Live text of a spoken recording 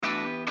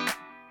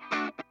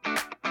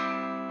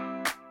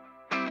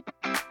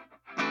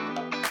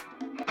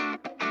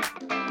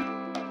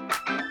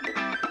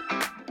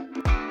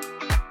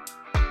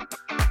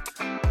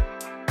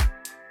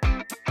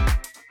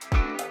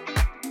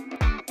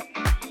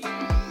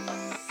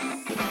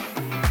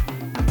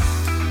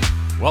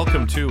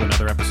Welcome to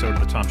another episode of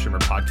the Tom Schimmer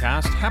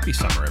Podcast. Happy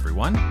summer,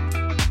 everyone.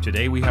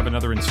 Today we have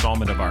another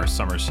installment of our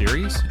summer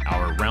series.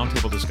 Our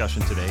roundtable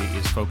discussion today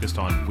is focused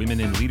on women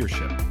in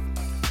leadership.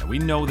 Now, we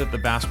know that the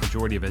vast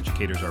majority of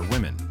educators are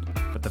women,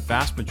 but the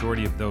vast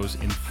majority of those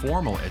in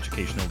formal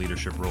educational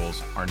leadership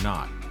roles are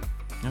not.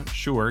 Now,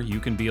 sure, you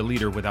can be a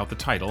leader without the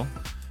title,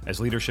 as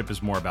leadership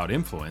is more about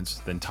influence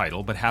than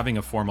title, but having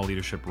a formal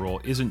leadership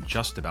role isn't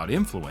just about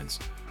influence,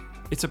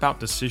 it's about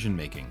decision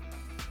making.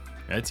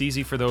 It's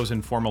easy for those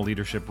in formal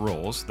leadership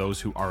roles,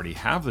 those who already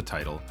have the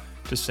title,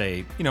 to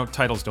say,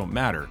 titles don't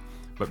matter.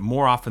 But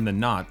more often than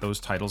not, those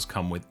titles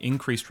come with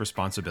increased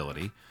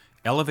responsibility,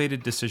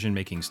 elevated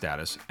decision-making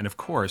status, and of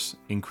course,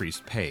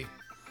 increased pay.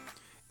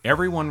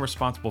 Everyone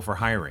responsible for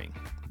hiring,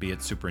 be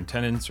it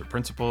superintendents or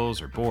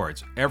principals or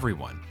boards,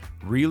 everyone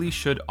really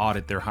should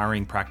audit their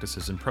hiring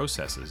practices and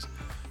processes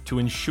to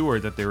ensure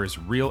that there is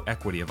real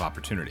equity of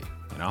opportunity.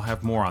 And I'll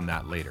have more on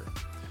that later.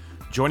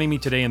 Joining me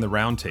today in the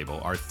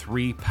roundtable are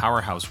three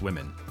powerhouse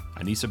women,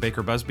 Anissa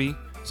Baker-Busby,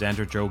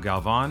 Zandra Jo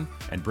Galvan,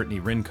 and Brittany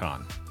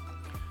Rincon.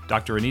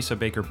 Dr. Anissa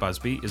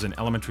Baker-Busby is an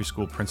elementary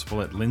school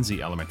principal at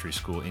Lindsay Elementary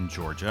School in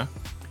Georgia.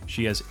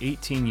 She has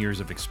 18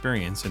 years of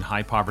experience in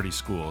high-poverty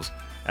schools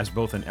as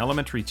both an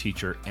elementary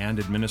teacher and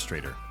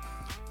administrator.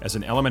 As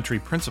an elementary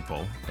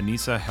principal,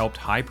 Anissa helped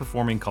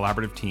high-performing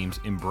collaborative teams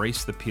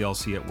embrace the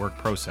PLC at work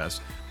process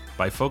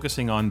by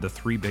focusing on the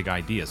three big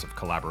ideas of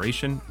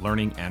collaboration,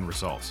 learning, and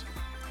results.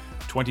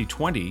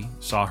 2020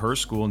 saw her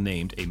school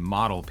named a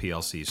model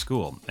PLC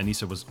school.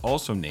 Anissa was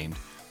also named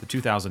the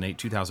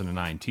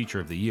 2008-2009 Teacher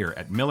of the Year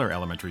at Miller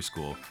Elementary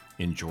School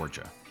in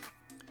Georgia.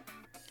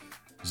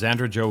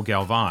 Zandra Jo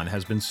Galvan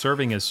has been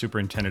serving as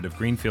superintendent of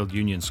Greenfield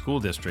Union School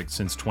District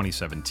since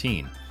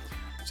 2017.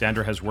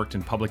 Zandra has worked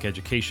in public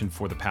education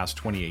for the past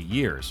 28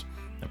 years.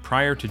 Now,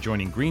 prior to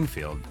joining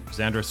Greenfield,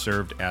 Zandra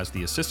served as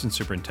the assistant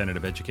superintendent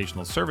of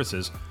educational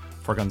services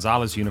for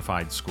Gonzales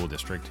Unified School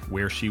District,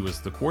 where she was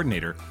the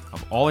coordinator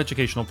of all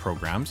educational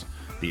programs,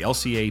 the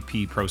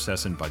LCAP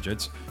process and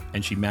budgets,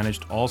 and she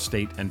managed all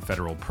state and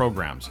federal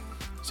programs.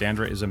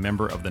 Zandra is a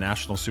member of the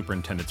National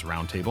Superintendents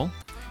Roundtable,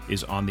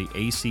 is on the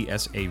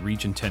ACSA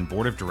Region 10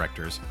 Board of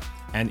Directors,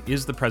 and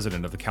is the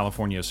president of the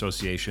California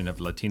Association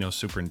of Latino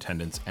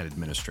Superintendents and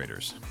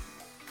Administrators.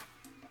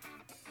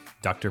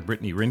 Dr.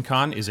 Brittany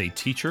Rincon is a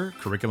teacher,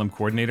 curriculum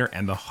coordinator,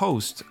 and the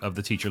host of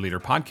the Teacher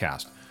Leader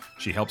podcast.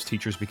 She helps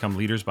teachers become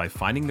leaders by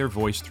finding their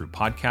voice through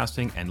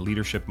podcasting and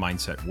leadership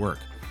mindset work.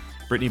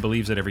 Brittany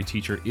believes that every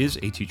teacher is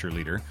a teacher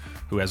leader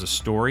who has a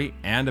story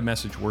and a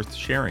message worth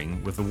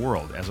sharing with the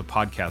world. As a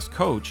podcast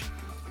coach,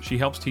 she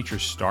helps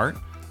teachers start,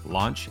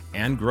 launch,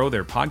 and grow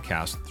their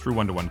podcast through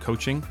one-to-one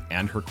coaching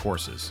and her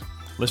courses.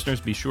 Listeners,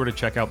 be sure to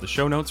check out the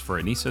show notes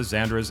for Anissa,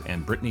 Zandra's,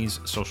 and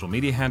Brittany's social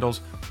media handles,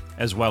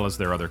 as well as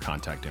their other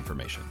contact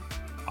information.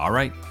 All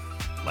right,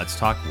 let's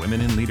talk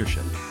women in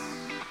leadership.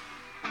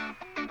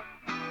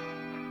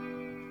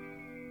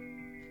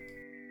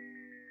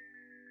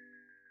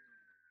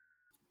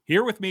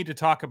 Here with me to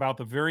talk about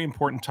the very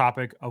important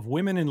topic of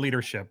women in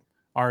leadership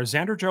are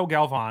Zandra Jo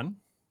Galvan.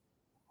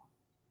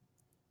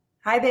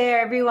 Hi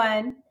there,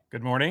 everyone.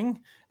 Good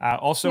morning.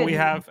 We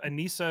have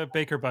Anissa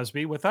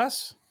Baker-Busby with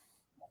us.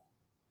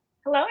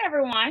 Hello,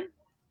 everyone.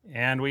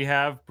 And we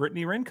have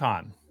Brittany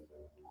Rincon.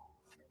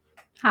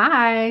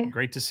 Hi.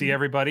 Great to see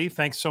everybody.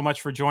 Thanks so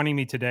much for joining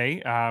me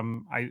today.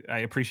 I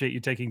appreciate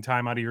you taking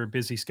time out of your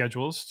busy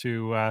schedules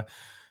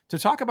to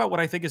talk about what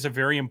I think is a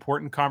very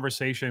important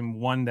conversation,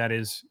 one that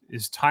is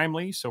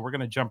timely. So we're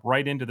going to jump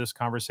right into this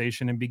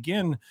conversation and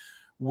begin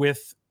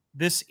with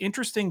this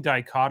interesting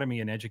dichotomy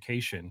in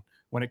education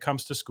when it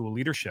comes to school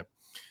leadership.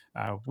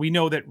 We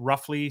know that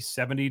roughly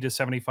 70 to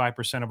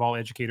 75% of all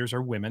educators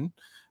are women.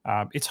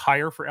 It's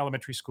higher for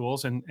elementary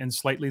schools and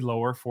slightly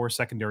lower for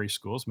secondary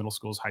schools, middle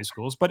schools, high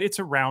schools, but it's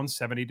around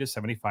 70 to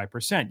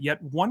 75%.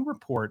 Yet one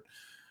report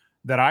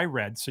that I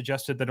read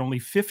suggested that only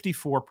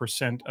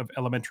 54% of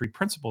elementary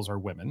principals are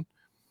women,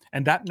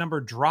 and that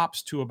number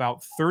drops to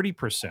about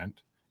 30%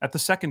 at the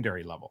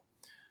secondary level.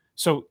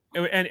 So,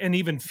 and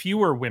even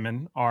fewer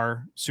women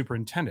are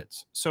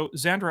superintendents. So,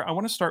 Zandra, I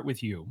want to start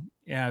with you,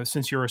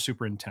 since you're a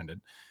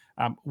superintendent.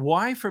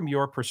 Why, from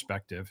your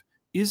perspective,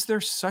 is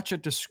there such a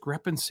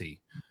discrepancy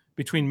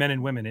between men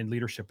and women in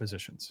leadership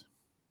positions?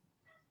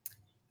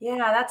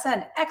 Yeah, that's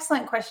an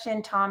excellent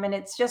question, Tom. And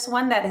it's just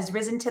one that has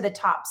risen to the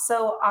top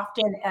so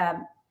often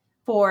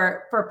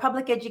for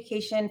public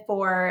education,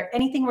 for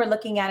anything we're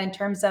looking at in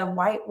terms of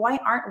why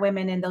aren't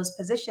women in those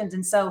positions?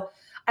 And so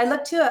I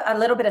look to a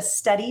little bit of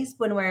studies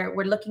when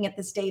we're looking at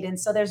this data. And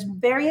so there's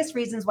various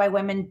reasons why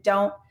women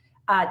don't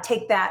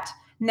take that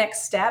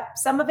next step.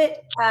 Some of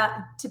it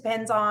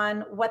depends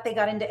on what they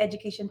got into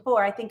education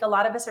for. I think a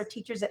lot of us are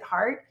teachers at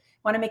heart,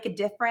 want to make a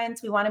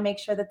difference. We want to make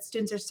sure that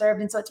students are served.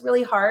 And so it's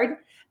really hard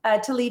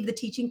to leave the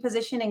teaching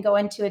position and go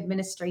into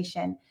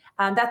administration.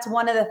 That's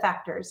one of the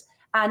factors.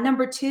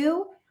 Number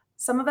two,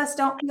 some of us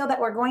don't feel that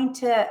we're going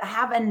to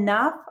have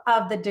enough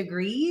of the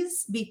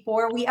degrees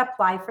before we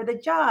apply for the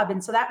job.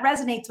 And so that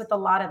resonates with a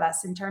lot of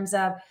us in terms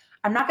of,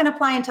 I'm not going to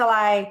apply until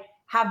I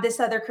have this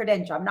other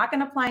credential. I'm not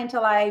going to apply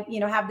until I,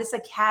 have this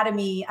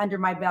academy under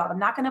my belt. I'm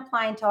not going to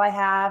apply until I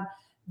have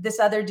this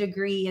other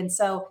degree. And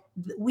so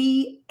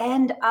we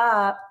end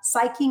up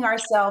psyching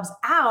ourselves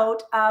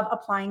out of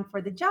applying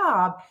for the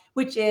job,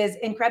 which is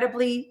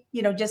incredibly,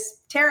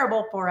 just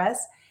terrible for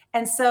us.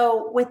 And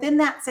so within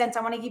that sense,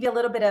 I want to give you a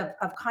little bit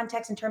of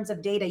context in terms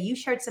of data. You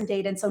shared some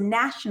data. And so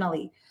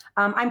nationally,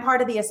 I'm part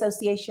of the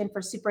Association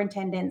for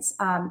Superintendents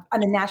on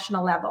a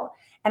national level.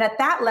 And at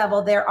that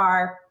level, there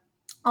are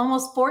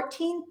almost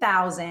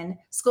 14,000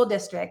 school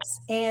districts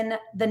in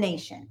the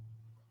nation.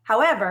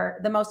 However,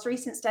 the most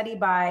recent study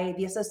by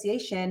the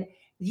association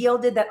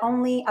yielded that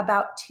only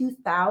about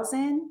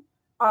 2,000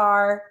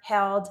 are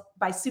held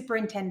by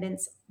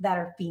superintendents that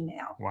are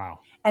female. Wow.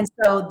 And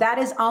so that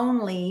is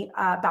only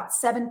about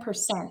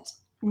 7%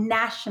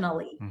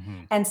 nationally.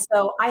 Mm-hmm. And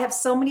so I have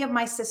so many of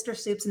my sister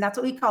soups, and that's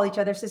what we call each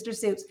other, sister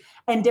soups,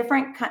 and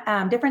different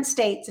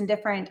states and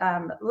different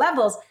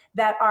levels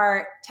that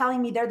are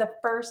telling me they're the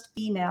first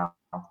female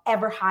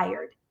ever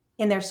hired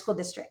in their school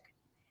district.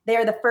 They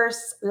are the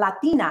first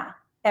Latina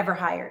ever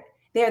hired.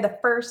 They are the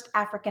first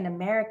African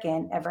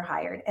American ever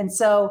hired. And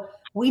so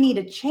we need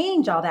to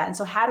change all that. And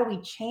so how do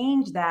we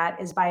change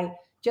that is by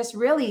just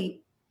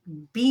really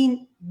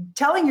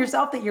telling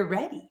yourself that you're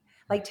ready,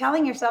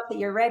 telling yourself that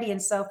you're ready.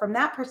 And so from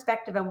that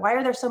perspective, and why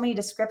are there so many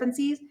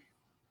discrepancies?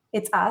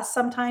 It's us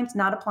sometimes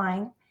not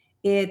applying.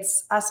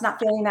 It's us not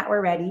feeling that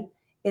we're ready.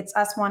 It's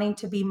us wanting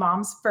to be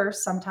moms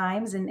first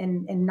sometimes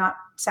and not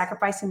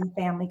sacrificing the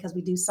family because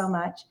we do so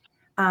much.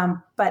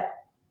 But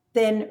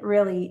then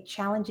really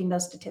challenging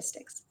those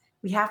statistics.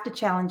 We have to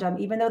challenge them,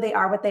 even though they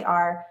are what they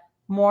are.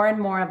 More and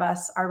more of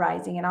us are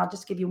rising. And I'll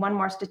just give you one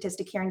more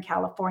statistic here in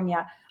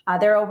California.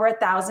 There are over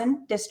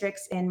 1,000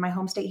 districts in my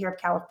home state here of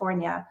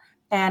California.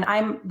 And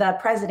I'm the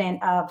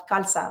president of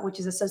CALSA, which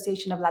is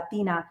Association of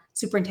Latina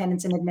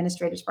Superintendents and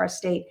Administrators for our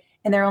state.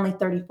 And there are only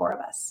 34 of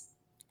us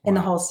in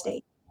the whole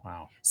state.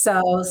 Wow.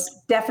 So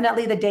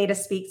definitely the data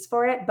speaks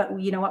for it. But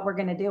you know what we're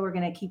going to do? We're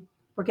going to keep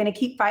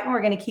fighting.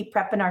 We're going to keep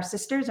prepping our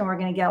sisters, and we're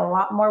going to get a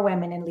lot more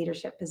women in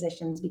leadership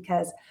positions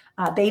because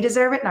they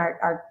deserve it, and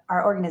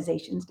our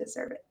organizations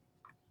deserve it.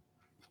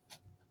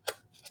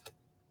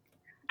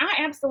 I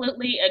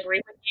absolutely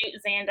agree with you,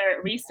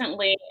 Xander.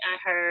 Recently, I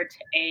heard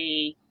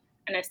an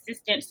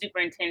assistant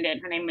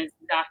superintendent. Her name is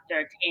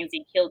Dr.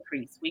 Tansy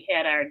Kilcrease. We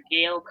had our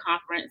Gale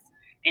conference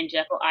in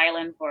Jekyll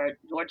Island for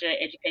Georgia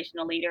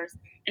educational leaders.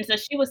 And so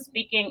she was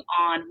speaking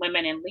on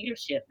women in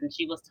leadership, and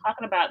she was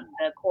talking about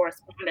the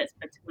correspondence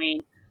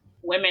between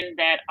women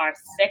that are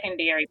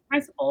secondary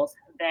principals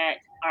that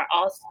are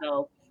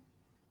also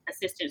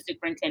assistant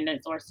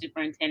superintendents or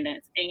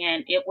superintendents.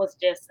 And it was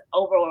just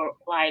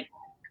overwhelming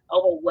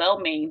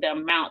the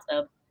amount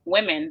of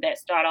women that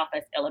start off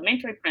as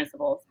elementary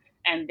principals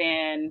and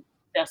then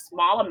the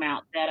small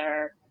amount that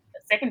are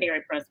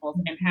secondary principals,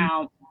 and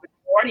how the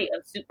majority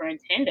of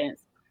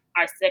superintendents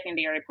are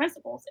secondary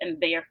principals and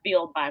they are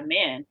filled by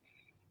men.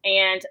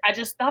 And I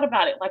just thought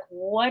about it,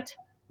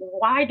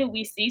 why do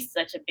we see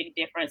such a big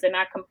difference? And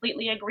I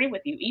completely agree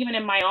with you. Even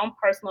in my own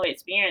personal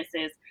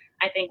experiences,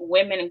 I think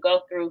women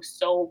go through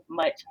so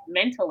much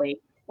mentally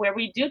where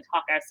we do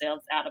talk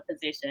ourselves out of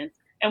positions.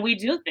 And we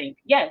do think,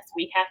 yes,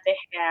 we have to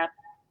have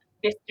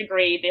this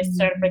degree, this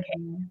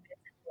certification,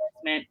 this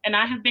endorsement. And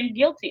I have been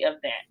guilty of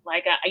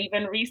that.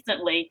 Even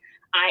recently,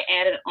 I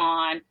added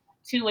on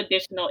 2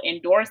 additional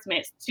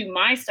endorsements to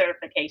my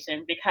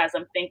certification because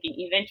I'm thinking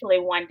eventually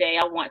one day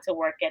I want to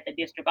work at the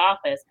district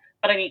office,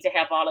 but I need to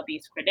have all of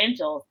these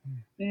credentials,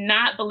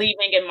 not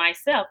believing in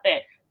myself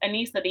that,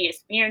 Anissa, the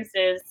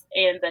experiences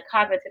and the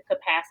cognitive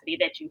capacity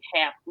that you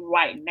have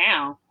right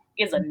now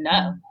is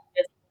enough.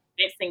 Just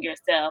convincing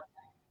yourself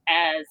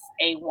as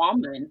a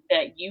woman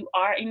that you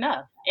are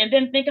enough. And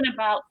then thinking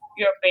about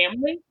your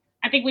family,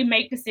 I think we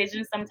make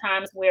decisions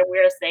sometimes where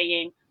we're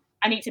saying,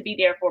 I need to be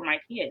there for my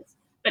kids,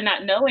 but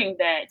not knowing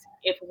that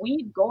if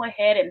we go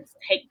ahead and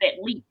take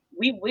that leap,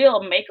 we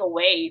will make a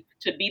way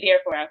to be there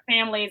for our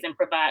families and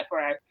provide for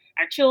our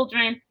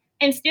children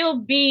and still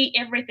be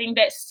everything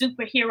that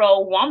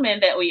superhero woman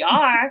that we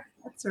are.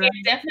 That's right.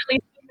 We're definitely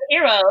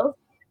superheroes,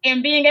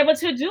 and being able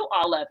to do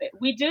all of it.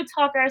 We do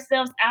talk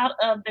ourselves out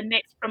of the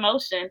next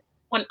promotion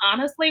when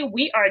honestly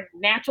we are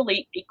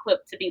naturally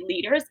equipped to be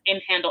leaders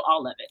and handle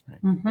all of it.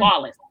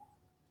 Flawless.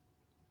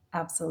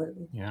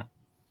 Absolutely. Yeah.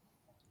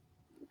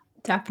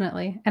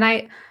 Definitely. And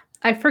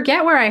I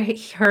forget where I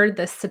heard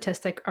this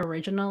statistic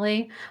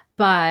originally,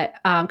 but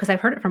because I've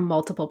heard it from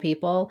multiple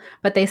people,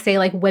 but they say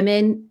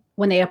women,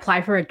 when they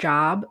apply for a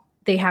job,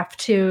 they have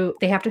to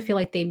feel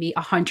like they meet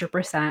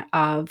 100%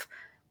 of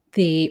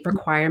the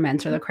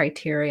requirements or the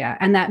criteria,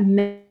 and that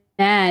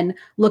men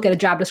look at a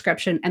job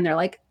description and they're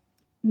like,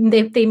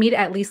 they meet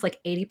at least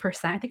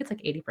 80%. I think it's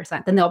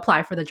 80%. Then they'll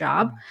apply for the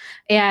job.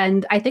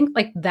 And I think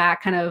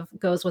that kind of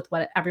goes with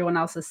what everyone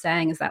else is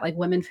saying, is that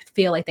women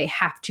feel like they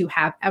have to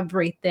have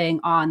everything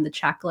on the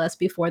checklist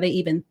before they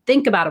even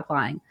think about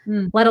applying,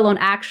 let alone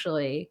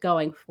actually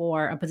going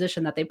for a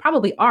position that they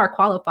probably are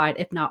qualified,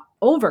 if not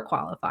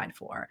overqualified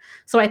for.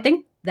 So I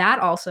think that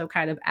also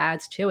kind of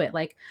adds to it.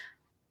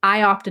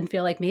 I often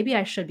feel like maybe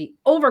I should be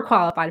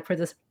overqualified for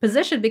this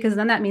position, because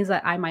then that means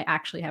that I might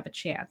actually have a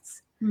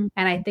chance. And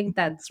I think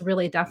that's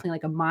really definitely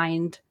like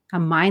a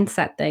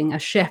mindset thing, a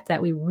shift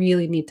that we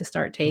really need to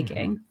start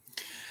taking.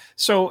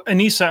 So,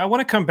 Anissa, I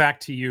want to come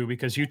back to you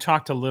because you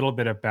talked a little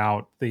bit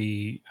about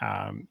the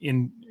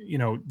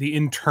the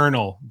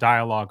internal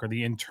dialogue or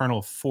the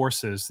internal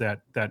forces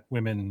that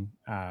women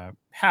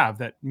have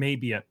that may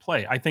be at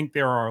play. I think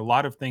there are a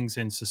lot of things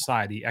in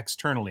society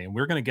externally, and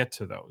we're going to get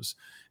to those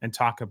and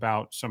talk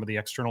about some of the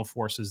external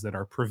forces that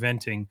are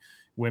preventing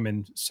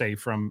women, say,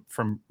 from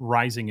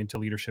rising into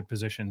leadership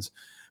positions.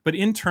 But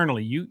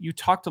internally, you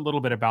talked a little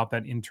bit about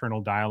that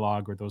internal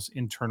dialogue or those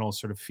internal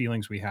sort of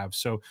feelings we have.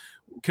 So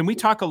can we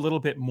talk a little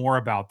bit more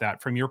about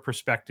that from your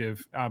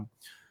perspective?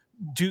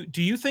 Do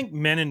you think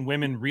men and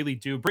women really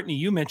do? Brittany,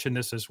 you mentioned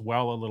this as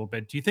well a little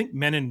bit. Do you think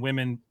men and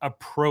women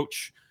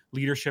approach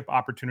leadership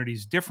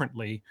opportunities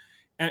differently?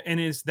 And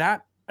is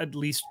that at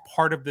least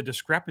part of the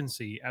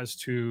discrepancy as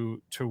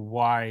to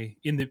why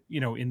in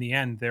the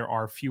end there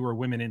are fewer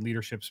women in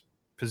leadership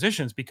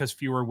positions, because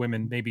fewer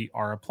women maybe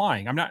are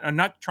applying? I'm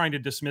not trying to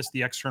dismiss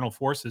the external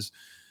forces,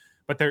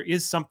 but there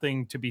is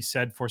something to be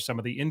said for some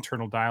of the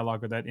internal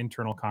dialogue or that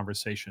internal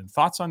conversation.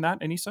 Thoughts on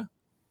that, Anissa?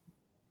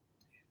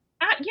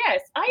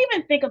 Yes, I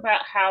even think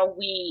about how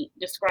we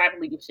describe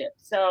leadership.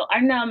 So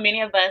I know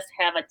many of us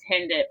have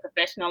attended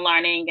professional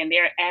learning and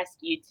they're asked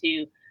you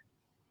to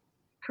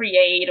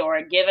create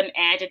or give an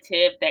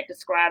adjective that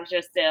describes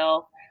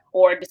yourself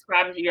or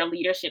describes your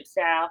leadership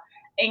style.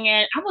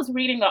 And I was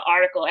reading an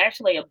article,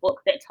 actually a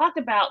book, that talked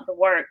about the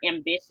word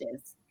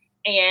ambitious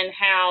and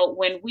how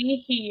when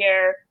we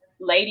hear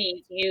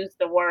ladies use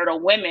the word or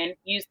women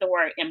use the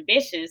word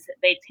ambitious,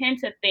 they tend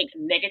to think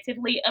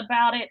negatively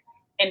about it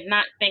and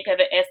not think of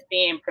it as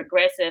being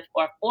progressive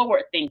or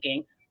forward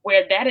thinking,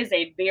 where that is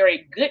a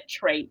very good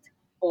trait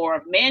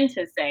for men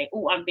to say,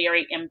 "Oh, I'm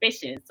very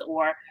ambitious,"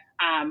 or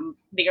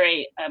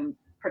very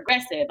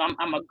progressive.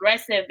 I'm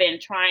aggressive in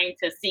trying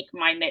to seek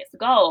my next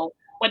goal.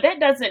 Well, that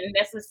doesn't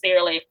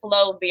necessarily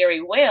flow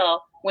very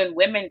well when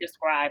women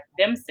describe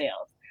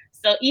themselves.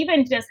 So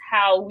even just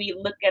how we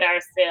look at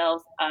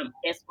ourselves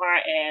as far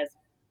as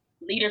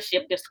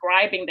leadership,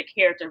 describing the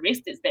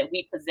characteristics that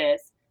we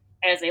possess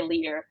as a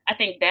leader, I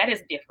think that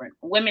is different.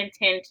 Women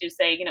tend to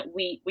say,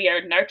 we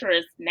are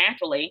nurturers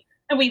naturally,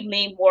 and we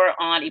lean more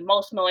on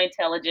emotional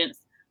intelligence.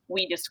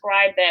 We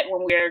describe that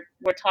when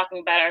we're talking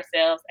about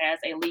ourselves as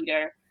a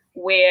leader,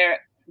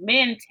 where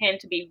men tend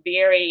to be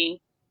very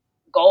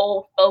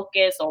goal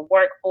focused or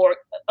work for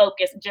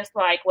focused, just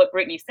like what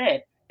Brittany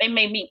said. They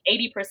may meet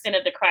 80%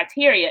 of the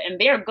criteria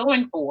and they're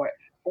going for it.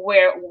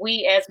 Where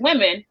we as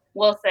women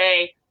will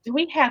say, do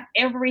we have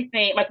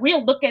everything? Like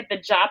we'll look at the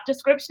job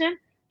description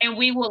and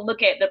we will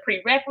look at the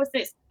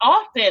prerequisites.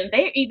 Often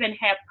they even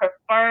have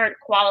preferred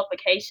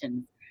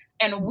qualifications.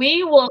 And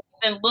we will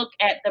then look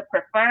at the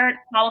preferred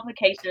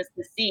qualifications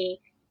to see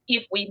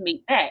if we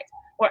meet that.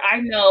 Where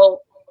I know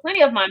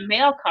plenty of my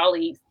male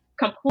colleagues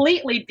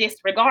completely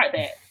disregard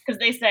that because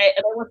they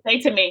will say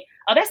to me,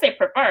 "Oh, that's a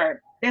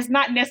preferred. That's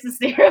not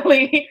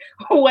necessarily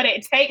what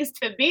it takes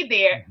to be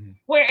there." Mhm.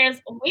 Whereas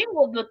we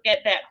will look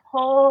at that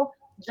whole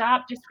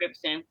job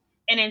description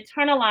and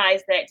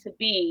internalize that to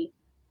be,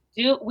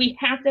 do we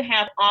have to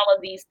have all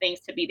of these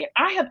things to be there?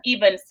 I have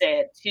even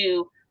said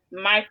to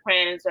my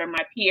friends or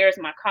my peers,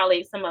 my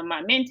colleagues, some of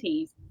my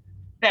mentees,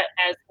 that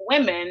as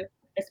women,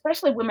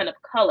 especially women of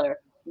color,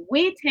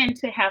 we tend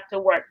to have to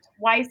work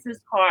twice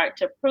as hard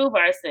to prove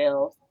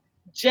ourselves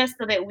just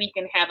so that we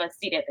can have a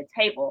seat at the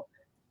table.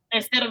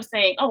 Instead of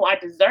saying, "Oh, I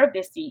deserve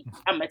this seat,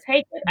 I'm gonna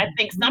take it." I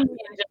think some men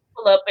just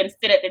pull up and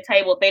sit at the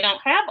table. They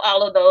don't have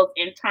all of those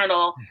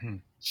internal,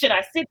 Mhm. should I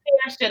sit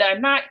there? Should I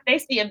not? They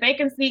see a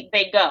vacant seat,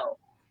 they go.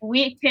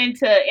 We tend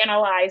to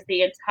analyze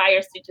the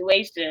entire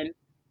situation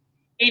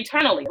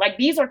internally. Like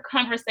these are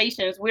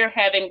conversations we're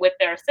having with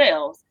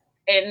ourselves.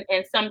 And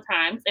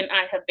sometimes, and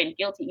I have been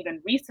guilty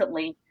even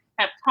recently,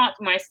 have talked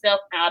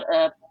myself out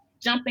of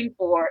jumping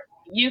for,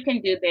 you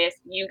can do this,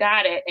 you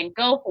got it, and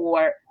go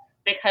for it,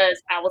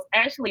 because I was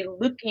actually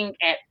looking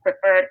at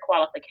preferred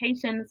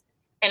qualifications.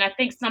 And I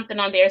think something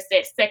on there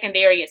said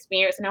secondary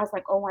experience. And I was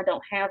like, oh, I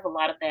don't have a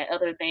lot of that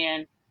other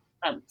than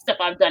stuff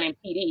I've done in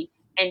PD,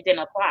 and didn't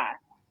apply.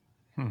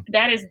 Hmm.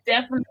 That is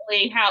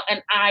definitely how,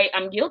 and I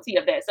am guilty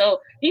of that. So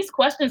these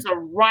questions are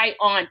right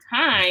on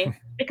time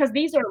because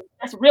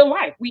that's real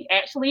life. We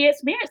actually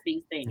experience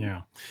these things.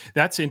 Yeah,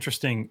 that's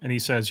interesting. And he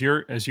says,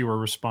 as you were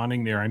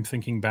responding there, I'm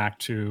thinking back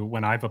to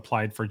when I've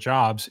applied for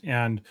jobs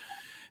and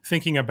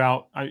thinking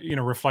about,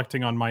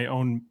 reflecting on my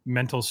own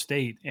mental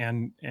state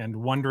and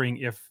wondering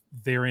if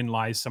therein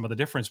lies some of the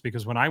difference.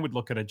 Because when I would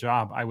look at a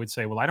job, I would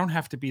say, well, I don't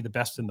have to be the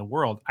best in the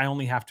world. I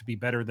only have to be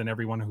better than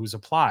everyone who's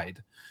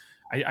applied.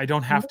 I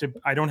don't have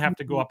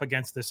to go up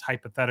against this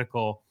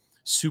hypothetical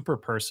super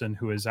person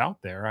who is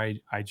out there.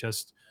 I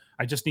just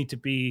need to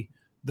be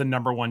the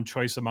number one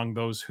choice among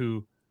those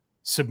who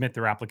submit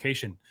their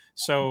application.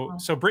 So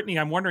Brittany,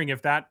 I'm wondering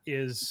if that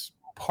is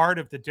part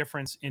of the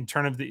difference in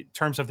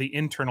terms of the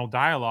internal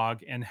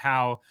dialogue and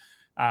how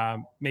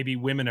maybe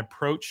women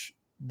approach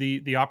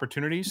the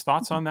opportunities.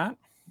 Thoughts on that?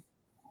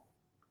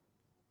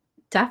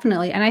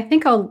 Definitely. And I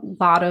think a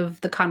lot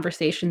of the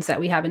conversations that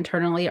we have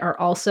internally are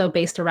also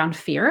based around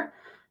fear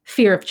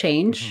of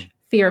change,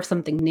 fear of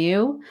something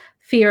new,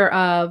 fear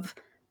of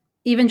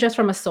even just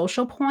from a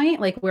social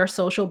point, like we're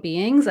social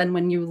beings. And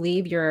when you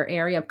leave your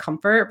area of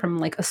comfort from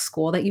like a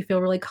school that you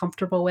feel really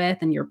comfortable with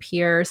and your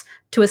peers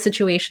to a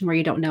situation where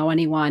you don't know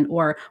anyone,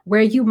 or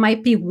where you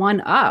might be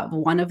one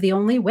of the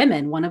only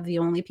women, one of the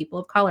only people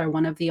of color,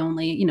 one of the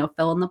only,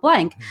 fill in the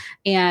blank.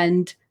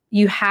 And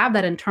you have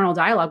that internal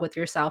dialogue with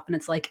yourself. And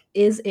it's like,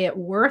 is it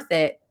worth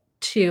it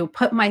to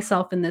put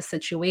myself in this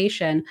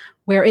situation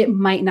where it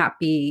might not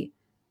be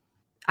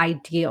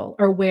ideal,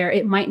 or where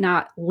it might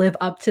not live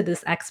up to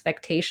this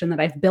expectation that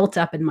I've built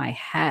up in my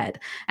head?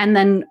 And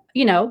then,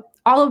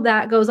 all of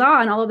that goes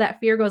on, all of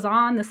that fear goes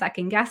on, the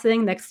second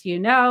guessing. Next,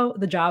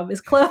 the job is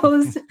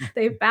closed.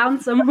 They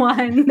found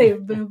someone,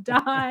 they've moved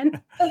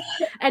on.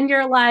 And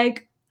you're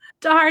like,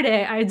 darn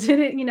it, I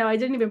didn't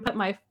even put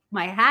my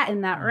hat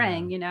in that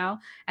ring,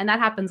 and that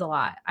happens a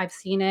lot. I've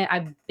seen it.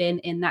 I've been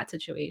in that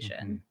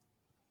situation.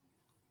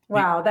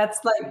 Wow, that's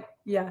like,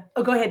 yeah.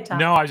 Oh, go ahead, Tom.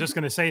 No, I was just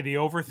going to say the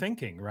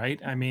overthinking, right?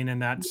 I mean, and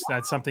that's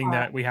something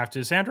that we have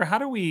to. Sandra, how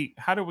do we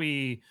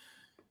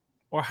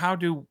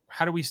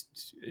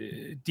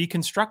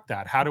deconstruct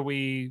that? How do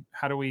we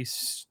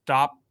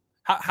stop?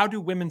 How do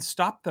women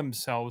stop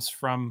themselves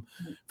from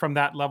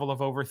that level of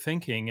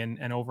overthinking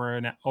and over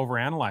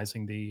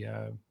analyzing the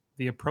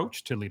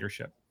approach to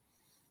leadership?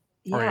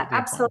 Yeah,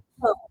 absolutely.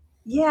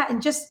 Yeah,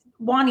 and just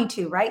wanting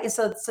to, right? And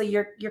so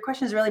your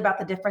question is really about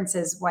the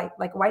differences. Why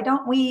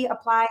don't we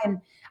apply?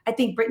 And I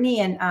think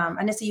Brittany and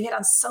Anissa, you hit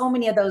on so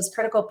many of those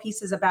critical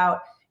pieces about,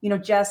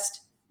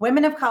 just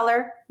women of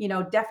color,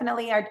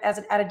 definitely are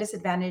at a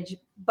disadvantage.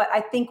 But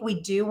I think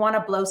we do want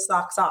to blow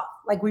socks off.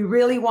 Like, we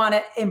really want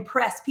to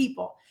impress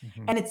people.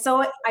 And it's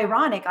so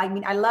ironic. I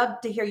mean, I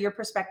love to hear your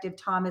perspective,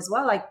 Tom, as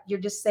well. Like, you're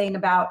just saying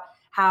about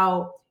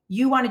how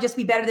you want to just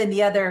be better than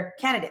the other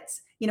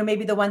candidates,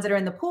 maybe the ones that are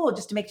in the pool,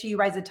 just to make sure you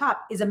rise to the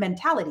top, is a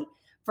mentality.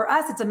 For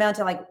us, it's a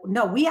mentality like,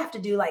 no, we have to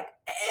do like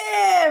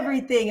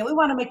everything, and we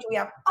want to make sure we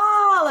have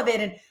all of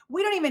it. And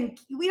we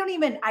don't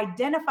even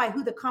identify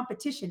who the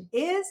competition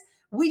is.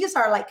 We just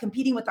are like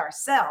competing with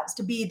ourselves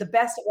to be the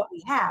best at what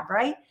we have,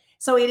 right?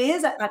 So it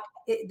is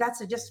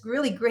that's just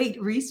really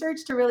great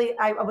research to really,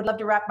 I would love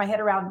to wrap my head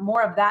around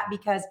more of that,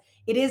 because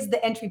it is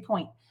the entry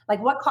point. Like,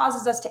 what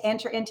causes us to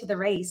enter into the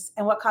race,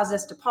 and what causes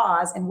us to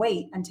pause and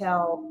wait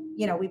until,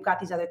 we've got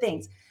these other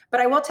things. But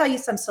I will tell you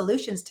some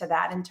solutions to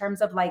that in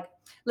terms of, like,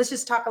 let's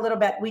just talk a little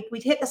bit. We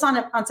hit this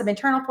on some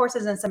internal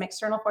forces and some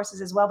external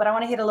forces as well, but I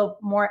want to hit a little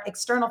more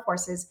external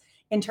forces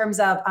in terms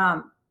of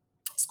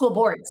school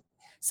boards.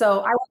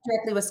 So I work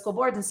directly with school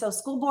boards. And so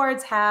school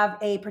boards have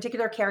a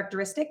particular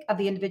characteristic of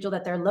the individual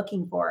that they're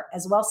looking for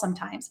as well,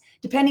 sometimes,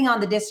 depending on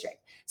the district.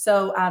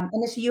 So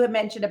Anissa, you had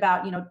mentioned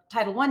about,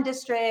 Title I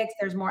districts,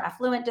 there's more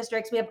affluent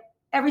districts. We have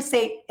every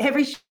state,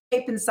 every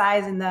shape and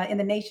size in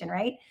the nation,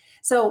 right?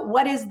 So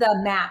what is the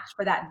match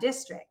for that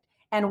district?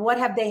 And what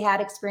have they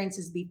had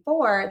experiences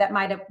before that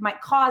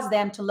might cause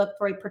them to look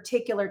for a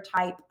particular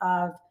type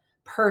of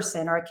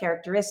person or a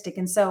characteristic?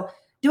 And so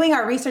doing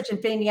our research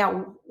and finding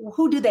out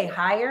who do they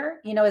hire,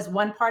 is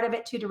one part of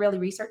it too, to really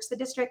research the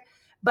district.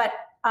 But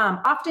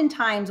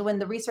oftentimes when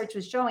the research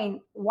was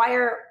showing, why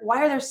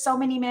are there so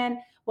many men?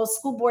 Well,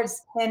 school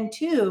boards tend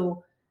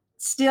to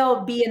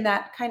still be in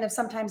that kind of,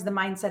 sometimes the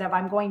mindset of,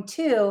 I'm going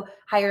to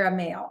hire a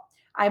male.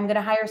 I'm going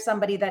to hire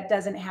somebody that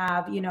doesn't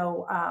have,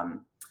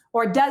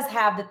 or does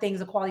have the things,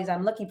 the qualities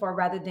I'm looking for,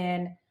 rather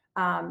than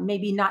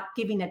maybe not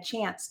giving a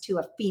chance to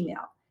a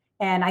female.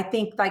 And I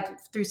think, like,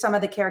 through some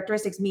of the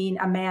characteristics,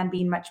 a man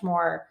being much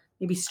more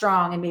maybe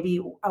strong, and maybe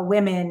a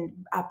women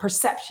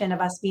perception of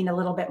us being a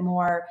little bit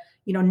more,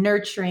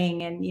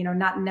 nurturing, and,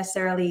 not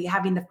necessarily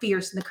having the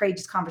fierce and the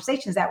courageous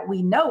conversations that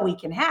we know we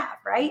can have,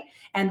 right?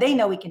 And they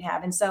know we can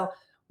have. And so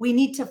we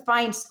need to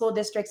find school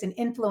districts and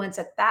influence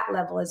at that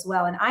level as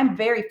well. And I'm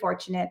very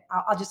fortunate.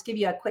 I'll just give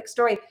you a quick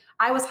story.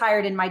 I was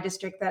hired in my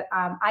district that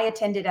I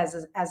attended as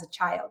a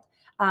child.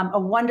 A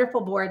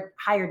wonderful board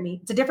hired me.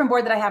 It's a different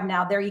board that I have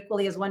now. They're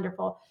equally as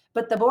wonderful.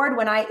 But the board,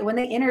 when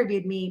they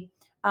interviewed me,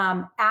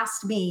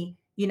 asked me,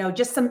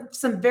 just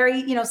some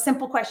very,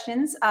 simple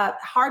questions,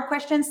 hard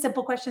questions,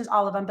 simple questions,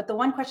 all of them. But the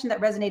one question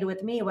that resonated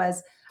with me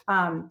was,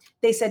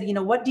 they said,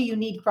 what do you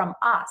need from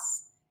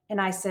us? And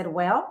I said,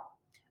 well,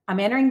 I'm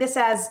entering this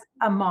as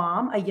a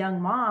mom, a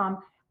young mom.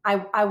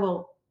 I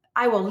will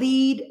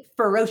lead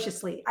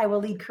ferociously. I will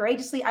lead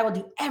courageously. I will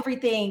do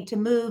everything to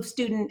move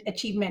student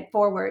achievement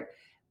forward.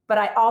 But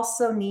I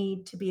also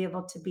need to be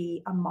able to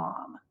be a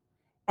mom.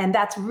 And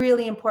that's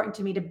really important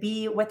to me, to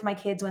be with my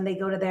kids when they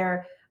go to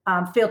their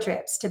field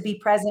trips, to be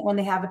present when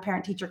they have a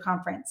parent-teacher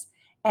conference.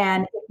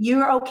 And if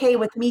you're okay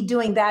with me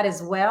doing that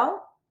as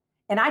well.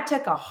 And I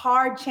took a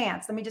hard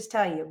chance, let me just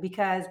tell you,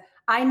 because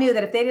I knew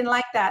that if they didn't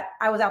like that,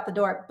 I was out the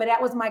door. But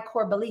that was my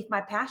core belief,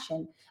 my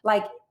passion.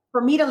 Like,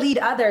 for me to lead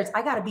others,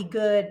 I got to be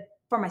good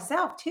for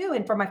myself too,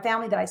 and for my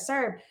family that I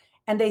serve.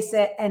 And they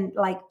said, and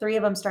like 3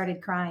 of them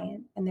started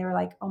crying, and they were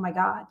like, oh my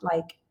God,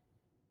 like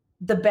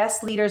the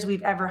best leaders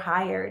we've ever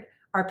hired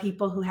are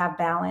people who have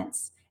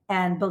balance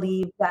and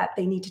believe that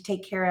they need to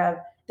take care of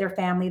their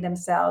family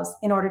themselves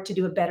in order to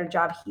do a better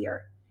job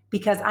here.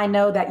 Because I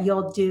know that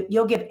you'll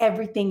give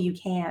everything you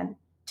can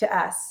to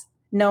us,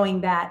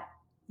 knowing that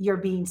you're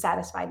being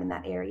satisfied in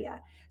that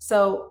area.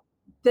 So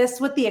this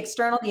with the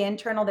external, the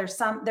internal,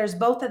 there's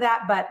both of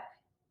that, but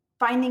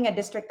finding a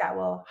district that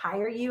will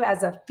hire you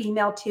as a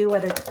female too,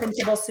 whether it's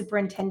principal,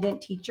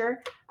 superintendent,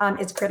 teacher,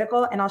 is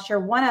critical. And I'll share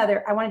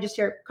I want to just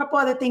share a couple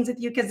other things with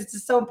you because it's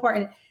just so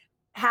important.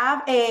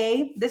 Have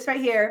this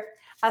right here,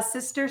 a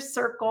sister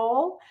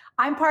circle.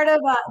 I'm part of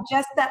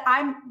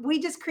we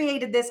just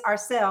created this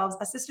ourselves,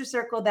 a sister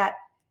circle that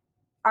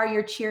are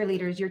your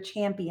cheerleaders, your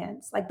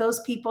champions, like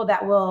those people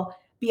that will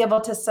be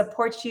able to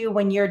support you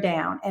when you're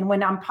down. And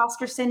when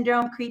imposter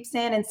syndrome creeps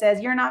in and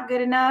says, you're not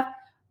good enough,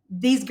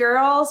 these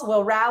girls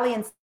will rally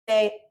and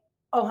say,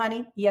 oh,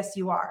 honey, yes,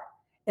 you are.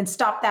 And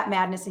stop that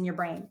madness in your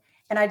brain.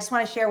 And I just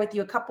want to share with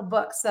you a couple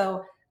books.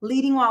 So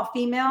Leading While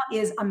Female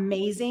is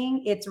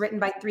amazing. It's written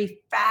by 3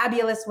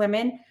 fabulous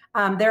women.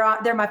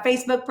 They're my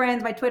Facebook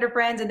friends, my Twitter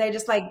friends, and they're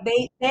just like,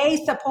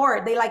 they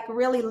support, they like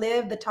really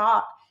live the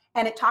talk.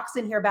 And it talks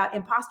in here about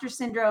imposter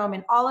syndrome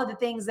and all of the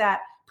things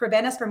that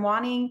prevent us from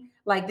wanting,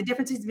 like the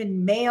differences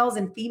between males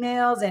and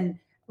females. And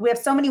we have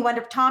so many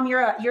wonderful, Tom,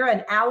 you're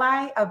an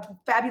ally of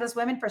fabulous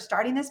women for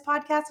starting this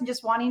podcast and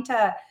just wanting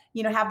to,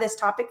 have this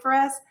topic for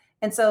us.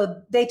 And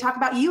so they talk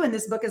about you in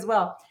this book as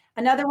well.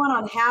 Another one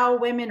on how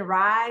women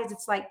rise.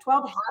 It's like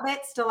 12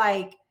 habits to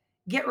like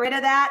get rid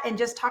of that and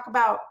just talk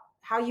about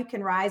how you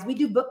can rise. We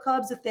do book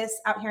clubs with this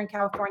out here in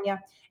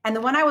California. And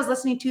the one I was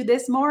listening to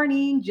this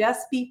morning,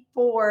 just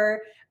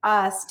before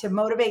us to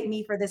motivate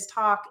me for this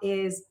talk,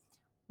 is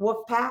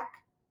Wolfpack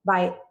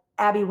by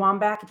Abby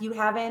Wambach. If you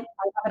haven't,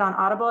 I have it on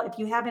Audible. If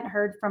you haven't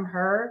heard from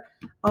her,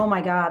 oh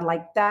my God,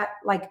 like that,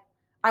 like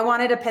I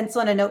wanted a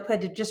pencil and a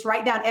notepad to just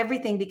write down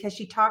everything because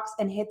she talks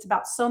and hits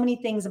about so many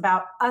things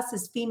about us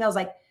as females,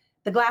 like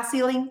the glass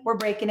ceiling, we're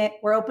breaking it.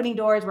 We're opening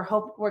doors.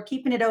 We're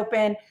keeping it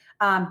open.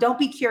 Don't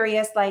be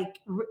curious,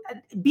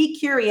 be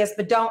curious,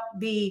 but don't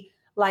be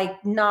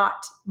like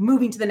not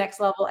moving to the next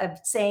level of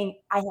saying,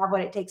 I have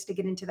what it takes to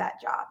get into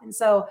that job. And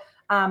so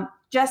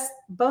just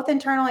both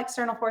internal,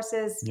 external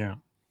forces. Yeah.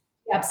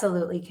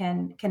 Absolutely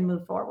can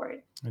move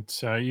forward.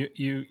 It's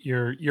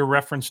your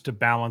reference to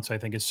balance, I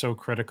think, is so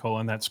critical,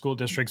 and that school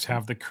districts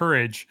have the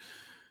courage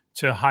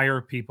to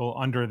hire people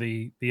under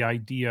the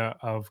idea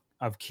of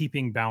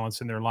keeping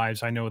balance in their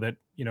lives. I know that,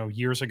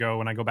 years ago,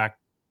 when I go back,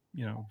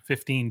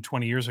 15,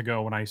 20 years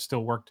ago, when I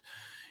still worked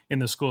in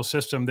the school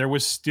system, there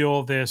was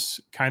still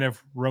this kind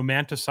of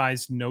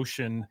romanticized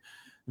notion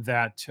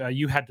that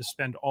you had to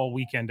spend all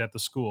weekend at the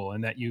school,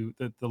 and that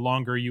the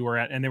longer you were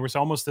at, and there was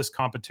almost this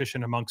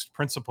competition amongst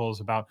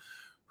principals about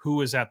who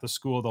was at the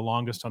school the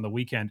longest on the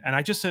weekend. And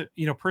I just,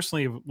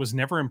 personally was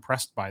never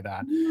impressed by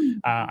that.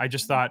 I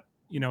just thought,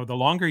 the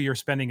longer you're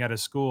spending at a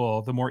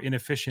school, the more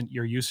inefficient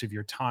your use of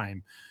your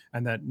time,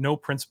 and that no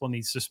principal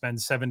needs to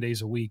spend 7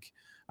 days a week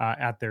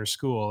at their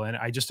school. And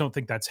I just don't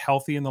think that's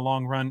healthy in the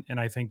long run. And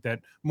I think that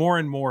more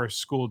and more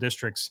school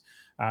districts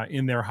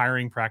in their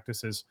hiring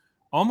practices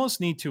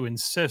almost need to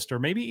insist, or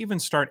maybe even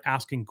start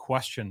asking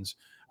questions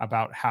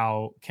about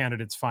how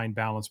candidates find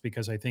balance,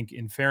 because I think,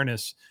 in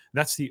fairness,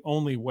 that's the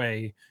only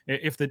way.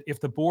 If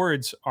the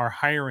boards are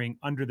hiring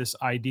under this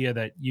idea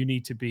that you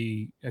need to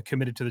be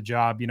committed to the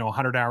job,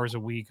 100 hours a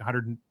week,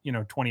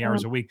 120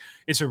 hours a week,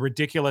 it's a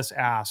ridiculous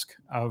ask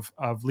of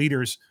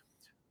leaders,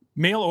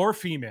 male or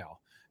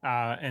female.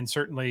 And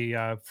certainly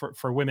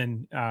for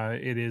women,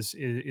 it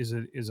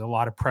is a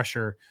lot of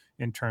pressure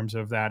in terms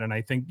of that. And I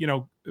think,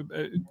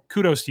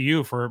 kudos to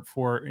you for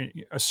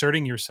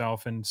asserting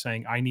yourself and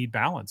saying, I need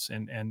balance.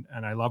 And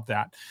I love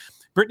that.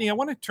 Brittany, I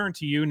want to turn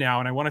to you now,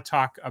 and I want to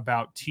talk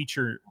about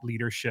teacher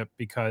leadership,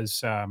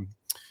 because,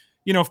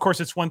 of course,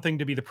 it's one thing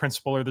to be the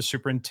principal or the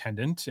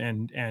superintendent,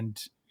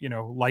 and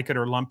like it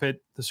or lump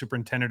it, the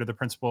superintendent or the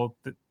principal,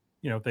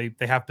 they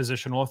have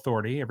positional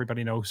authority.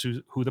 Everybody knows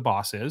who the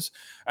boss is.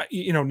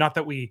 Not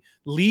that we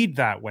lead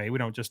that way. We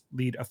don't just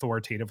lead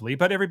authoritatively,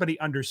 but everybody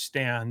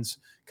understands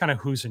kind of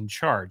who's in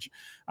charge.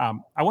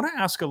 I want to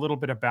ask a little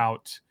bit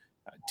about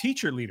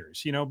teacher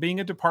leaders, being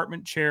a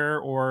department chair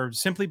or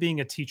simply being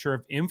a teacher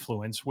of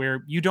influence,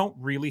 where you don't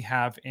really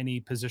have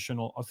any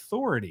positional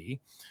authority,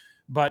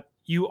 but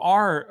you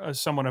are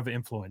someone of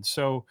influence.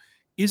 So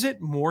is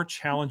it more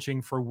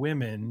challenging for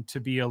women to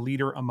be a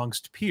leader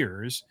amongst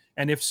peers?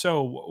 And if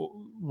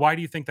so, why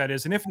do you think that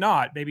is? And if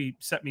not, maybe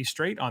set me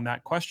straight on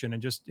that question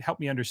and just help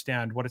me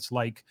understand what it's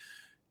like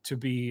to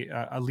be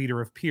a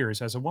leader of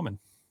peers as a woman.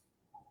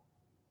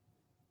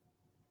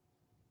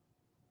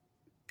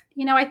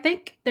 I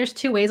think there's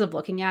 2 ways of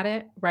looking at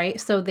it, right?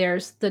 So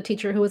there's the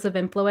teacher who is of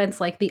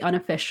influence, like the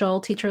unofficial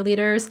teacher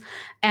leaders.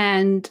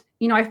 And,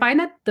 I find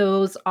that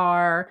those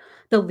are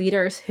the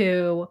leaders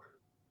who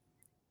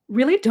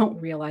really don't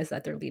realize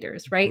that they're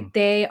leaders, right? Mhm.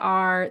 They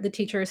are the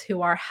teachers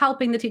who are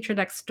helping the teacher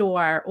next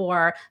door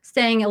or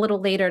staying a little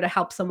later to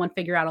help someone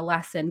figure out a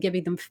lesson,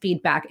 giving them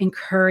feedback,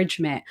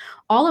 encouragement.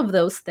 All of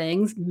those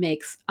things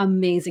makes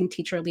amazing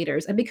teacher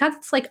leaders. And because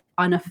it's like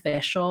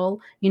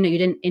unofficial, you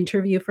didn't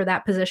interview for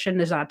that position,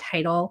 there's not a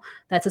title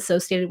that's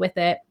associated with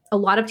it. A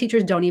lot of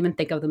teachers don't even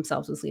think of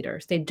themselves as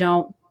leaders. They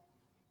don't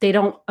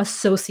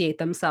associate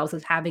themselves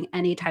as having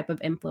any type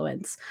of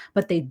influence,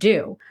 but they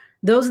do.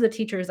 Those are the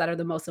teachers that are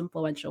the most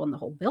influential in the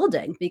whole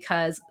building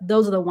because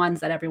those are the ones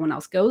that everyone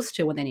else goes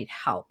to when they need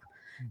help.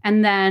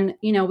 And then,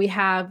 we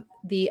have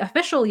the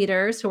official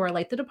leaders who are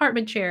like the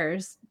department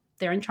chairs.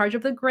 They're in charge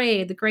of the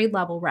grade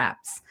level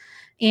reps.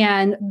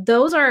 And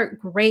those are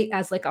great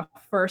as like a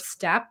first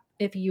step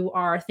if you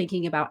are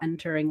thinking about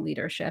entering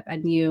leadership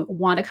and you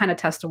want to kind of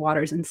test the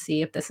waters and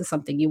see if this is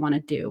something you want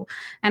to do.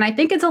 And I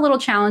think it's a little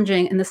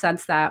challenging in the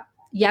sense that,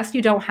 yes,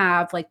 you don't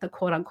have like the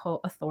quote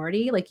unquote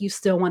authority. Like you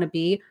still want to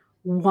be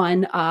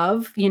one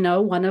of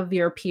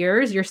your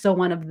peers. You're still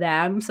one of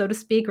them, so to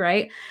speak,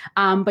 right?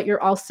 But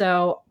you're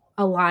also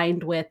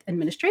aligned with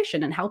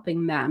administration and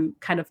helping them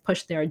kind of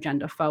push their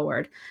agenda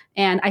forward.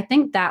 And I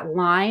think that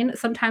line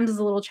sometimes is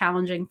a little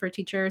challenging for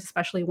teachers,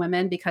 especially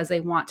women, because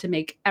they want to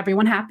make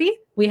everyone happy.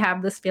 We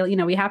have this feel,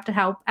 we have to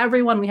help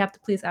everyone, we have to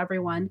please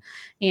everyone.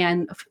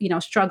 And,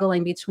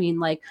 struggling between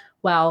like,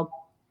 well,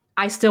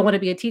 I still want to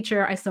be a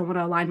teacher. I still want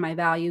to align my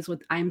values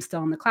with I'm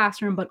still in the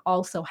classroom, but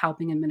also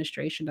helping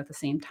administration at the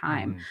same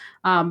time.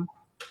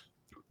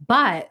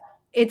 But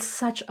it's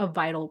such a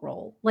vital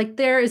role. Like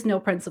there is no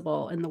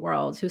principal in the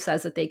world who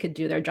says that they could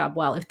do their job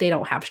well if they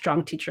don't have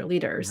strong teacher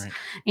leaders. Right.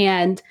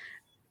 And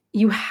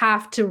you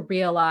have to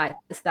realize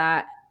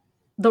that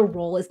the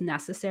role is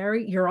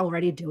necessary. You're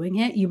already doing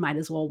it. You might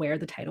as well wear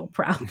the title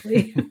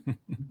proudly.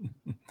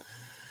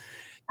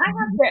 I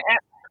have to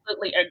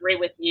absolutely agree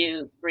with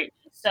you, Brittany.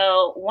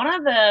 So one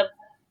of the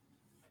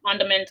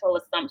fundamental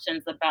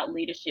assumptions about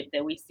leadership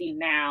that we see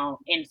now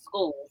in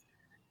schools,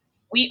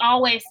 we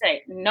always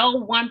say no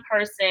one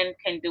person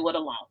can do it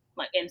alone.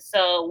 And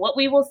so what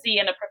we will see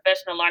in a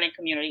professional learning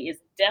community is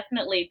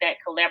definitely that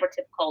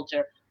collaborative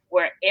culture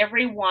where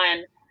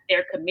everyone,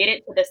 they're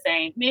committed to the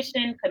same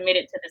mission,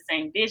 committed to the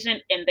same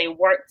vision, and they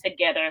work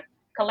together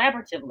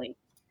collaboratively.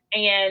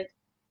 And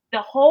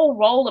the whole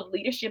role of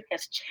leadership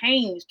has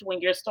changed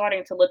when you're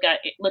starting to look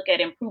at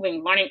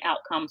improving learning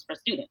outcomes for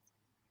students.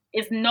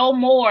 It's no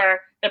more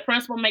the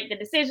principal make the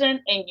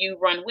decision and you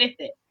run with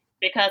it.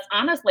 Because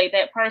honestly,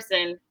 that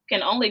person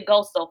can only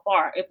go so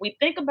far. If we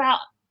think about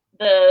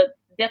the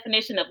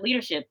definition of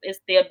leadership, it's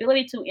the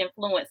ability to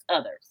influence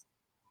others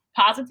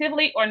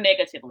positively or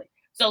negatively.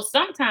 So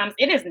sometimes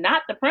it is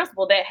not the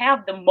principal that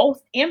have the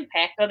most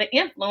impact or the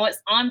influence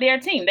on their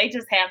team. They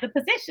just have the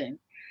position.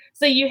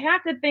 So you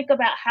have to think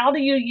about how do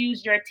you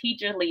use your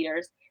teacher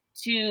leaders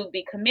to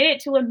be committed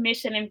to a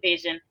mission and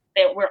vision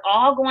that we're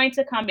all going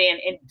to come in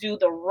and do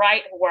the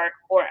right work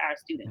for our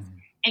students.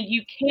 And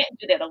you can't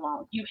do that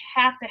alone. You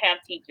have to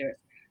have teachers.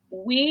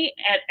 We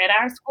at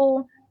our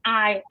school,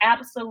 I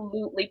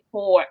absolutely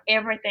pour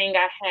everything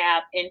I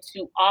have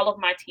into all of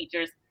my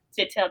teachers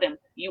to tell them,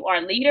 you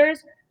are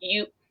leaders,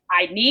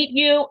 I need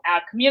you,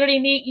 our community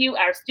need you,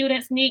 our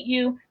students need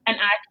you, and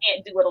I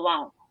can't do it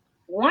alone.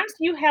 Once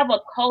you have a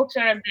culture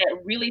that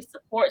really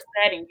supports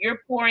that and you're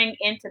pouring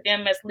into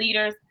them as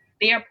leaders,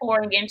 they're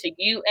pouring into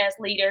you as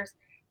leaders,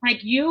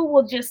 like you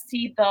will just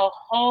see the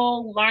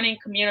whole learning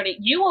community.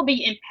 You will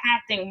be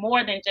impacting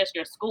more than just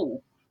your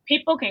school.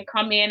 People can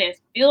come in and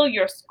feel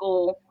your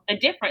school, a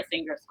difference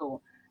in your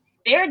school.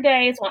 There are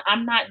days when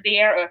I'm not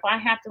there, or if I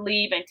have to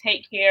leave and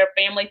take care of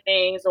family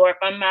things, or if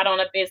I'm not on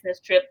a business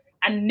trip,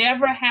 I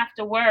never have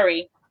to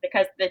worry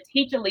because the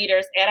teacher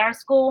leaders at our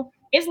school,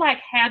 it's like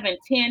having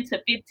 10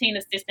 to 15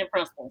 assistant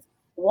principals.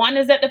 One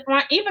is at the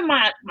front, even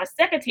my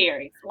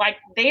secretaries, like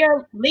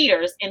they're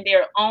leaders in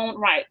their own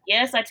right.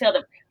 Yes, I tell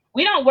them,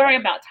 we don't worry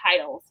about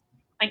titles.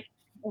 Like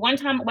one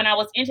time when I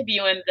was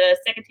interviewing, the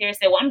secretary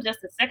said, well, I'm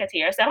just a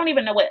secretary. I said, I don't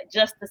even know what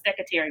just the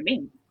secretary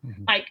means.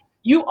 Like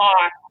you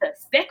are the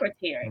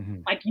secretary.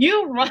 Like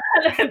you run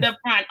the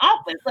front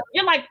office. So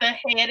you're like the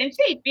head in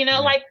chief,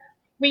 like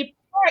we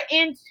pour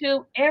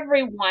into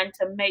everyone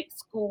to make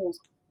schools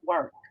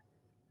work.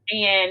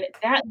 And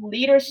that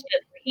leadership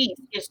piece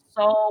is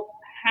so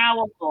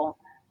powerful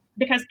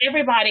because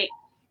everybody,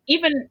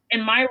 even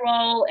in my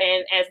role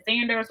and as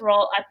Xander's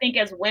role, I think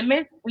as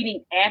women, we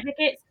need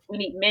advocates, we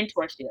need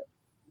mentorship.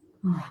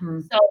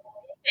 So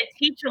a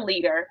teacher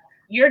leader,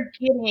 you're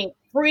getting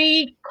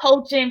free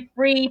coaching,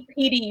 free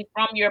PD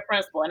from your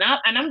principal. And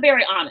I'm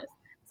very honest.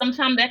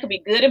 Sometimes that could be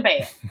good and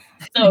bad.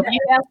 So if you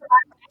have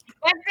somebody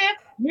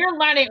effective, you're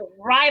learning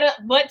right up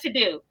what to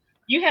do.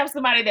 You have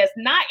somebody that's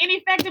not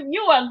ineffective,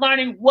 you are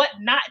learning what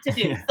not to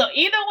do. So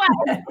either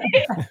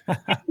way, I'm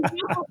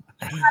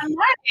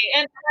learning.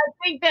 And I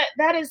think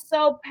that is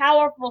so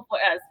powerful for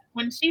us.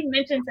 When she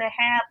mentioned to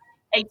have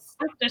a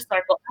sister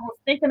circle, I was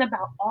thinking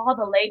about all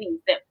the ladies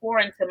that pour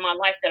into my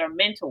life that are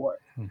mentors.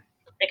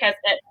 Because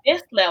at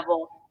this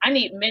level, I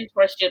need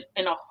mentorship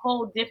in a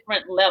whole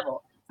different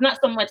level. It's not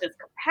so much as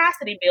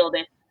capacity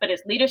building, but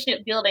it's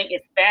leadership building,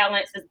 it's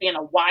balance, it's being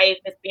a wife,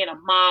 it's being a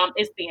mom,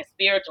 it's being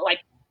spiritual.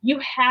 Like, you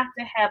have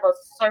to have a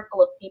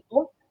circle of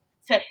people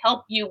to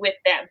help you with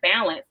that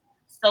balance.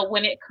 So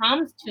when it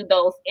comes to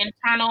those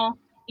internal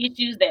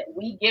issues that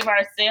we give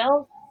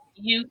ourselves,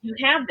 you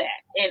have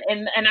that.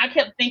 And I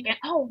kept thinking,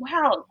 oh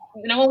wow,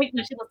 when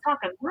she was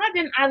talking, why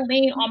didn't I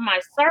lean on my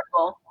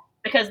circle?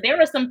 Because there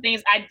were some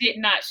things I did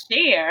not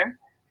share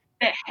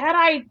that had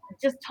I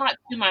just talked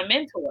to my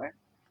mentor,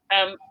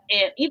 and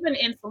even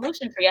in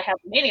Solution Tree, I have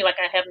many, like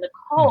I have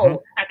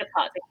Nicole, I could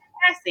talk to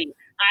Cassie,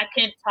 I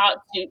can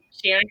talk to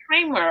Sharon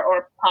Kramer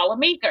or Paula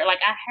Meeker. Like,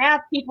 I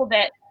have people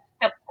that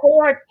have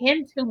poured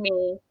into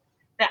me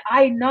that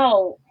I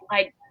know,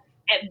 like,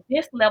 at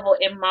this level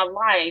in my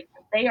life,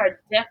 they are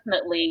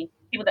definitely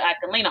people that I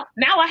can lean on.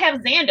 Now I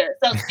have Xander,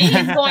 so she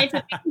is going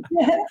to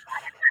be,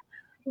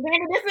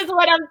 Xander, this is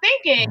what I'm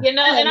thinking, and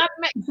I'm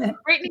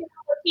Brittany,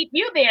 will keep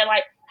you there.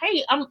 Like,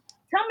 hey,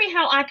 tell me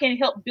how I can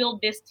help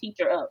build this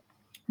teacher up.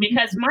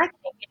 Because my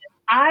thing is,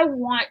 I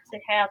want to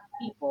have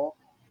people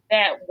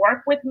that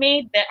work with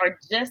me that are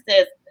just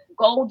as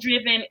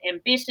goal-driven,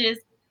 ambitious.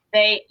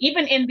 They,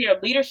 even in their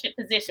leadership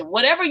position,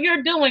 whatever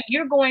you're doing,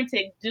 you're going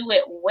to do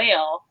it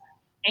well.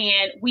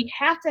 And we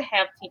have to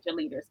have teacher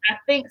leaders. I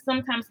think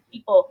sometimes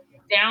people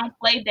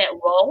downplay that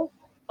role,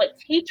 but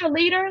teacher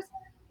leaders,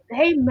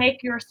 they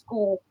make your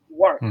school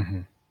work.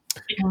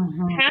 Because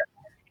you have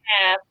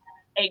to have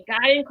a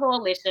guiding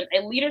coalition,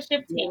 a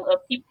leadership team of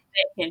people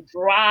that can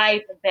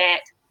drive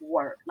that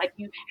work. Like,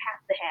 you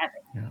have to have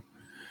it. Yeah.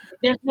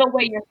 There's no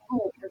way your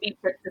school can be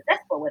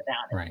successful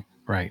without it.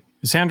 Right.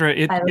 Sandra,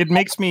 it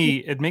makes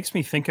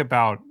me think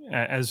about,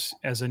 as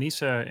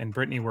Anissa and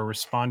Brittany were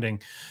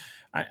responding,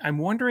 I'm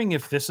wondering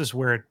if this is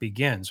where it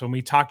begins. When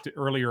we talked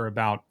earlier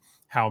about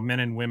how men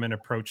and women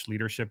approach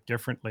leadership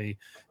differently,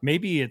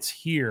 maybe it's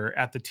here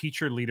at the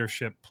teacher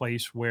leadership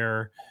place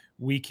where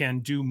we can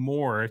do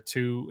more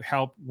to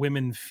help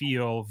women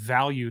feel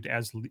valued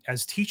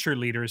as teacher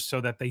leaders,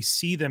 so that they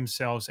see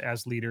themselves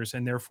as leaders,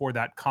 and therefore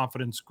that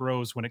confidence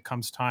grows when it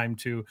comes time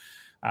to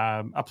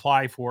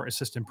apply for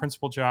assistant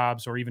principal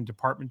jobs or even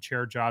department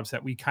chair jobs,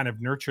 that we kind of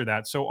nurture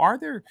that. So are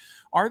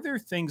there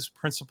things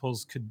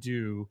principals could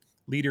do,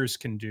 leaders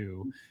can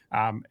do?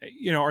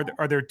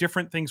 Are there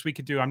different things we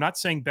could do? I'm not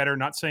saying better,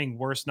 not saying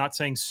worse, not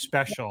saying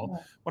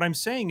special. What I'm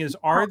saying is,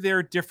 are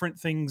there different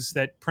things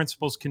that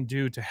principals can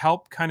do to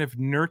help kind of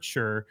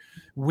nurture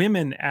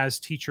women as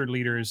teacher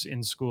leaders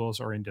in schools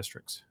or in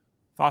districts?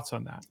 Thoughts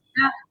on that?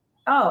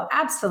 Oh,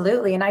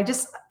 absolutely. And I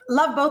just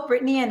love both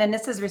Brittany and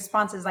Anissa's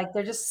responses. Like,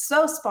 they're just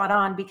so spot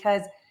on,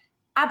 because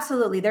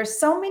absolutely, there's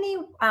so many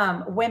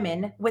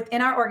women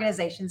within our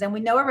organizations, and we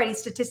know already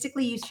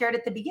statistically, you shared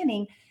at the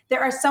beginning, there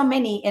are so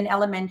many in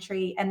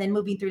elementary and then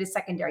moving through to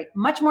secondary,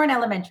 much more in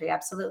elementary,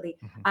 absolutely.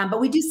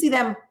 But we do see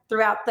them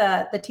throughout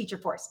the teacher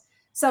force.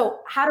 So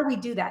how do we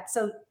do that?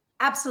 So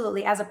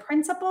absolutely, as a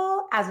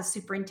principal, as a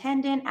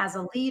superintendent, as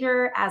a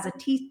leader, as a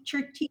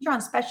teacher on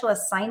special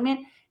assignment,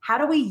 how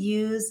do we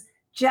use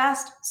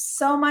just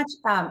so much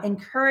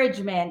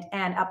encouragement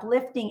and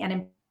uplifting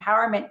and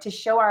empowerment to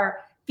show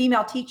our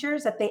female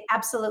teachers that they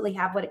absolutely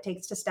have what it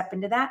takes to step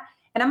into that?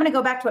 And I'm going to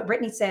go back to what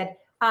Brittany said.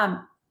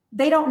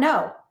 They don't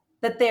know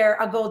that they're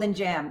a golden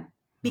gem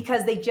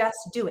because they just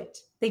do it.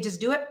 They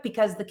just do it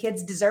because the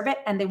kids deserve it,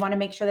 and they want to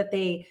make sure that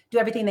they do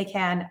everything they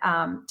can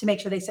to make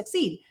sure they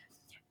succeed.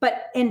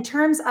 But in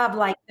terms of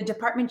like the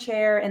department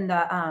chair and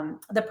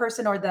the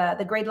person or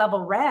the grade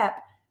level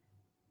rep,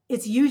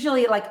 it's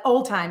usually like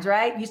old times,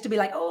 right? It used to be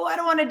like, oh, I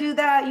don't want to do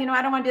that.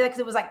 I don't want to do that, because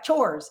it was like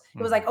chores.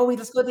 It was like, oh,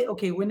 let's go.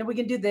 Okay, when are we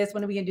gonna do this?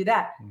 When are we gonna do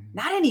that?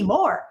 Not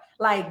anymore.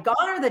 Like, gone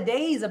are the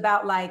days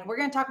about like, we're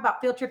gonna talk about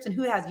field trips and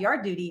who has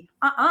yard duty.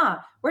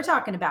 We're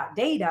talking about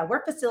data.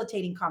 We're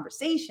facilitating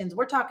conversations.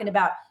 We're talking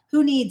about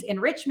who needs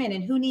enrichment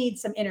and who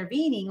needs some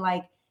intervening.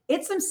 Like,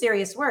 it's some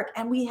serious work.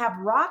 And we have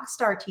rock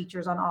star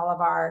teachers on all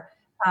of our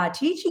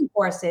teaching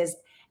courses,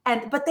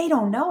 but they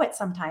don't know it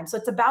sometimes. So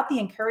it's about the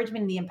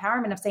encouragement and the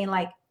empowerment of saying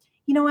like,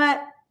 you know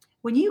what?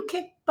 When you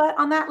kicked butt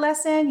on that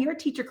lesson, your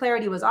teacher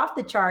clarity was off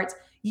the charts.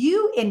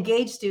 You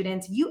engaged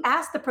students. You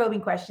asked the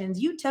probing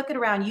questions. You took it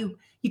around. You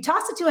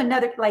tossed it to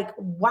another. Like,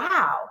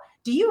 wow.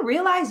 Do you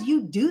realize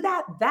you do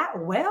that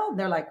well?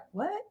 They're like,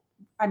 what?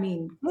 I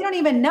mean, they don't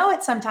even know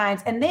it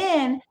sometimes. And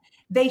then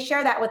they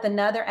share that with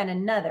another and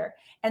another.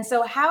 And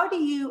so how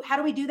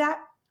do we do that?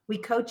 We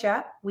coach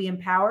up. We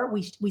empower.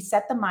 We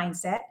set the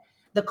mindset.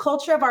 The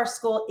culture of our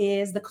school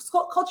is the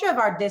culture of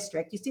our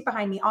district. You see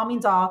behind me, all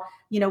means all.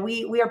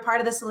 We are part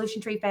of the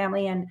Solution Tree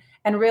family, and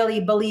really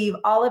believe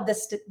all of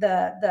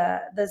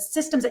the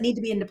systems that need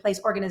to be into place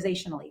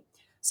organizationally.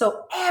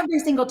 So every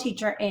single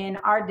teacher in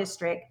our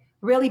district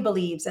really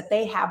believes that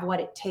they have what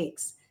it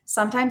takes.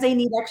 Sometimes they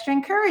need extra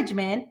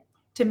encouragement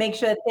to make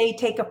sure that they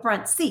take a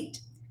front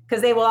seat,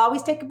 because they will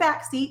always take a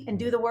back seat and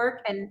do the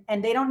work,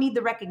 and they don't need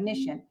the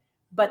recognition,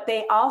 but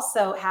they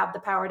also have the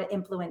power to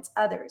influence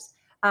others.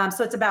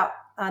 So it's about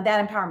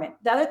that empowerment.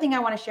 The other thing I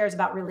want to share is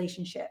about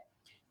relationship.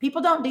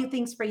 People don't do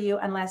things for you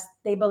unless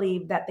they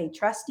believe that they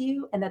trust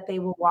you and that they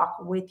will walk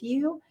with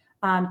you.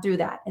 through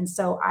that. And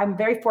so I'm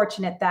very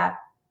fortunate that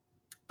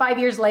 5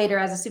 years later,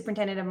 as a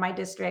superintendent of my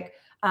district,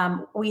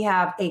 we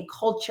have a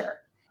culture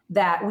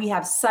that we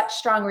have such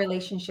strong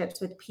relationships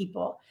with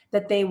people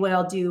that they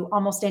will do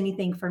almost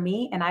anything for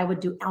me, and I would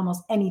do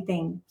almost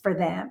anything for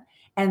them.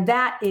 And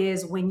that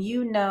is when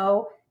you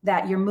know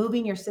that you're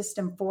moving your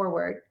system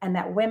forward and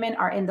that women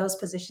are in those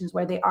positions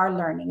where they are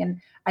learning.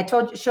 And I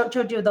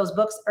showed you those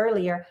books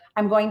earlier.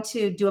 I'm going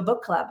to do a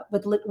book club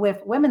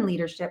with women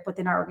leadership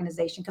within our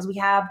organization, because we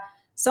have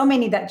so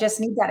many that just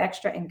need that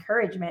extra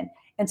encouragement.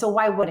 And so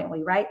why wouldn't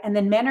we, right? And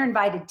then men are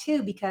invited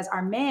too, because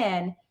our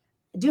men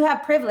do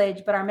have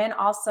privilege, but our men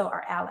also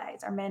are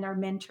allies. Our men are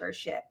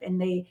mentorship, and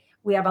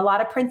we have a lot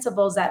of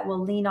principals that will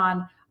lean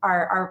on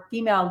our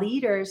female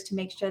leaders to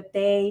make sure that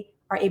they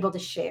are able to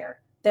share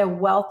their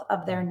wealth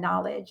of their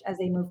knowledge as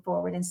they move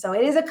forward. And so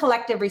it is a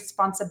collective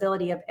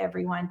responsibility of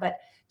everyone. But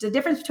the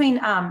difference between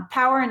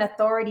power and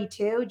authority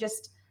too,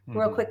 just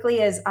real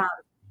quickly, is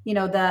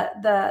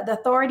the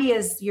authority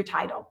is your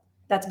title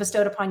that's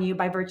bestowed upon you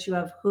by virtue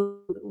of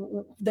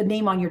the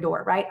name on your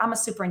door, right? I'm a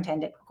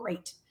superintendent.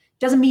 Great.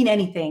 Doesn't mean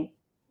anything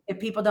if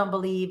people don't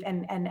believe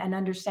and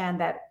understand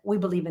that we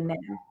believe in them,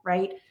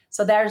 right?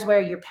 So there's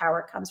where your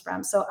power comes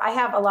from. So I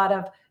have a lot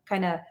of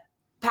kind of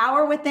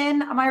power within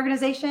my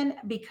organization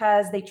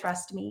because they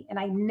trust me, and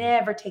I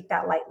never take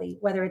that lightly,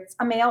 whether it's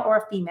a male or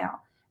a female,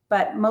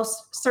 but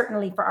most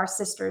certainly for our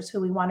sisters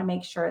who we want to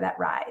make sure that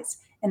rise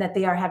and that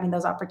they are having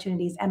those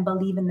opportunities and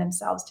believe in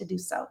themselves to do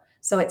so.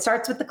 So it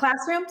starts with the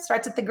classroom,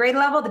 starts at the grade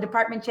level, the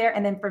department chair,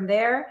 and then from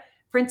there,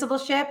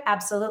 principalship.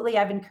 Absolutely.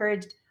 I've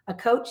encouraged a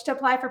coach to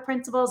apply for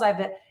principals.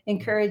 I've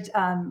encouraged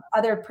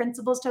other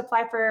principals to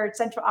apply for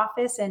central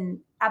office, and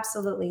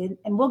absolutely.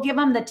 And we'll give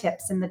them the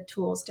tips and the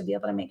tools to be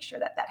able to make sure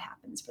that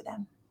happens for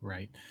them.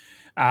 Right.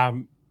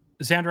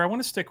 Xandra, I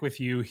want to stick with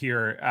you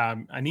here.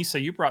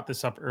 Anissa, you brought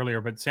this up earlier,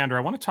 but Xandra,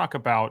 I want to talk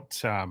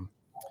about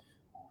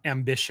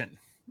ambition.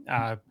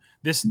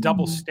 This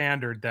double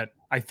standard that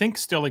I think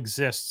still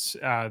exists,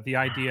 the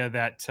idea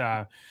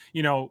that,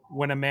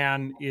 when a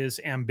man is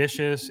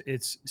ambitious,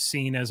 it's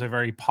seen as a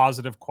very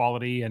positive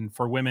quality. And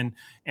for women,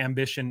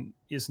 ambition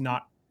is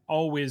not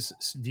always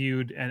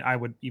viewed, and I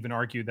would even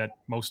argue that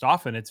most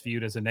often it's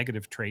viewed as a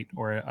negative trait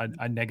or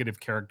a negative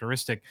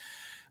characteristic.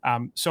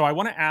 So I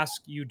want to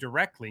ask you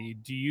directly,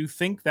 do you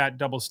think that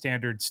double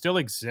standard still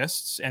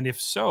exists? And if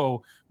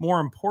so,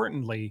 more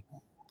importantly,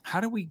 how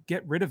do we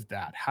get rid of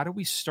that? How do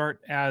we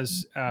start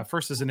as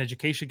first as an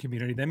education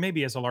community, then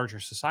maybe as a larger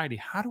society?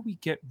 How do we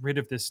get rid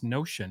of this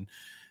notion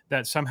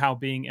that somehow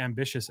being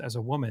ambitious as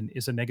a woman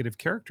is a negative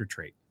character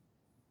trait?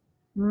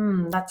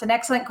 That's an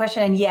excellent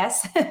question. And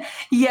yes,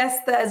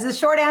 the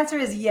short answer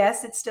is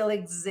yes, it still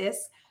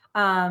exists.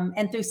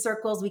 And through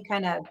circles,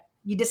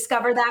 you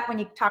discover that when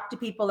you talk to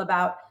people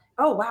about,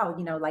 oh, wow,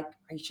 are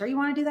you sure you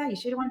want to do that? You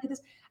sure you want to do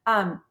this?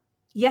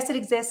 Yes, it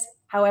exists.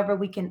 However,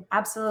 we can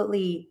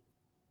absolutely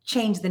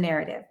change the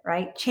narrative,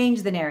 right?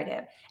 Change the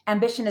narrative.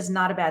 Ambition is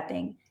not a bad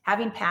thing.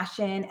 Having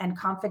passion and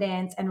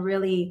confidence and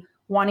really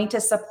wanting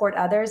to support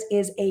others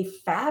is a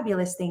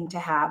fabulous thing to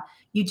have.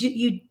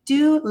 You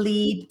do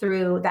lead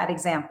through that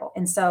example.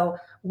 And so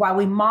while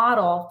we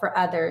model for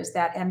others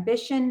that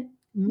ambition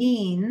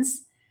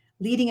means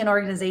leading an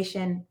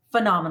organization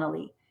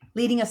phenomenally,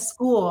 leading a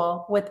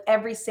school with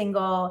every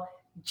single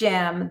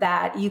gem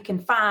that you can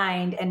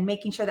find and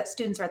making sure that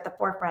students are at the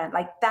forefront,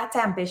 that's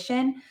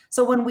ambition.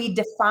 So when we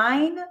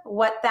define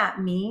what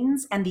that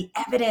means and the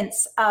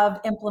evidence of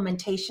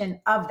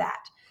implementation of that,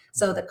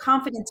 so the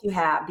confidence you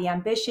have, the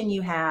ambition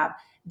you have,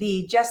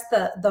 the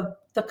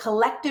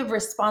collective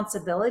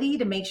responsibility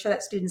to make sure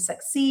that students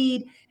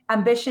succeed.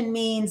 Ambition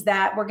means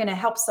that we're going to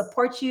help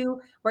support you.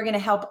 We're going to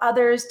help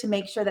others to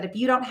make sure that if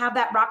you don't have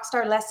that rock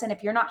star lesson,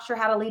 if you're not sure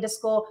how to lead a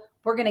school,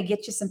 we're going to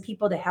get you some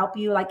people to help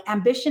you.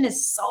 Ambition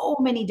is so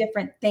many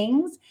different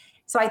things.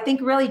 So I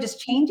think really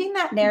just changing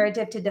that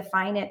narrative to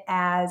define it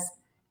as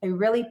a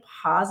really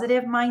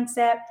positive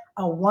mindset,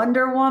 a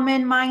Wonder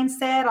Woman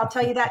mindset. I'll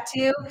tell you that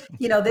too.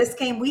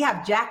 We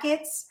have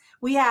jackets,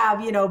 we have,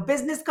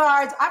 business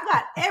cards. I've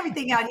got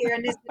everything out here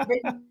in this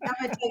written. I'm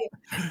going to tell you,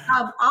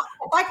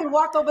 if I can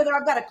walk over there,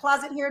 I've got a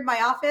closet here in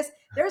my office.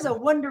 There's a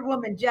Wonder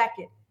Woman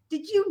jacket.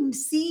 Did you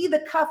see the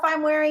cuff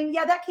I'm wearing?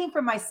 Yeah, that came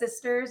from my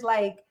sisters.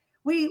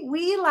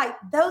 We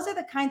those are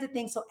the kinds of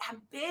things. So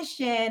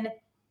ambition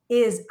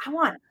is,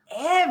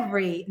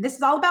 this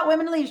is all about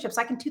women in leadership,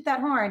 so I can toot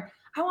that horn.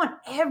 I want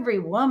every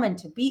woman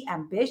to be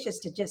ambitious,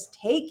 to just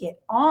take it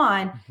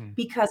on,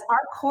 because our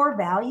core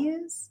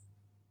values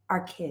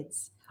are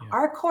kids. Yeah.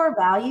 Our core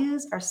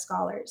values are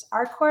scholars.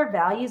 Our core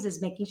values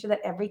is making sure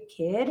that every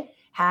kid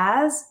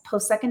has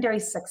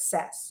post-secondary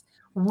success.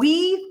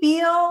 We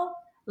feel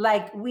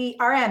like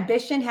our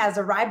ambition has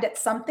arrived at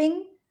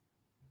something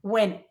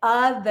when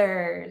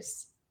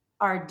others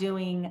are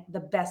doing the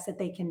best that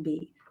they can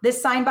be.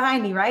 This sign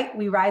behind me, right?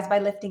 We rise by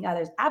lifting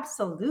others.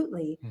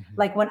 Absolutely.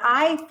 When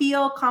I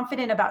feel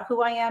confident about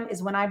who I am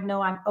is when I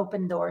know I'm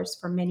open doors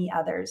for many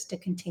others to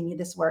continue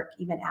this work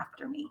even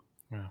after me.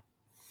 Yeah.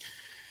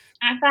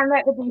 I find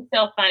that to be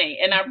so funny.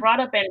 And I brought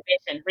up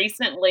ambition.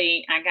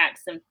 Recently, I got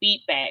some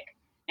feedback,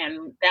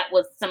 and that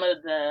was some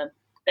of the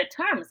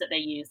terms that they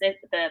used.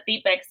 The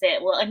feedback said,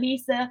 "Well,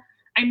 Anissa,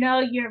 I know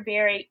you're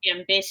very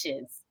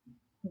ambitious,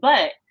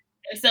 but,"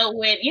 so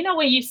when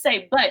when you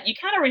say "but," you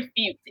kind of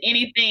refute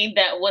anything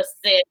that was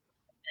said.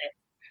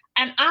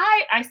 And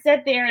I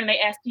sat there and they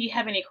asked, "Do you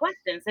have any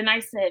questions?" And I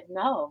said,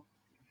 "No,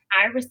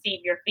 I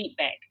receive your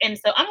feedback." And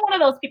so I'm one of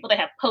those people that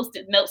have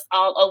post-it notes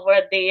all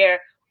over their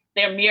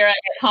mirror at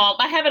home.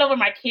 I have it over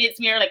my kids'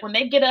 mirror. Like when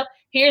they get up,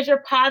 here's your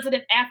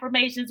positive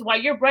affirmations. While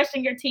you're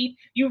brushing your teeth,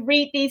 you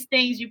read these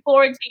things, you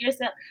pour into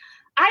yourself.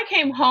 I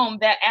came home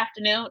that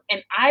afternoon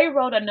and I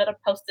wrote another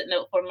post-it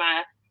note for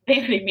my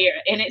vanity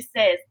mirror. And it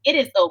says, "It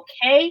is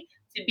okay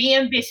to be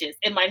ambitious."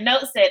 And my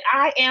note said,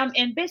 "I am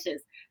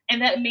ambitious."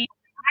 And that means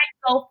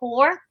I go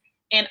forth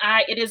and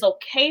it is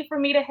okay for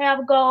me to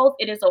have goals.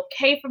 It is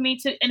okay for me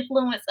to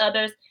influence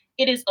others.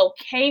 It is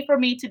okay for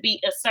me to be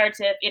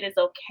assertive. It is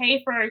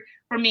okay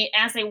for me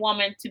as a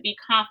woman to be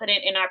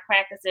confident in our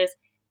practices.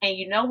 And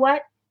you know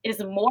what? It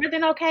is more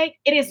than okay.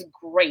 It is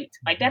great.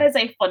 Like that is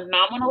a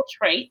phenomenal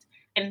trait.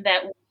 And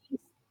that we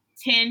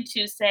tend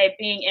to say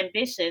being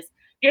ambitious,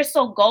 you're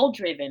so goal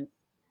driven.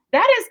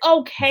 That is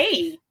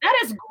okay. That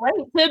is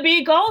great to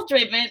be goal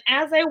driven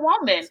as a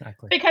woman.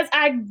 Exactly. Because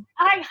I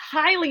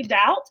highly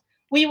doubt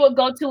we would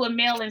go to a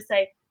male and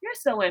say, "You're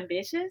so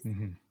ambitious,"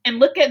 and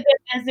look at them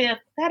as if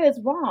that is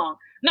wrong.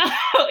 No,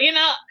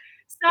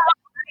 So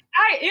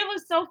it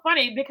was so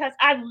funny because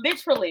I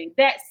literally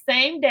that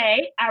same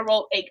day I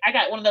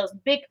got one of those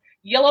big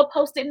yellow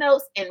post-it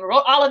notes and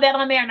wrote all of that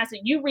on there. And I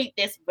said, "You read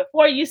this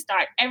before you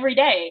start every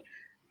day."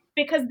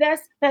 Because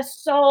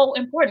that's so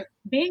important.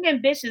 Being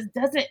ambitious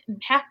doesn't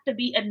have to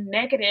be a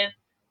negative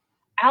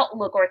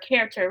outlook or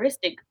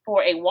characteristic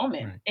for a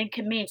woman. Right. It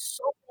can mean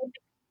so many.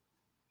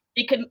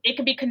 It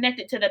can be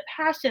connected to the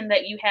passion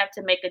that you have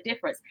to make a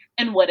difference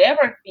in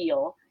whatever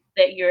field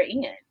that you're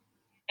in.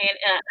 And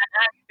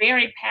I'm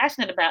very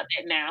passionate about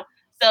that now.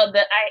 So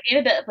that I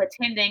ended up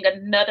attending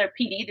another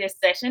PD this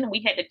session.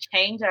 We had to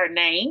change our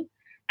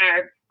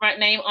front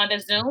name on the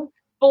Zoom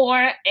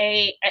for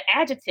an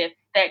adjective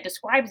that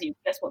describes you.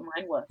 That's what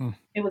mine was.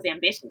 It was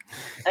ambitious.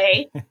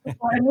 Okay.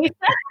 Ambitious,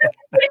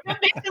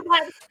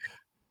 like,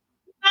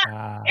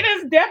 it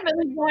is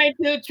definitely going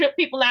to trip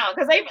people out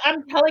because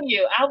I'm telling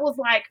you, I was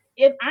like,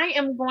 if I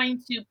am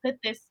going to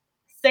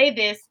say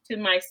this to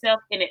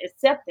myself and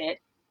accept it,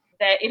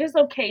 that it is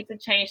okay to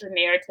change the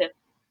narrative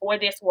for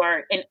this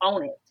word and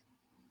own it.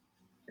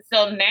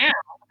 So now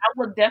I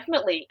will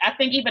definitely, I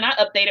think even I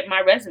updated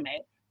my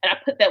resume and I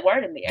put that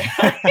word in there.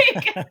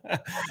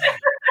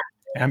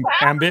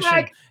 Ambition.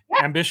 Like,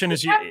 yeah, Ambition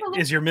is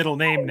your middle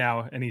name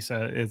now,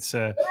 Anissa. It's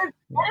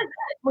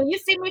when you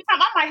see me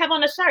talk, I might have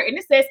on a shirt and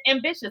it says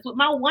ambitious with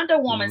my Wonder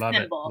Woman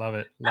symbol.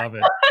 Love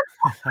it.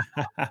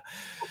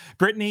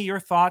 Brittany, your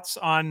thoughts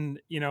on,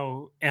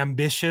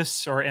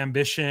 ambitious or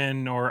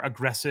ambition or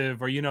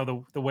aggressive or,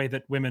 the way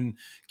that women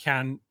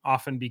can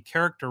often be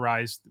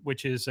characterized,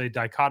 which is a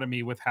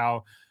dichotomy with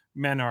how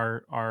men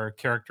are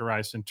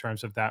characterized in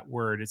terms of that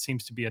word. It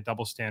seems to be a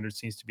double standard,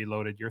 seems to be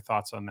loaded. Your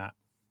thoughts on that?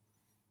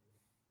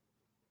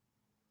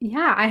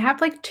 Yeah, I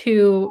have like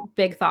two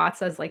big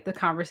thoughts as like the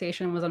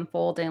conversation was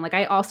unfolding. Like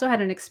I also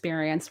had an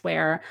experience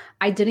where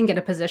I didn't get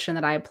a position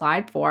that I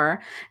applied for,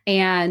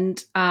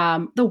 and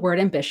the word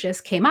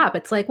ambitious came up.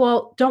 It's like,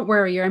 well, don't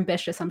worry, you're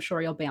ambitious. I'm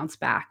sure you'll bounce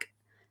back.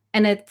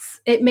 And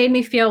it made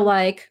me feel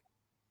like,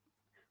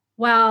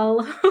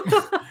 well,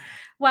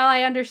 well,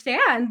 I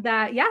understand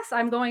that. Yes,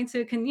 I'm going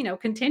to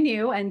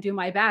continue and do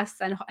my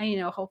best, and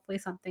hopefully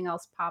something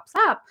else pops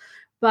up.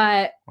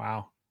 But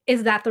wow.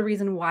 Is that the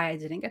reason why I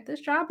didn't get this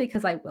job?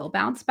 Because I will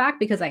bounce back,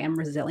 because I am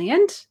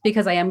resilient,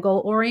 because I am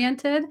goal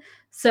oriented.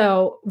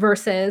 So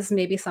versus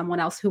maybe someone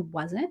else who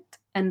wasn't.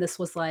 And this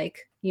was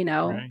like,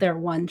 Right. their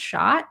one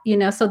shot,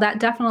 so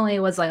that definitely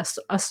was like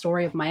a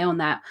story of my own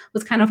that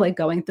was kind of like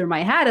going through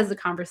my head as the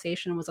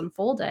conversation was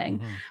unfolding.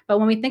 But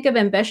when we think of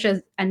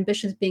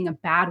ambitious being a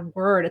bad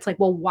word, it's like,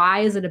 well,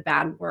 why is it a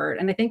bad word?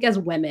 And I think as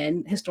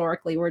women,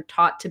 historically, we're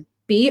taught to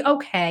be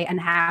okay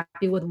and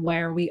happy with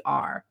where we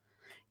are.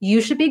 You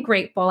should be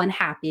grateful and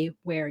happy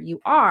where you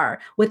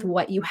are with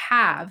what you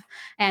have.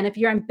 And if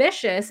you're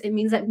ambitious, it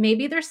means that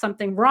maybe there's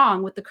something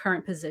wrong with the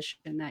current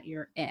position that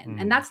you're in.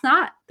 And that's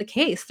not the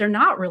case. They're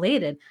not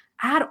related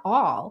at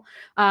all.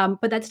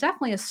 But that's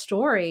definitely a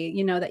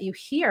story, that you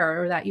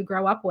hear or that you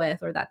grow up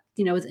with or that,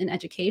 is in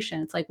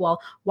education. It's like,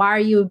 well, why are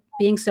you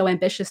being so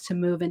ambitious to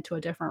move into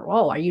a different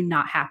role? Are you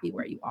not happy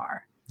where you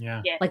are?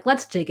 Yeah. Like,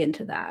 let's dig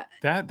into that.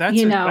 That's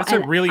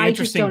a really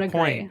interesting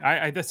point.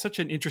 That's such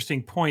an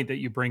interesting point that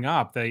you bring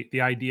up.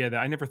 The idea that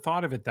I never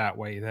thought of it that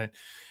way.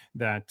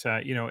 That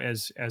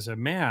as a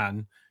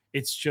man,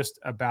 it's just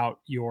about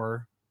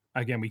your,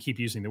 again, we keep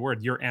using the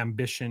word, your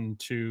ambition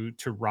to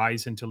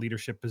rise into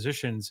leadership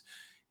positions.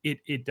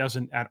 It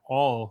doesn't at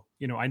all.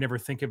 I never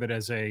think of it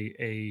as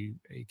a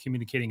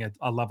communicating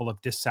a level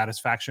of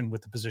dissatisfaction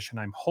with the position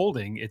I'm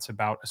holding. It's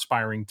about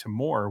aspiring to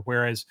more.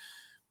 Whereas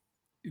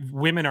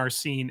women are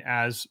seen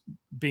as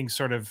being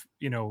sort of,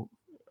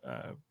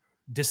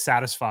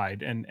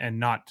 dissatisfied and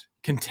not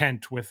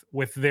content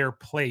with their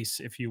place,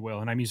 if you will.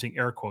 And I'm using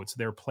air quotes,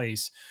 their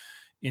place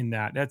in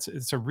that.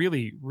 It's a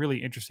really, really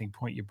interesting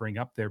point you bring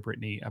up there,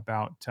 Brittany,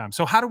 about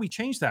so how do we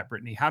change that,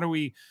 Brittany? How do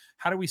we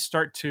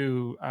start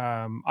to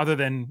other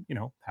than,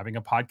 having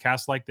a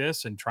podcast like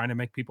this and trying to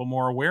make people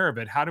more aware of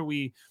it, how do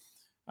we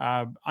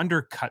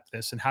undercut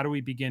this, and how do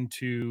we begin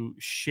to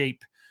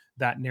shape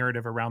that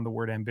narrative around the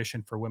word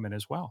ambition for women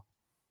as well?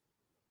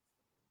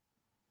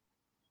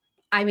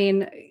 I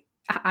mean,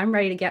 I'm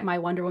ready to get my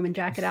Wonder Woman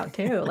jacket out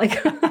too.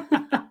 Like,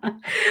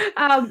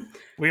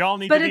 we all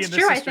need but to be it's in the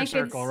true. I sister think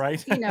circle,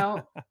 right?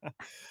 Yeah,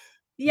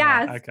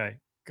 Yeah, yes, okay.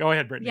 Go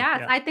ahead, Brittany. yes.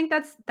 Yeah. I think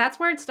that's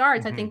where it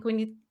starts. Mhm.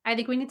 I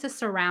think we need to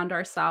surround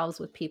ourselves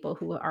with people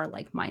who are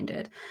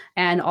like-minded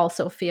and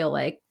also feel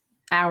like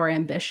our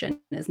ambition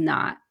is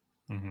not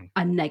Mhm.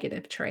 a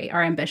negative trait.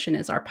 Our ambition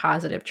is our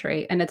positive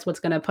trait, and it's what's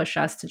going to push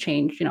us to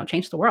change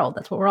the world.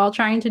 That's what we're all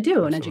trying to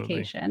do in Absolutely.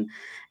 education.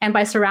 And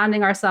by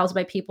surrounding ourselves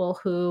by people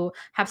who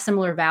have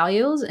similar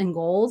values and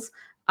goals,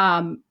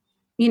 our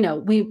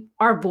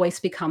voice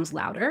becomes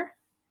louder,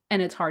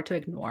 and it's hard to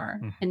ignore.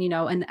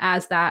 Mhm. And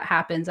as that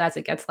happens, as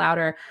it gets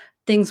louder,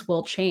 things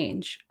will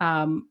change.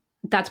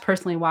 That's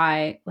personally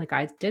why, like,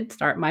 I did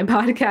start my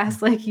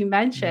podcast, like you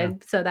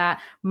mentioned, so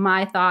that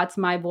my thoughts,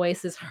 my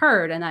voice is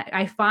heard. And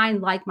I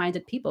find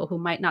like-minded people who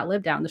might not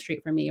live down the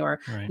street from me or,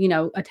 Right.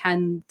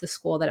 Attend the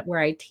school where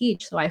I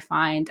teach. So I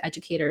find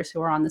educators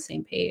who are on the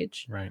same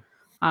page. Right.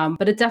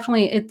 But it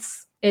definitely,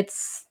 it's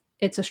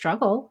a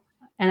struggle.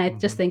 And I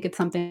just Mhm. think it's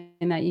something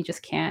that you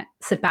just can't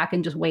sit back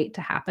and just wait to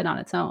happen on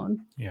its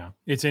own. Yeah,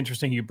 it's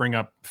interesting you bring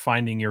up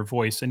finding your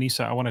voice.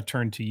 Anissa, I want to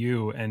turn to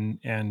you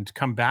and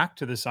come back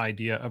to this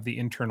idea of the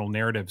internal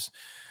narratives.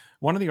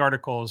 One of the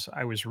articles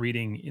I was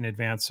reading in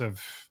advance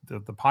of the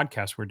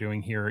podcast we're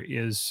doing here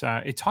is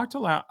it talked a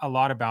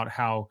lot about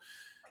how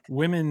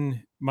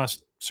women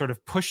must sort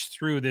of push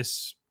through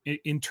this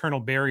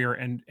internal barrier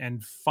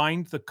and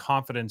find the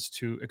confidence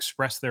to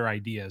express their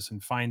ideas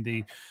and find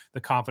the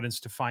confidence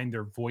to find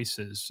their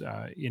voices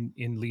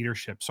in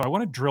leadership. So I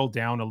want to drill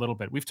down a little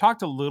bit. We've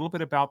talked a little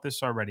bit about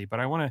this already, but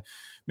I want to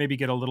maybe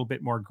get a little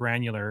bit more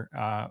granular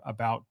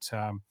about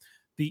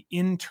the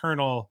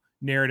internal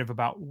narrative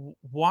about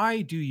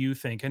why do you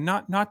think, and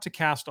not to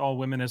cast all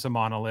women as a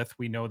monolith.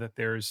 We know that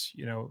there's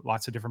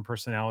lots of different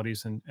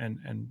personalities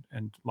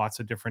and lots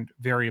of different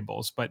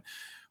variables, but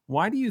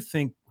why do you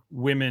think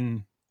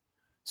women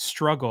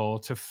struggle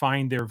to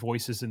find their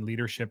voices in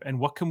leadership, and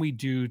what can we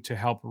do to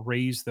help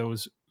raise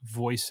those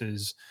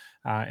voices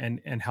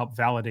and help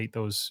validate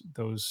those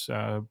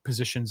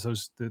positions,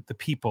 the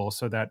people,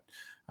 so that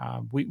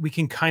we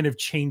can kind of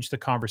change the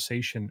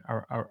conversation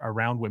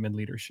around women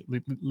leadership,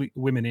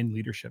 women in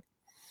leadership.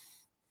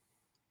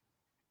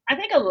 I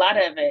think a lot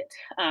of it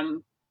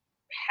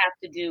have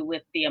to do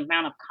with the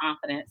amount of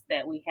confidence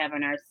that we have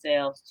in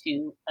ourselves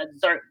to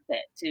assert that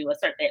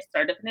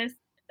assertiveness,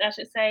 I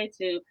should say,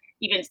 to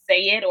even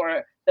say it,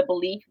 or the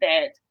belief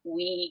that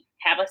we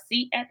have a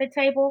seat at the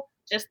table,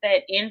 just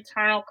that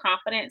internal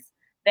confidence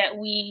that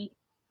we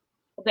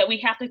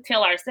have to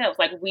tell ourselves,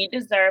 like, we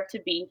deserve to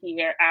be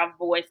here, our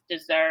voice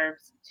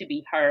deserves to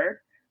be heard.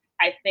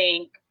 I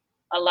think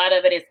a lot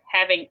of it is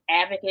having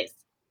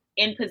advocates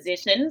in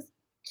positions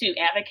to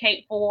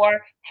advocate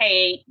for,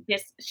 hey,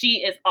 this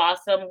she is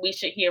awesome, we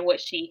should hear what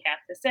she has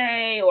to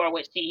say, or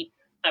what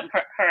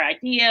her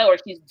idea, or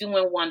she's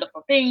doing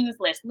wonderful things,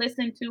 let's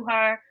listen to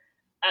her.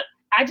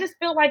 I just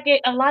feel like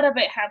a lot of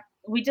it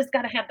we just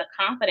got to have the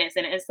confidence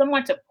and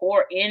someone to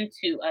pour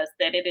into us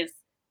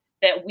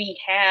that we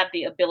have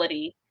the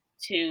ability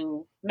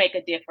to make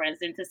a difference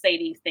and to say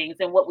these things,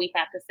 and what we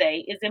have to say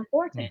is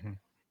important. Mhm.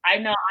 I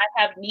know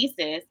I have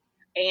nieces,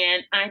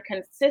 and I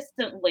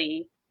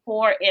consistently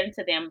pour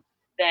into them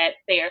that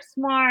they are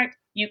smart,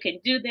 you can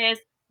do this,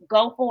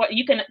 go for it.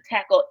 You can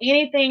tackle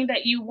anything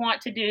that you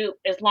want to do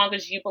as long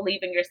as you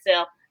believe in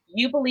yourself.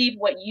 You believe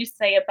what you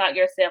say about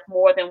yourself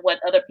more than what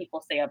other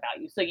people say about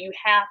you. So you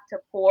have to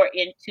pour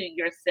into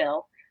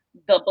yourself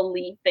the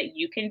belief that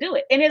you can do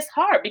it. And it's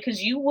hard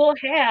because you will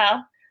have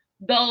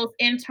those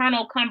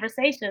internal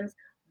conversations,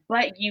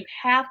 but you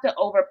have to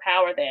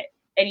overpower that,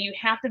 and you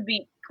have to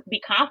be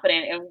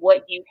confident in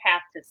what you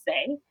have to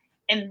say.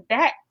 And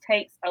that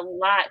takes a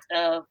lot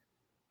of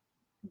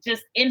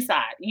just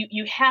inside.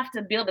 You have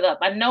to build it up.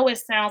 I know it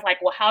sounds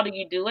like, well, how do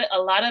you do it?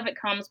 A lot of it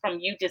comes from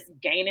you just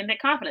gaining the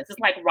confidence. It's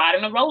like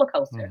riding a roller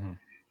coaster. Mhm.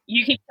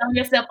 You keep telling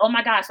yourself, oh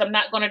my gosh, I'm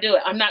not going to do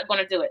it. I'm not going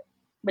to do it.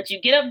 But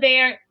you get up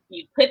there,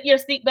 you put your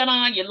seatbelt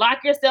on, you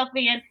lock yourself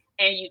in,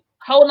 and you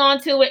hold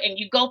on to it and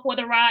you go for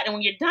the ride. And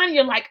when you're done,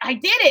 you're like, I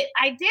did it.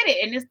 I did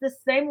it. And it's the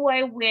same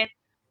way with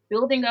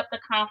building up the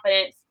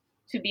confidence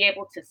to be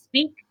able to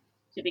speak,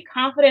 to be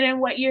confident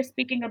in what you're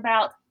speaking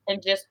about,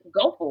 and just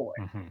go for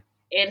it. Mhm.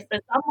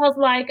 It's almost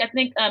like, I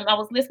think I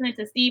was listening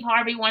to Steve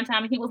Harvey one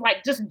time, and he was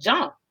like, just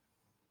jump,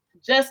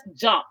 just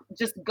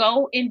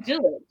go and do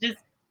it.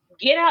 Just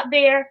get out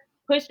there,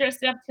 push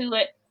yourself to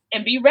it,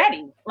 and be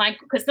ready. Like,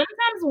 because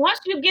sometimes once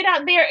you get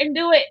out there and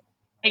do it,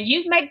 and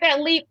you make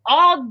that leap,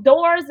 all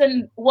doors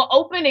and will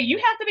open, and you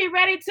have to be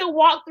ready to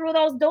walk through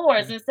those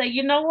doors and say,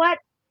 you know what?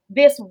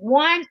 This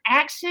one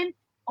action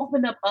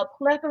opened up a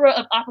plethora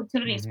of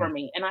opportunities for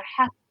me, and I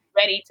have to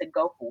be ready to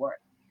go for it.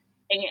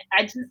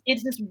 And it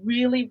just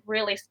really,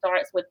 really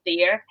starts with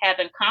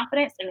having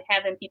confidence and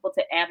having people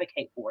to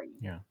advocate for you.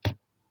 Yeah.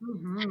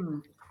 Mm-hmm.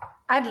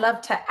 I'd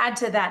love to add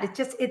to that.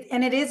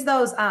 It is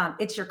those,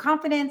 it's your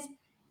confidence,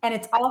 and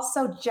it's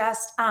also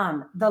just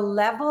the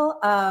level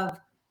of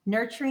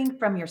nurturing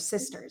from your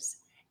sisters.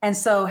 And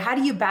so how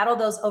do you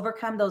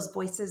overcome those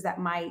voices that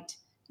might,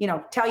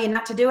 tell you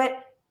not to do it?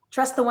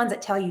 Trust the ones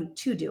that tell you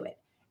to do it.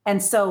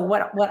 And so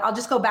what I'll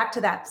just go back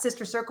to that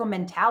sister circle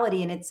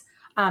mentality. And it's,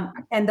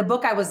 and the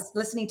book I was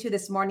listening to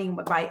this morning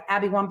by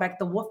Abby Wambach,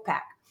 The Wolf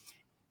Pack.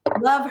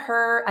 Love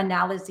her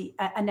analogy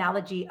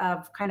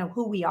of kind of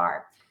who we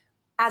are.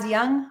 As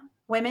young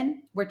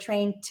women, we're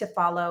trained to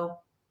follow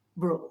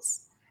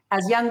rules.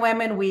 As young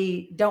women,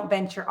 we don't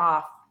venture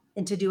off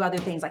and to do other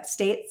things like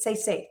stay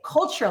safe.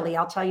 Culturally,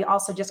 I'll tell you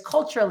also, just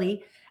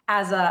culturally,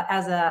 as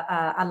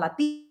a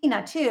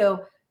Latina too,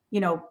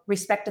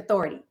 respect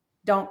authority.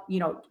 Don't,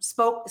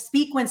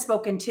 speak when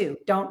spoken to.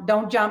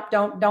 Don't jump.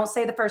 Don't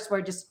say the first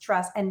word. Just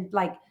trust and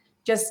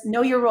just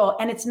know your role.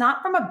 And it's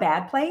not from a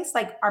bad place.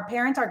 Like our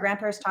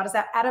grandparents taught us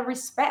that out of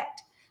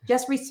respect,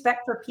 just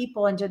respect for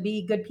people and to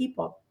be good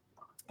people.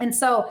 And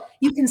so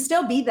you can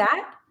still be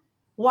that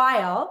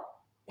while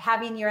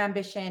having your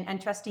ambition and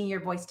trusting your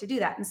voice to do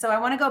that. And so I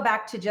want to go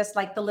back to just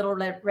like the Little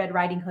Red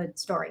Riding Hood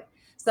story.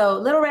 So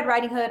Little Red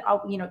Riding Hood,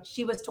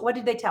 what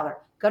did they tell her?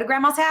 Go to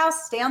grandma's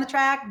house, stay on the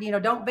track,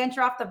 don't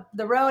venture off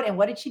the road. And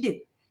what did she do?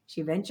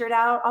 She ventured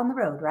out on the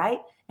road, right?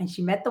 And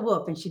she met the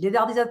wolf and she did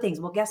all these other things.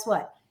 Well, guess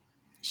what?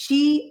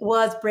 She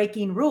was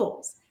breaking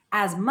rules.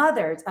 As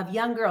mothers of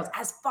young girls,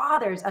 as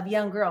fathers of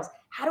young girls,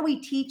 how do we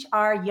teach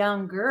our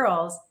young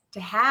girls to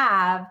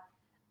have,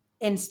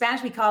 in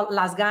Spanish, we call it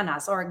las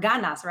ganas or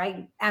ganas,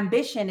 right?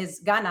 Ambition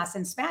is ganas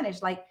in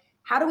Spanish. Like,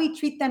 how do we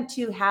treat them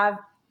to have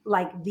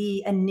like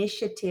the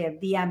initiative,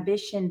 the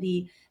ambition,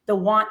 the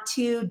want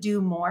to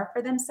do more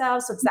for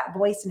themselves? So it's that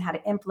voice and how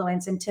to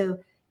influence and to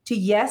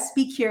yes,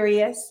 be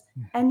curious.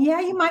 And yeah,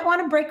 you might want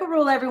to break a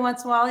rule every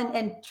once in a while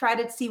and try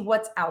to see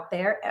what's out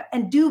there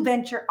and do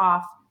venture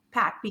off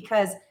pack,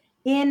 because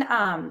in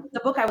the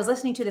book I was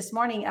listening to this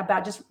morning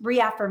about just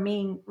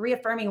reaffirming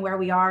where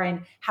we are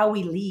and how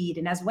we lead.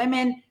 And as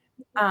women,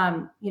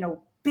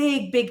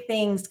 big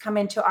things come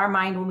into our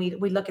mind when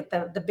we look at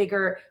the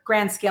bigger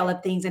grand scale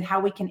of things and how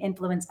we can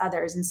influence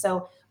others. And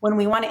so when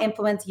we want to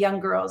influence young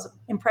girls,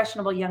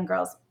 impressionable young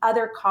girls,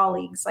 other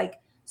colleagues, like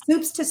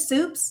soups to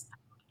soups,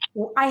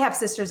 I have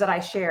sisters that I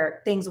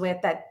share things with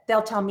that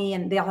they'll tell me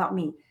and they'll help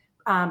me.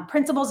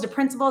 Principals to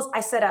principals, I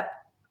set up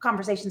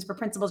conversations for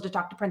principals to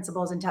talk to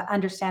principals and to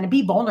understand and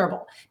be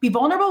vulnerable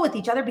with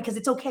each other, because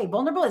it's okay.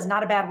 Vulnerable is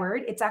not a bad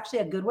word. It's actually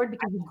a good word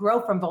because we grow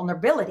from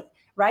vulnerability,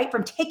 right?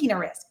 From taking a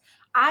risk.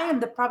 I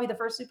am probably the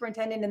first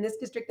superintendent in this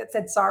district that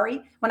said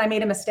sorry when I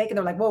made a mistake. And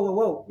they're like,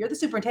 whoa, you're the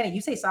superintendent.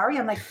 You say sorry?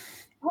 I'm like,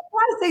 I don't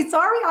want to say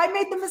sorry. I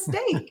made the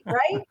mistake,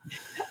 right?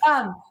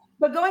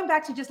 But going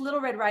back to just Little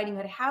Red Riding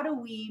Hood, how do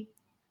we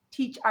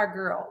teach our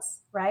girls,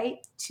 right,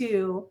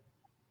 to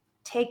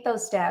take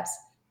those steps,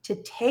 to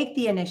take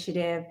the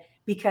initiative?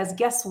 Because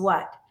guess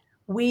what?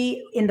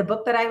 In the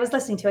book that I was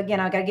listening to, again,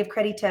 I got to give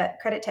credit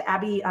to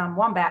Abby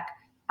Wambach,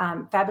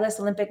 fabulous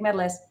Olympic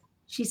medalist.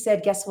 She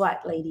said, guess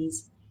what,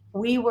 ladies?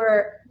 We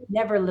were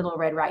never Little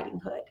Red Riding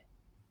Hood.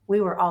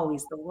 We were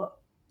always the wolf.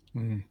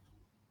 Mm.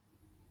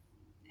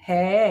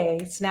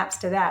 Hey, snaps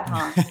to that,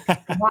 huh?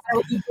 Why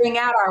don't we bring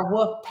out our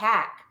wolf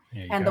pack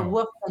and the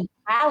wolf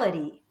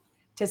mentality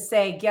to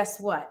say, guess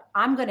what?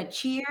 I'm going to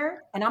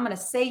cheer and I'm going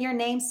to say your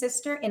name,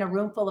 sister, in a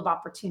room full of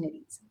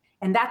opportunities.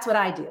 And that's what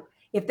I do.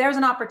 If there's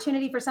an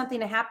opportunity for something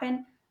to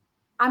happen,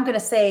 I'm going to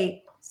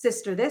say,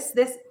 sister, this,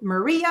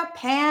 Maria,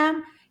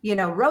 Pam,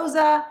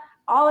 Rosa,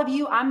 all of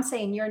you, I'm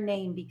saying your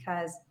name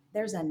because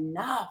there's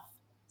enough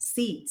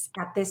seats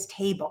at this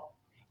table.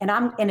 And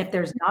if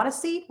there's not a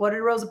seat, what did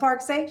Rosa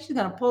Parks say? She's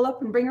going to pull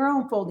up and bring her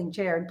own folding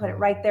chair and put it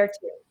right there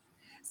too.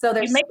 So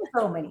there's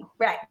so many.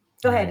 Right.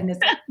 Go ahead,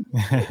 Anissa.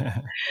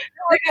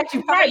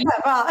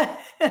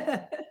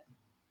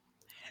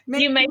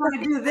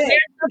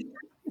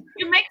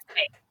 You make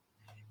space.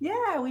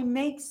 Yeah, we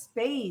make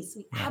space.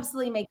 We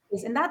absolutely make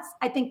space. And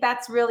I think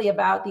that's really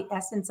about the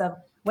essence of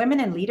women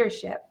in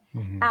leadership.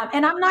 Mm-hmm.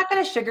 And I'm not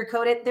going to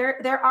sugarcoat it.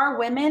 There are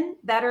women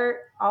that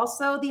are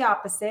also the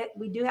opposite.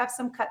 We do have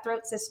some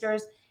cutthroat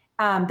sisters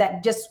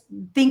that just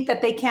think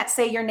that they can't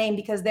say your name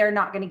because they're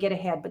not going to get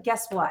ahead. But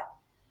guess what?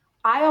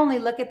 I only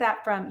look at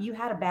that from, you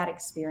had a bad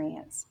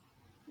experience.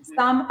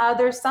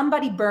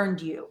 Somebody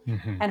burned you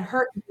and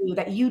hurt you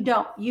that you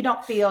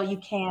don't feel you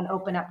can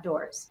open up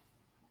doors.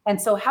 And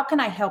so how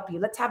can I help you?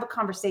 Let's have a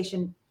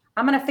conversation.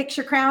 I'm going to fix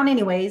your crown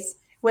anyways,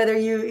 whether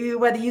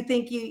you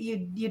think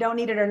you don't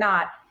need it or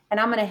not. And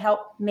I'm going to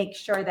help make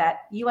sure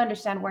that you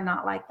understand we're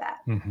not like that.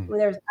 Mm-hmm.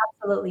 There's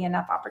absolutely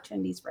enough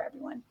opportunities for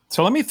everyone.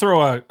 So let me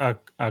throw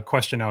a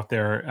question out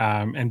there.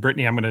 And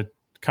Brittany, I'm going to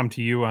come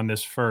to you on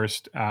this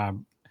first.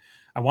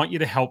 I want you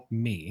to help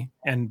me.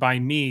 And by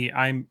me,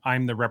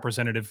 I'm the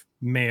representative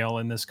male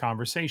in this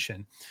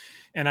conversation.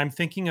 And I'm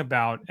thinking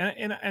about,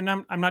 and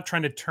I'm not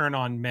trying to turn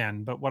on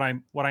men, but what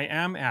I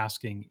am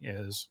asking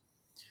is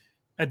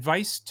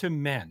advice to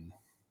men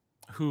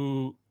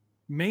who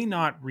may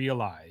not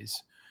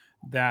realize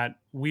that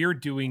we're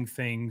doing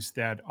things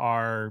that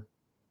are,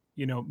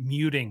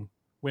 muting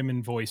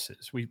women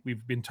voices.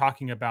 We've been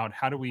talking about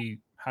how do we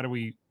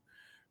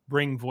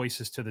bring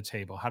voices to the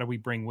table? How do we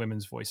bring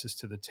women's voices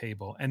to the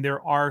table? And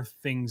there are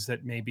things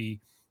that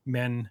maybe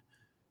men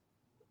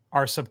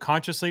are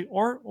subconsciously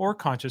or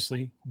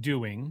consciously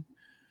doing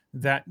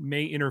that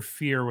may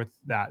interfere with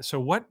that. So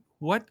what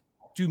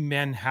do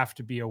men have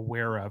to be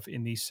aware of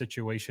in these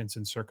situations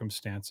and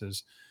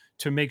circumstances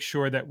to make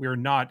sure that we're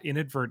not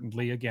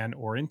inadvertently, again,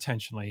 or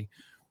intentionally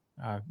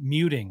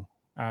muting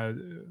uh,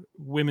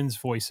 women's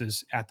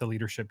voices at the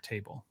leadership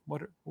table?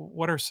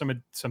 What are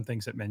some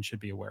things that men should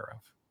be aware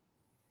of?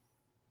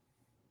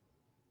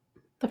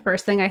 The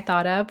first thing I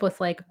thought of was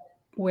like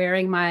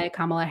wearing my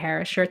Kamala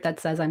Harris shirt that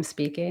says I'm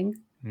speaking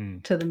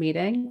to the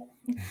meeting.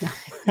 No,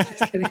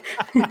 just kidding.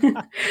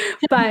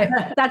 But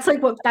that's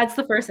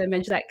the first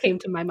image that came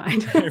to my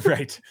mind.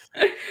 Right.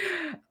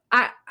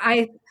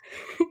 I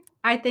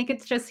think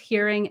it's just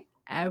hearing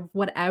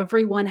what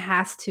everyone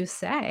has to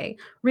say,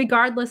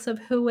 regardless of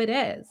who it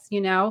is.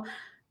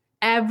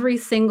 Every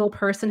single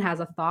person has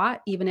a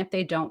thought, even if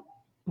they don't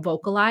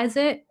vocalize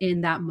it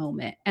in that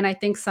moment. And I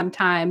think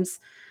sometimes,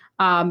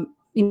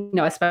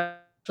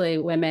 especially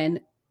women,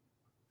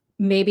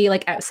 maybe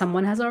like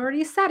someone has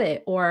already said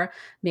it, or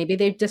maybe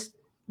this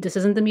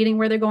isn't the meeting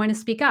where they're going to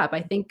speak up.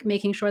 I think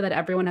making sure that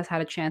everyone has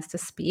had a chance to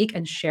speak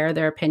and share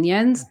their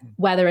opinions,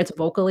 whether it's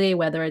vocally,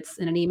 whether it's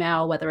in an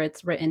email, whether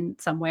it's written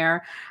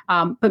somewhere,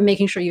 but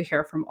making sure you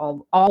hear from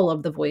all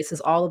of the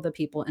voices, all of the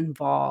people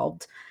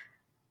involved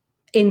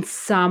in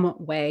some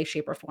way,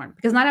 shape, or form,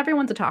 because not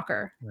everyone's a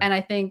talker. Right. And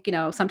I think,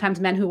 sometimes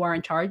men who are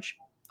in charge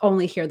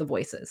only hear the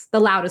voices, the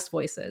loudest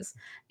voices,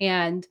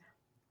 and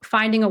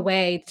finding a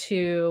way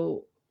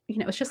to,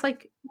 it's just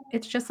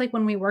like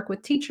when we work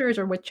with teachers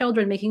or with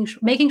children,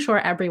 making sure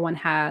everyone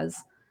has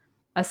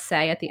a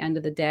say at the end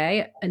of the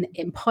day, an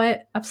input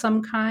of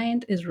some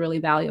kind is really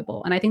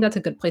valuable. And I think that's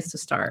a good place to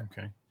start.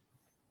 Okay.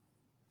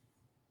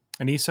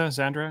 Anissa,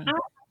 Zandra,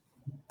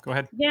 go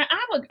ahead. Yeah,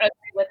 I would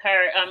agree with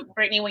her.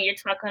 Brittany, when you're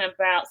talking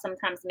about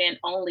sometimes men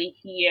only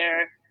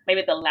hear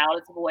maybe the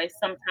loudest voice,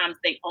 sometimes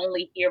they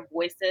only hear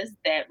voices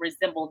that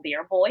resemble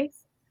their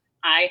voice.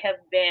 I have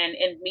been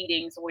in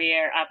meetings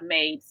where I've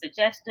made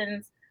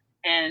suggestions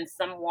and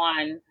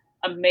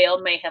a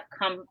male may have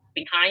come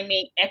behind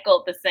me,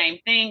 echoed the same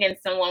thing, and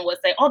someone would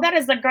say, "Oh, that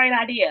is a great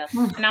idea."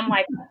 And I'm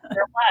like,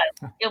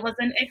 it was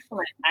an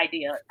excellent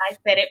idea. I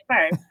said it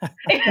first.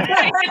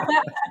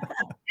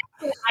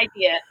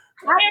 Idea.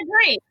 I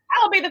agree.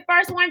 I will be the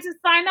first one to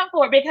sign up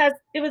for it because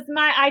it was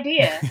my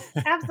idea.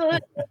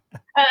 Absolutely.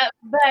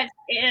 But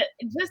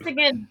just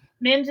again,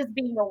 men just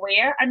being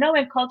aware. I know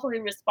in culturally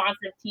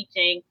responsive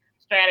teaching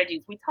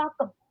strategies, we talk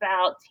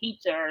about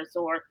teachers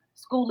or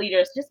school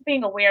leaders just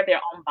being aware of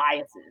their own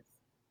biases.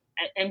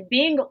 And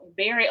being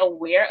very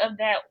aware of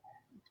that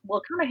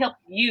will kind of help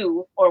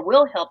you, or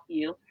will help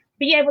you,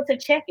 be able to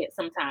check it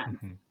sometimes.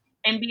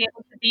 And be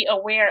able to be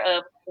aware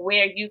of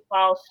where you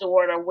fall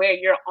short, or where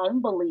your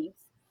own beliefs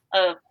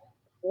of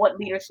what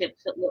leadership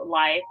should look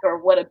like, or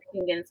what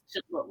opinions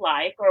should look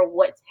like, or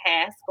what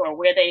tasks, or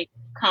where they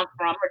come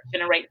from or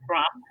generate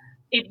from.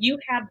 If you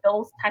have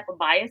those type of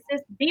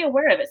biases, be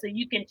aware of it so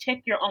you can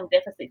check your own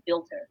deficit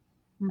filter.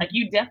 Like,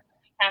 you definitely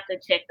have to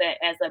check that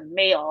as a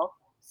male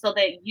so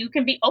that you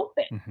can be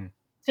open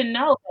to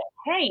know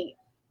that, hey,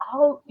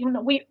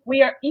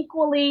 we are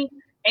equally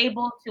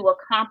able to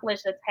accomplish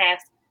a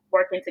task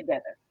working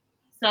together.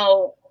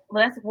 So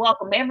let's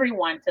welcome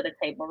everyone to the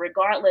table,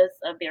 regardless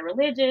of their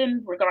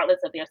religion, regardless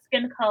of their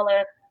skin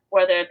color,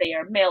 whether they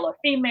are male or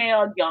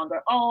female, young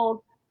or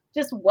old.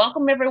 Just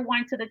welcome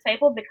everyone to the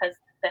table, because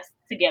that's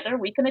together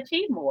we can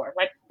achieve more.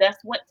 Like, that's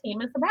what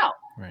team is about.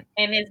 Right.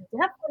 And it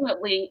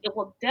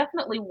will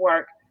definitely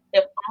work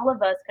if all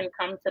of us can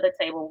come to the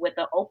table with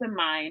an open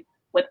mind,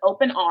 with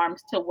open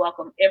arms, to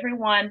welcome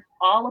everyone,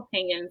 all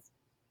opinions,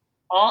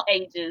 all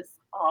ages,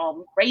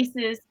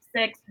 races,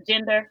 sex,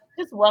 gender,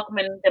 just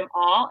welcoming them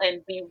all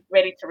and be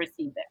ready to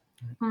receive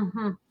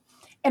that.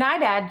 And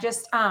I'd add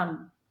just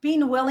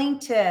being willing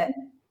to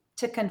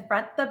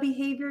confront the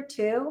behavior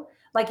too.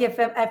 Like if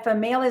a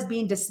male is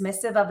being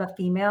dismissive of a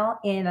female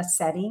in a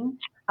setting,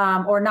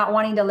 or not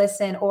wanting to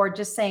listen, or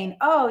just saying,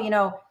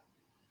 "Oh,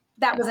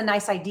 that was a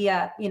nice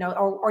idea,"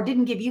 or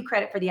didn't give you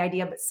credit for the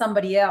idea, but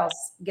somebody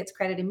else gets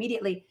credit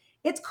immediately.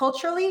 It's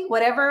culturally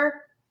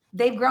whatever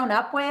they've grown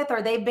up with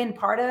or they've been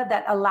part of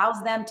that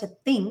allows them to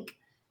think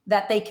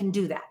that they can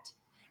do that.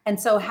 And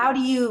so how do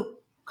you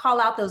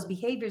call out those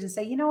behaviors and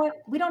say, "You know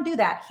what, we don't do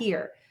that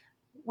here.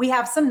 We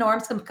have some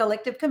norms, some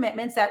collective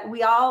commitments that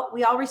we all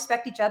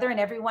respect each other, and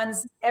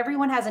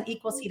everyone has an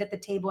equal seat at the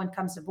table and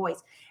comes to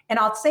voice." And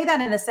I'll say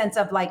that in the sense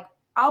of, like,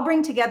 I'll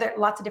bring together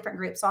lots of different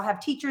groups. So I'll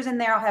have teachers in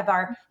there. I'll have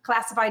our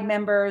classified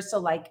members. So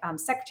like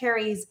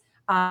secretaries,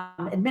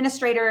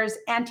 administrators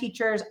and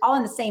teachers all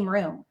in the same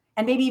room,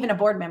 and maybe even a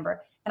board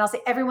member. And I'll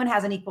say, everyone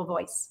has an equal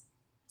voice.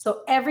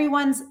 So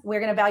we're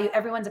going to value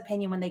everyone's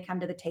opinion when they come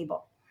to the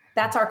table.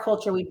 That's our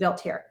culture we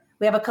built here.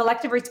 We have a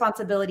collective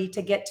responsibility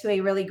to get to a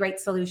really great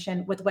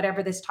solution with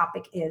whatever this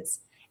topic is.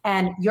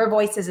 And your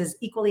voice is as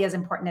equally as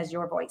important as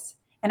your voice.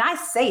 And I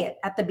say it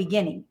at the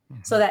beginning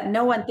so that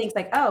no one thinks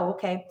like, oh,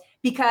 okay,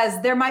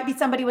 because there might be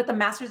somebody with a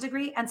master's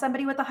degree and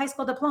somebody with a high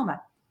school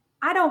diploma.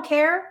 I don't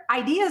care.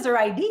 Ideas are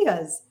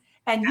ideas.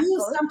 And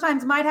you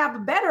sometimes might have a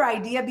better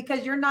idea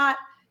because you're not,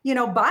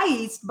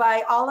 biased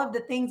by all of the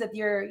things that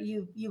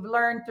you've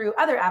learned through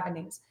other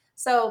avenues.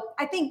 So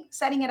I think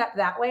setting it up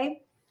that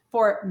way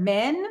for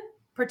men,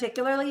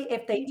 particularly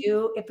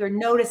if you're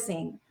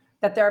noticing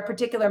that there are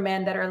particular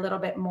men that are a little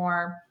bit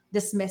more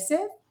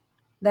dismissive,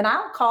 then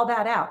I'll call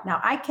that out. Now,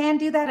 I can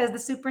do that as the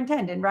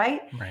superintendent,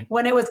 right?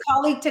 When it was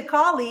colleague to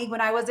colleague, when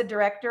I was a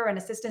director and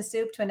assistant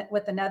sup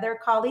with another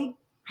colleague,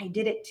 I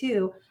did it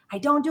too. I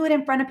don't do it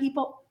in front of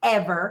people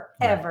ever.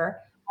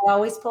 I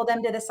always pull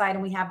them to the side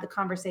and we have the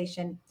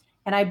conversation,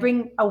 and I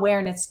bring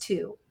awareness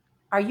too.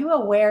 Are you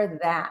aware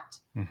that?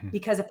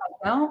 Because if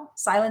I don't,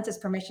 silence is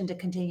permission to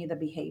continue the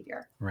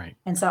behavior. Right.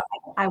 And so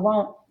I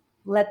won't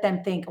let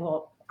them think,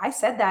 well, I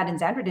said that and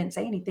Xandra didn't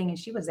say anything and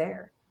she was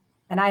there.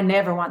 And I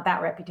never want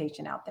that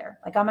reputation out there.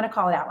 Like, I'm going to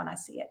call it out when I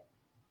see it.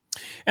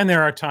 And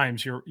there are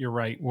times, you're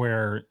right,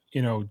 where,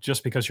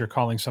 just because you're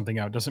calling something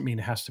out doesn't mean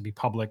it has to be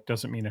public,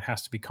 doesn't mean it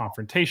has to be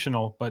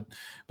confrontational, but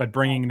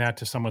bringing that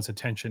to someone's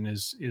attention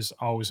is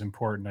always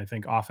important. I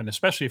think often,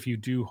 especially if you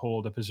do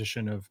hold a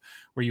position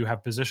where you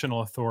have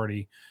positional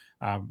authority,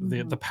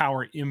 the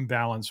power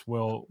imbalance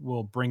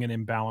will bring an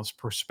imbalanced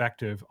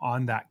perspective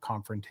on that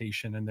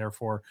confrontation, and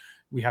therefore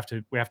we have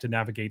to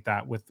navigate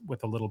that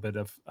with a little bit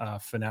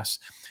of finesse.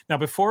 Now,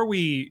 before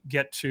we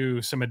get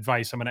to some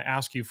advice, I'm going to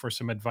ask you for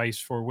some advice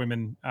for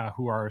women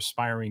who are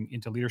aspiring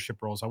into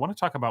leadership roles. I want to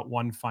talk about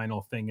one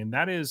final thing, and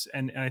that is,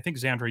 and I think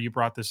Xandra, you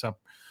brought this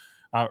up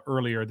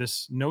earlier,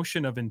 this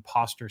notion of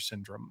imposter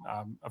syndrome.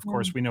 Of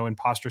course, we know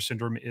imposter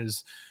syndrome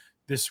is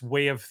this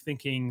way of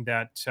thinking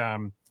that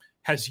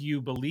has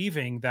you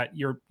believing that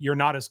you're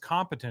not as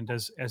competent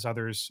as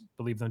others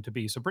believe them to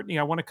be. So, Brittany,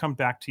 I want to come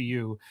back to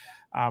you.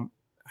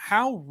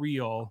 How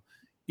real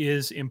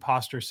is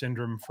imposter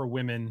syndrome for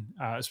women,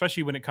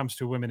 especially when it comes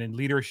to women in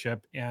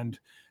leadership? And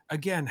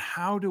again,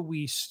 how do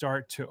we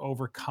start to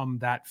overcome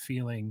that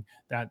feeling,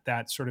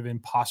 that sort of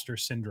imposter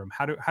syndrome?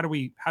 How do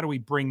we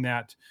bring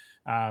that?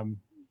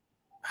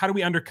 How do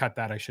we undercut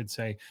that, I should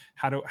say?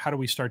 How do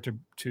we start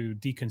to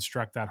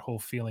deconstruct that whole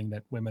feeling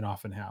that women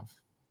often have?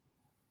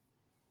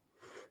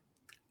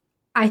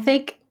 I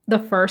think the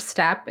first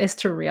step is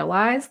to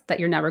realize that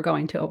you're never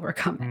going to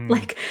overcome it.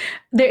 Like,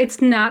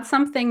 it's not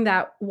something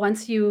that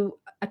once you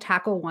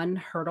tackle one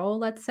hurdle,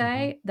 let's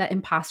say, that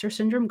imposter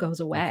syndrome goes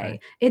away. Okay.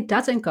 It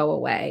doesn't go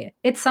away.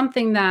 It's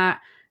something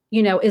that,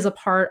 is a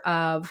part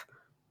of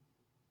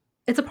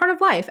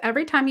life.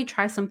 Every time you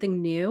try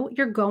something new,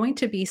 you're going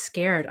to be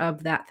scared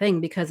of that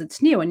thing because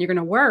it's new, and you're going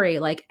to worry,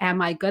 like,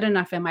 am I good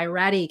enough? Am I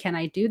ready? Can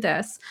I do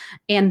this?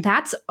 And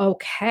that's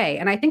okay.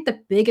 And I think the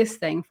biggest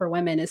thing for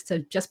women is to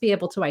just be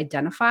able to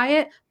identify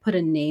it, put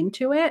a name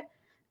to it,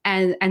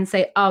 and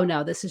say, oh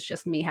no, this is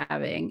just me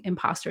having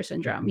imposter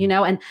syndrome,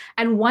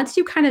 and once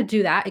you kind of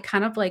do that, it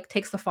kind of like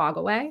takes the fog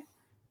away.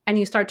 And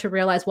you start to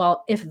realize,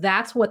 well, if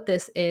that's what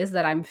this is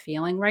that I'm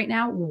feeling right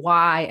now,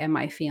 why am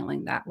I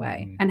feeling that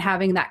way? And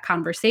having that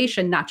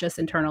conversation, not just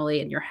internally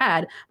in your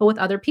head, but with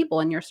other people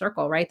in your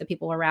circle, right? The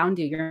people around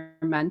you, your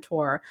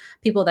mentor,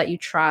 people that you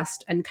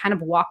trust, and kind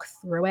of walk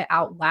through it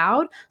out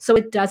loud so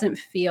it doesn't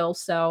feel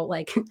so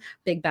like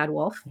big bad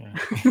wolf,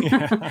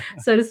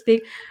 so to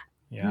speak.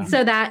 Yeah.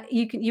 So that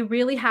you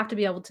really have to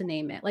be able to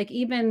name it. Like,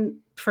 even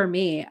for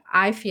me,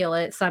 I feel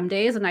it some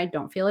days and I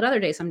don't feel it other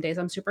days. Some days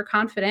I'm super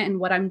confident in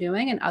what I'm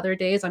doing, and other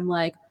days I'm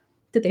like,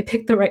 did they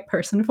pick the right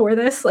person for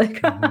this?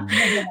 Like,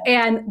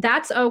 and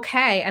that's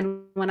okay.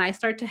 And when I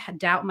start to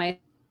doubt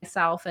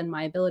myself and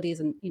my abilities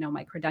and,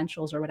 my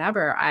credentials or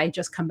whatever, I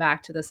just come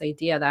back to this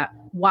idea that,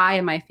 why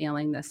am I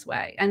feeling this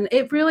way? And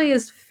it really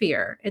is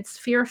fear. It's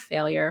fear of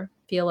failure,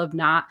 feel of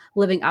not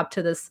living up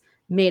to this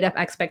made up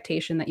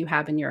expectation that you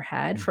have in your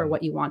head for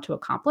what you want to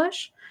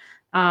accomplish.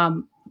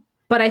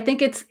 But I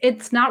think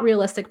it's not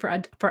realistic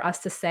for us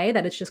to say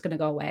that it's just going to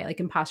go away. Like,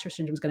 imposter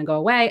syndrome is going to go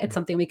away. It's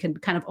something we can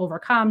kind of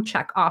overcome,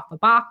 check off the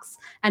box,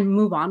 and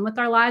move on with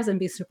our lives and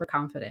be super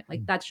confident.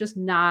 Like, that's just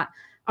not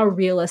a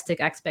realistic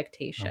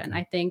expectation.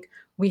 I think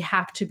we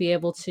have to be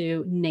able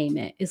to name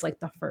it is like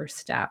the first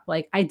step.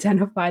 Like,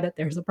 identify that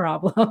there's a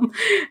problem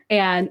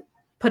and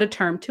put a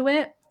term to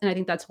it. And I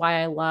think that's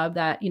why I love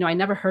that, I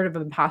never heard of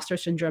imposter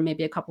syndrome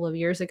maybe a couple of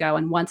years ago.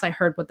 And once I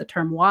heard what the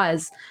term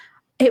was,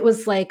 it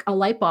was like a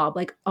light bulb,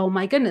 like, oh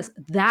my goodness,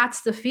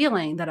 that's the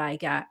feeling that I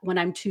get when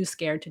I'm too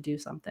scared to do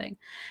something.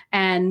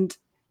 And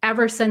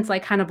ever since I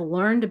kind of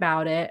learned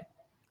about it,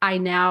 I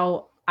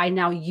now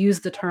use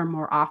the term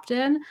more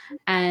often,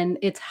 and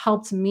it's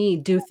helped me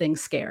do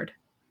things scared.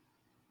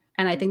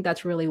 And I think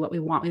that's really what we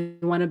want. We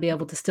want to be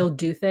able to still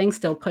do things,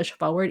 still push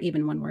forward,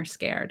 even when we're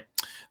scared.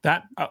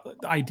 That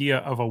idea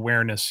of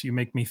awareness, you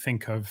make me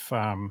think of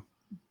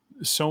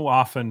so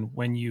often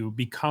when you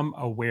become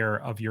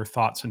aware of your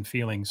thoughts and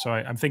feelings. So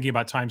I'm thinking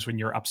about times when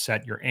you're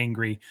upset, you're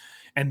angry,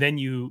 and then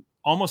you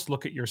almost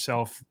look at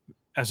yourself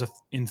as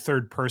in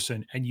third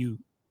person, and you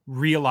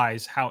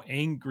realize how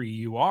angry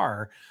you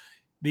are.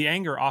 The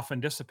anger often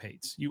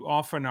dissipates. You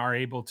often are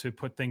able to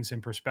put things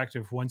in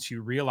perspective once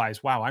you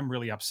realize, wow, I'm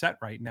really upset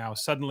right now.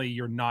 Suddenly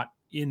you're not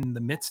in the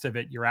midst of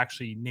it. You're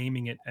actually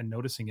naming it and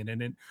noticing it.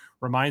 And it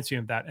reminds me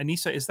of that.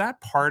 Anissa, is that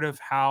part of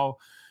how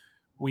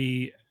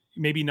we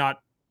maybe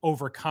not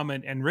overcome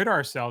it and rid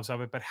ourselves of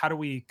it, but how do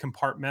we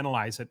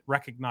compartmentalize it,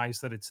 recognize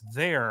that it's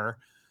there,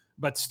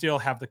 but still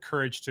have the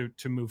courage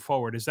to move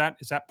forward? Is that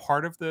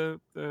part of the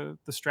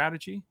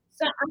strategy?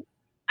 So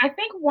I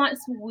think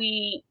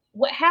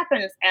what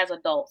happens as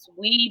adults,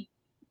 we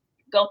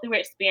go through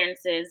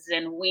experiences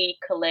and we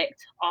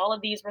collect all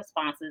of these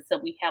responses. So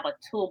we have a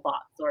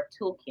toolbox or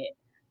a toolkit.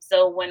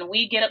 So when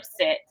we get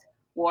upset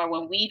or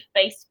when we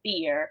face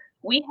fear,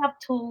 we have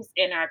tools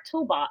in our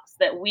toolbox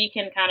that we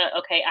can kind of,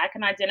 okay, I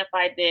can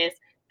identify this.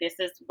 This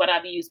is what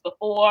I've used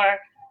before.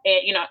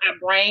 And, our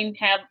brain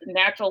have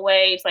natural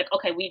ways like,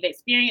 okay, we've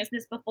experienced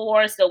this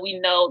before. So we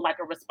know like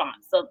a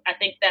response. So I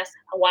think that's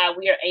why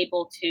we are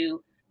able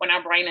to, when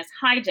our brain is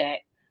hijacked,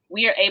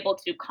 we are able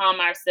to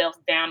calm ourselves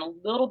down a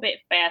little bit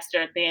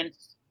faster than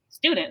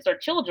students or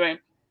children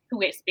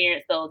who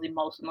experience those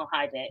emotional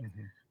hijacks.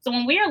 Mm-hmm. So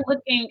when we are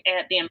looking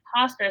at the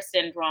imposter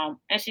syndrome,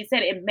 and she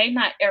said it may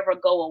not ever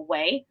go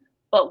away,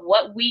 but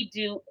what we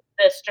do,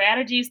 the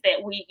strategies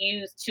that we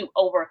use to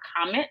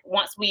overcome it,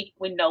 once we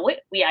know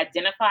it, we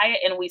identify it,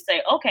 and we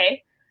say,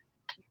 okay,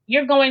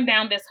 you're going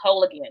down this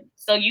hole again.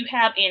 So you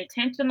have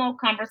intentional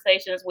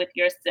conversations with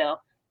yourself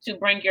to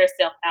bring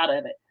yourself out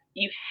of it.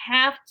 You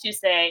have to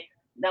say,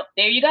 no,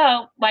 there you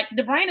go. Like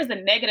the brain is a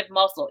negative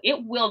muscle.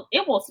 It will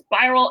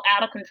spiral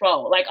out of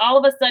control. Like all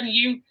of a sudden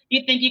you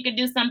think you can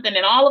do something,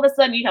 and all of a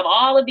sudden you have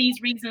all of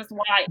these reasons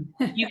why.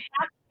 You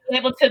have to be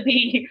able to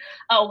be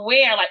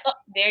aware, like, oh,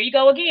 there you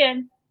go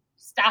again.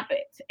 Stop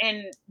it.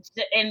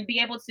 And be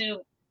able to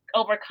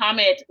overcome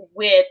it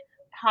with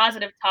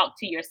positive talk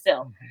to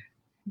yourself.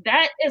 Mm-hmm.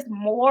 That is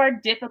more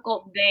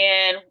difficult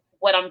than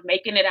what I'm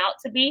making it out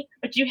to be,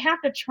 but you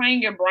have to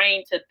train your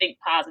brain to think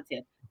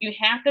positive. You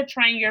have to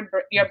train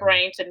your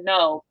brain to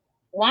know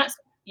once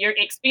you're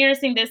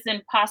experiencing this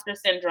imposter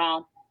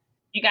syndrome,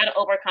 you got to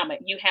overcome it.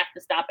 You have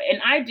to stop it. And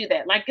I do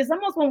that. Like, it's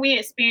almost when we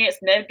experience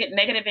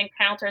negative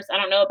encounters. I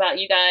don't know about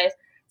you guys.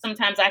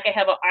 Sometimes I can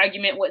have an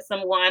argument with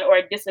someone or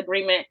a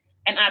disagreement,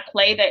 and I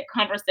play that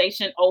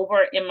conversation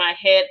over in my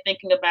head,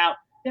 thinking about,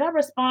 did I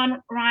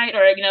respond right?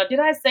 Or, did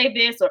I say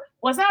this? Or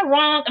was I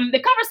wrong? I mean, the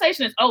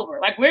conversation is over.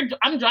 Like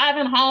I'm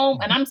driving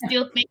home and I'm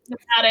still thinking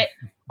about it.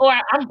 Or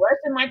I'm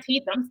brushing my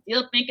teeth, I'm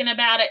still thinking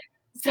about it.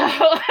 So,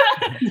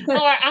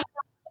 or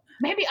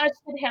maybe I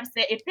should have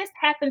said, if this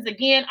happens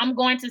again, I'm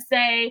going to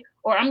say,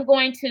 or I'm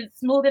going to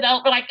smooth it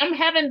over. Like I'm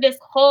having this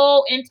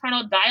whole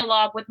internal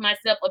dialogue with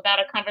myself about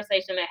a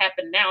conversation that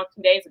happened now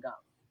 2 days ago.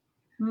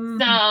 Mm-hmm.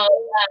 So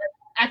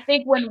I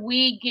think when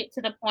we get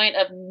to the point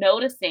of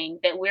noticing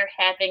that we're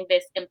having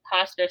this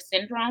imposter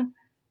syndrome,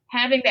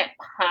 having that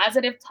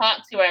positive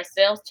talk to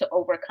ourselves to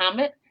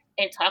overcome it,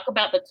 and talk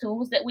about the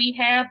tools that we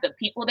have, the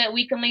people that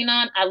we can lean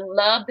on. I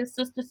love the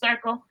sister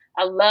circle.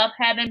 I love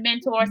having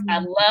mentors. Mm-hmm. I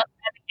love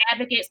having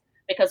advocates,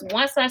 because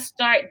once I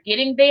start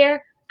getting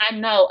there, I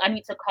know I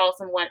need to call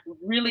someone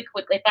really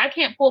quickly. If I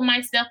can't pull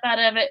myself out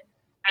of it,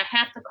 I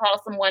have to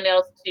call someone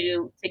else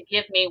to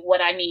give me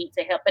what I need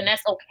to help. And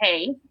that's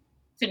okay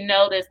to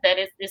notice that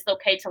it's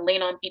okay to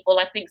lean on people.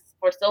 I think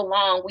for so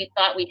long, we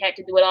thought we had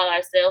to do it all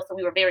ourselves. So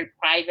we were very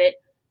private.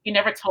 You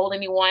never told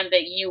anyone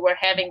that you were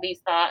having these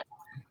thoughts.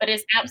 But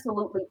it's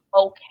absolutely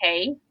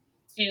okay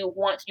to,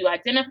 once you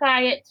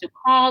identify it, to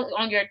call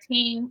on your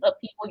team of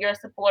people, your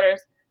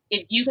supporters.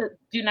 If you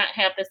do not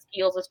have the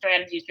skills or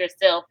strategies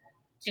yourself,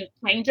 to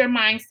change your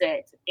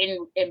mindset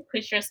and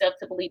push yourself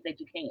to believe that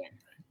you can.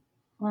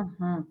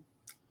 Mm-hmm.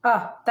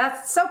 Oh,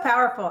 that's so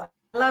powerful.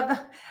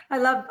 I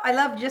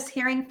love just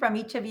hearing from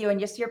each of you and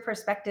just your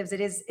perspectives. It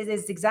is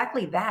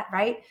exactly that,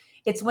 right?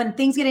 It's when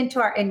things get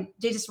into and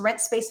they just rent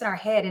space in our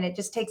head, and it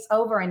just takes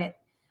over, and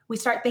we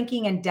start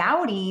thinking and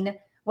doubting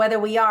whether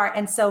we are.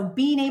 And so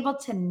being able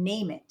to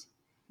name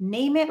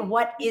it,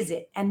 what is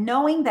it? And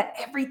knowing that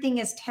everything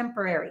is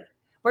temporary.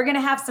 We're going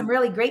to have some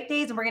really great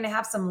days and we're going to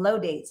have some low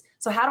days.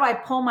 So how do I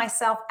pull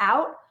myself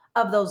out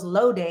of those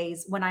low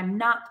days when I'm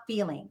not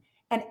feeling?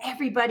 And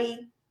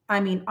everybody, I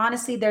mean,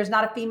 honestly, there's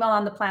not a female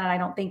on the planet, I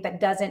don't think,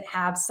 that doesn't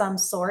have some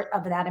sort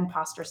of that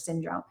imposter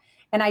syndrome.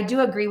 And I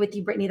do agree with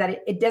you, Brittany,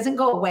 that it doesn't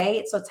go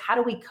away. So it's how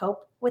do we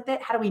cope with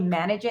it? How do we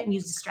manage it and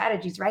use the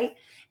strategies, right?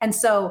 And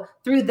so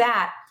through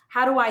that,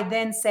 how do I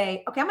then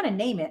say, okay, I'm going to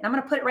name it, and I'm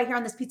going to put it right here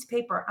on this piece of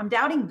paper. I'm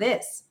doubting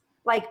this.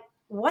 Like,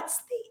 what's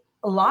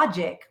the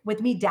logic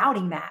with me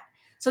doubting that?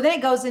 So then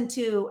it goes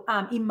into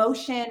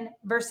emotion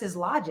versus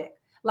logic.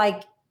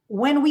 Like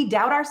when we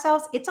doubt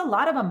ourselves, it's a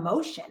lot of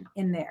emotion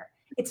in there.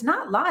 It's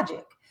not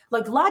logic.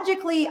 Like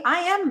logically, I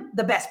am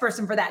the best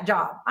person for that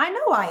job. I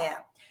know I am.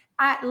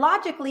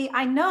 logically,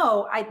 I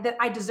know that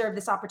I deserve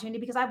this opportunity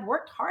because I've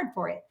worked hard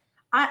for it.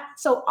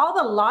 So all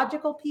the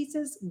logical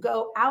pieces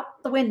go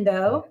out the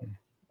window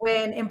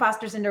when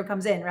imposter syndrome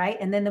comes in, right?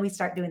 And then we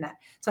start doing that.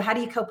 So how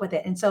do you cope with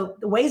it? And so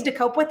the ways to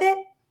cope with it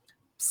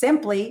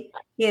simply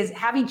is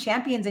having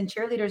champions and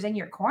cheerleaders in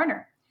your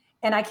corner.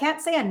 And I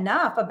can't say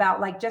enough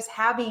about like just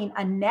having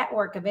a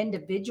network of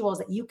individuals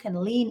that you can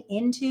lean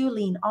into,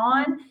 lean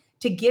on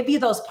to give you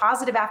those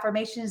positive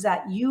affirmations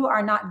that you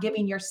are not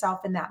giving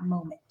yourself in that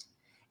moment.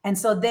 And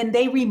so then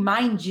they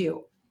remind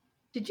you,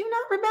 did you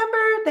not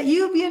remember that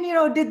you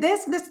did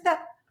this,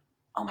 that?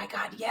 Oh my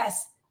God,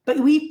 yes. But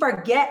we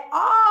forget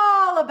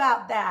all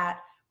about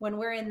that when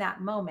we're in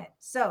that moment.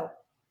 So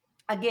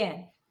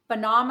again,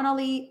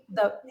 phenomenally,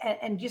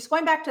 and just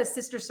going back to a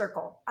sister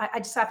circle, I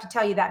just have to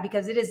tell you that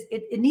because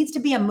it needs to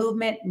be a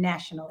movement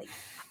nationally.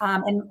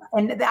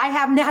 And I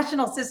have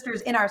national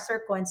sisters in our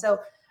circle. And so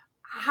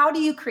how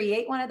do you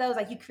create one of those?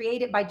 Like you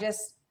create it by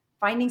just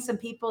finding some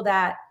people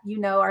that you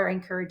know are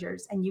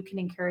encouragers and you can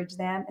encourage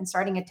them and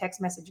starting a text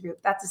message group.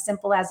 That's as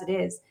simple as it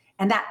is.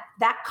 And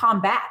that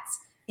combats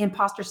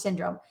imposter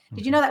syndrome.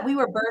 Did you know that we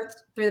were birthed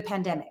through the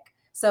pandemic?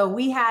 So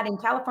we had in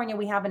California,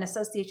 we have an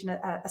association,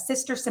 a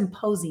sister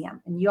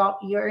symposium, and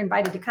you're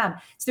invited to come.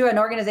 It's through an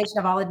organization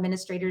of all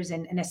administrators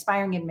and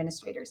aspiring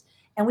administrators.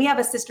 And we have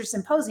a sister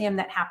symposium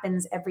that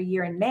happens every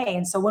year in May.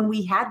 And so when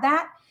we had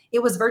that,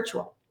 it was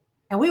virtual.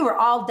 And we were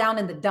all down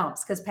in the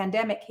dumps because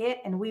pandemic hit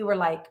and we were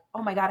like,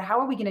 oh my God, how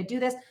are we going to do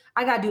this?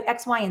 I got to do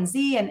X, Y, and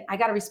Z. And I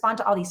got to respond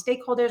to all these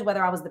stakeholders,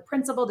 whether I was the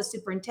principal, the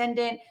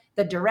superintendent,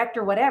 the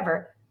director,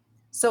 whatever.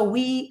 So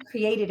we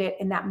created it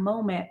in that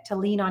moment to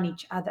lean on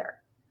each other.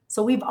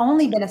 So we've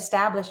only been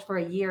established for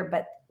a year,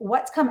 but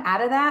what's come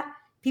out of that?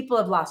 People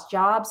have lost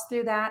jobs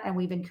through that and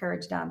we've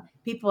encouraged them.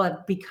 People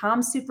have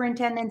become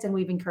superintendents and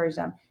we've encouraged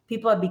them.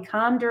 People have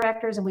become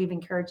directors and we've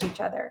encouraged each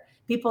other.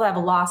 People have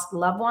lost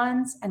loved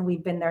ones and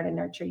we've been there to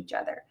nurture each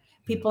other.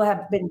 People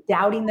have been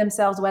doubting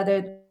themselves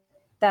whether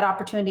that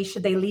opportunity,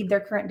 should they leave their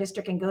current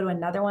district and go to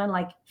another one?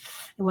 Like,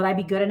 will I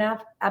be good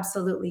enough?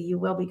 Absolutely, you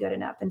will be good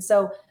enough. And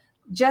so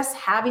just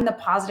having the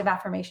positive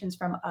affirmations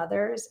from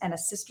others and a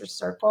sister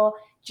circle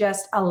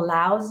just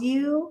allows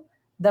you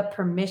the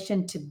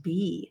permission to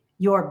be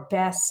your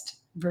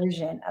best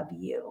version of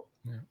you.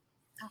 Yeah.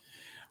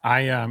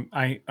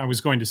 I was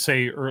going to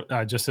say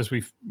just as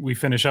we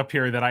finish up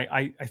here that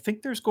I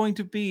think there's going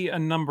to be a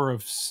number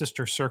of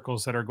sister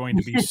circles that are going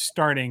to be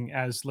starting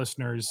as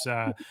listeners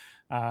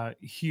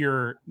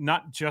hear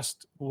not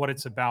just what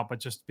it's about, but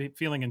just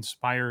feeling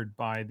inspired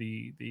by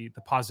the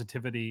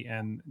positivity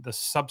and the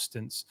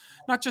substance,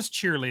 not just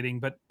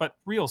cheerleading, but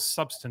real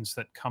substance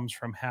that comes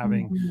from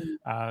having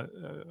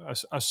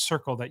a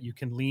circle that you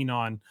can lean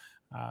on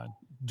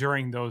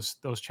during those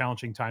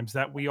challenging times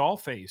that we all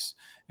face,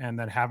 and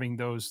that having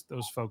those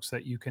folks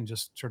that you can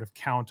just sort of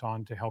count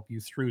on to help you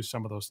through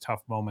some of those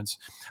tough moments.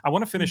 I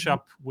want to finish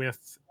up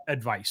with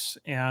advice,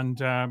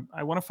 and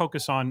I want to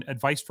focus on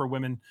advice for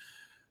women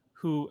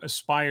who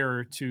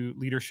aspire to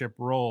leadership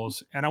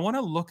roles. And I want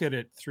to look at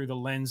it through the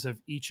lens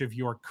of each of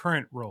your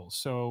current roles.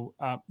 So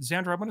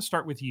Xandra, I'm going to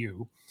start with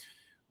you.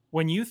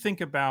 When you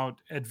think about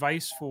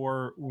advice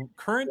for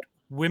current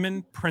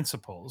women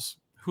principals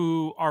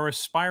who are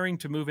aspiring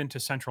to move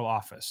into central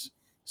office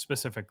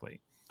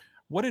specifically,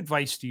 what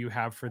advice do you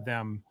have for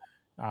them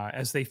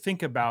as they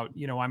think about,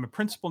 I'm a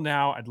principal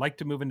now, I'd like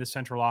to move into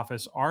central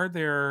office. Are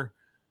there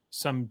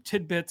some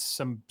tidbits,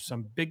 some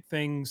big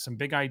things, some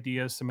big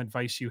ideas, some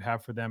advice you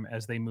have for them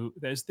as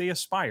they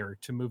aspire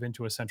to move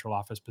into a central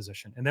office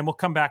position? And then we'll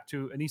come back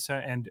to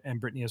Anissa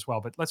and Brittany as well.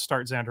 But let's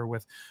start, Xandra,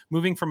 with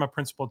moving from a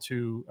principal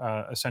to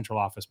a central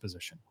office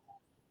position.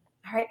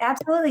 All right,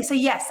 absolutely. So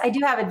yes, I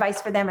do have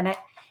advice for them, and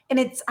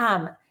it's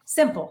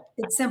simple.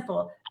 It's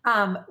simple.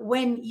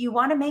 When you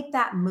want to make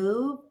that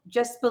move,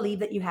 just believe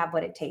that you have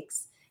what it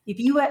takes. If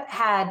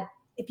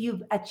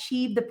you've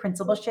achieved the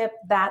principalship,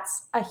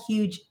 that's a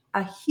huge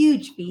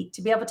feat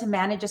to be able to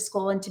manage a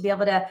school and to be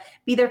able to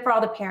be there for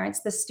all the parents,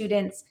 the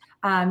students,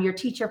 your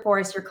teacher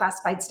force, your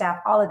classified staff,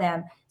 all of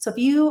them. So if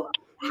you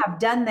have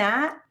done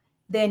that,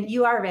 then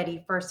you are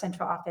ready for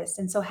central office.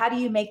 And so how do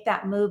you make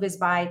that move is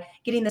by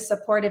getting the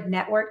supportive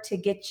network to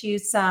get you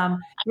some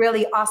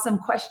really awesome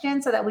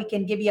questions so that we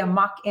can give you a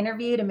mock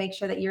interview to make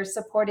sure that you're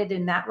supported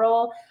in that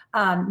role,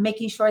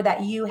 making sure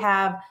that you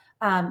have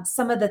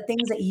some of the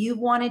things that you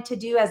wanted to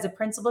do as a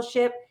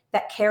principalship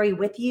that carry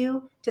with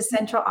you to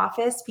central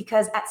office,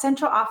 because at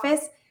central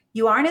office,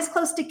 you aren't as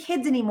close to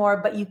kids anymore,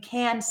 but you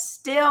can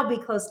still be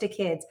close to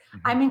kids.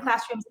 I'm in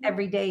classrooms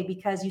every day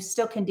because you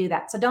still can do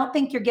that. So don't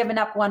think you're giving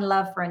up one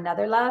love for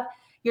another love.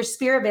 Your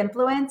sphere of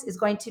influence is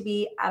going to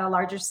be at a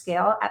larger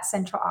scale at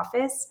central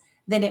office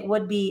than it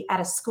would be at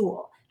a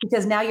school,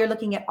 because now you're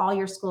looking at all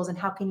your schools and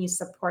how can you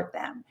support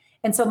them.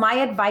 And so my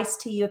advice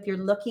to you, if you're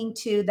looking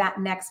to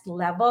that next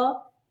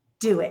level,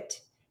 do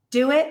it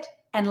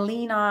and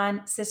lean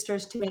on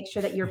sisters to make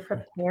sure that you're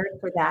prepared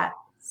for that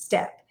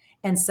step.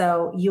 And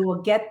so you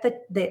will get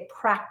the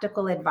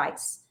practical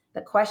advice,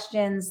 the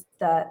questions,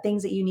 the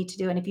things that you need to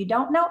do. And if you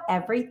don't know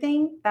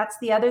everything, that's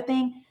the other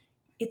thing.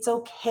 it's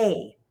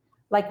okay.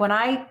 Like when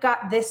I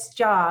got this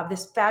job,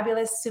 this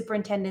fabulous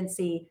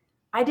superintendency,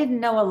 I didn't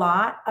know a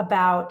lot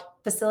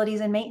about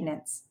facilities and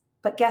maintenance.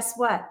 But guess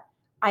what?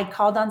 I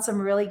called on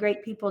some really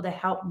great people to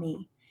help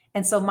me.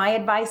 And so my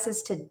advice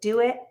is to do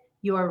it.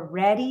 You're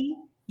ready.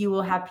 You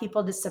will have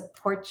people to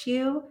support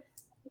you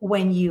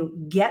when you're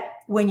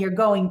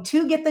going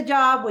to get the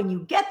job, when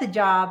you get the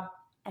job,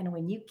 and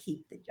when you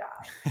keep the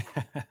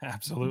job.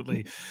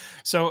 Absolutely.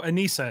 So,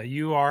 Anissa,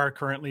 you are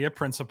currently a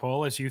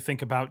principal. As you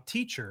think about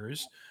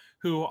teachers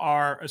who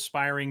are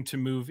aspiring to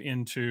move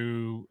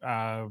into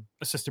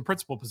assistant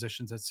principal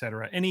positions, et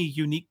cetera, any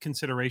unique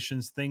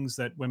considerations, things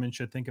that women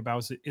should think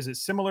about? Is it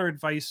similar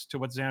advice to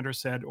what Xandra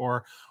said,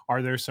 or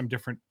are there some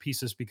different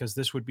pieces because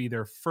this would be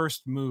their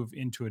first move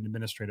into an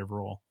administrative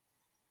role?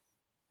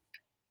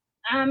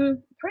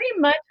 Pretty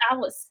much I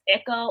would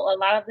echo a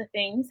lot of the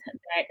things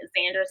that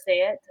Xander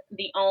said.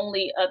 The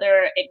only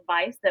other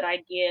advice that I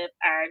give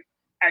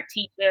our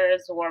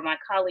teachers or my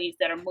colleagues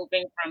that are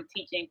moving from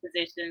teaching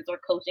positions or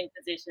coaching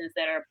positions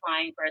that are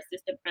applying for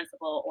assistant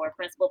principal or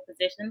principal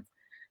positions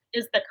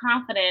is the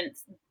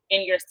confidence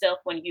in yourself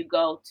when you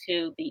go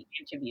to the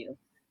interview.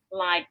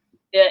 Like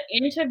the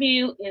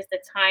interview is the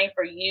time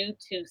for you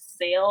to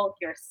sell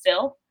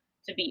yourself,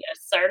 to be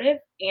assertive,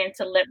 and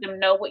to let them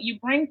know what you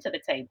bring to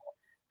the table.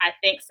 I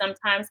think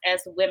sometimes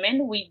as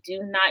women, we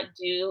do not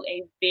do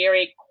a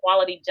very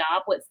quality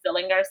job with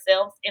selling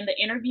ourselves in the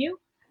interview.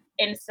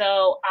 And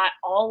so I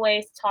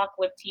always talk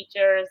with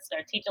teachers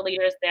or teacher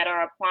leaders that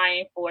are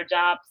applying for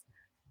jobs.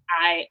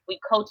 We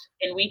coach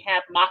and we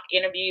have mock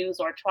interviews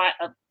or try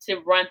to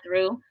run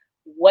through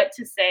what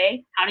to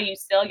say, how do you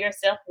sell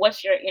yourself,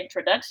 what's your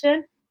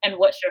introduction, and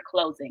what's your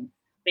closing.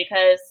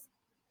 Because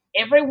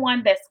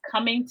everyone that's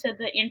coming to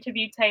the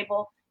interview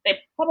table, they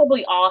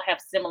probably all have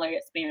similar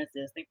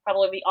experiences. They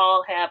probably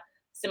all have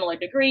similar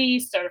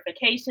degrees,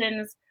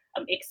 certifications,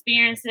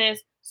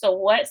 experiences. So,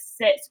 what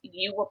sets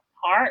you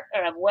apart,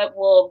 or what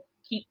will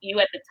keep you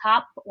at the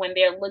top when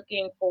they're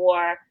looking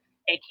for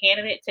a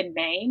candidate to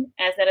name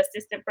as an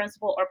assistant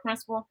principal or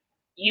principal?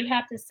 You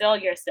have to sell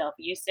yourself.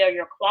 You sell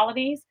your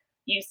qualities,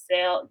 you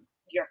sell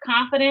your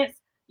confidence,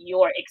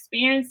 your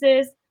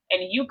experiences,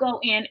 and you go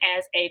in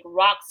as a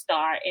rock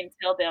star and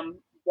tell them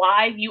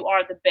why you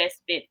are the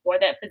best fit for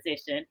that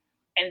position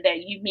and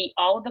that you meet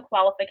all of the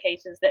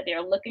qualifications that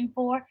they're looking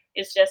for.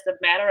 It's just a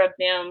matter of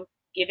them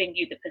giving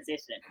you the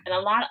position. And a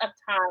lot of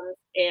times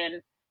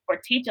in for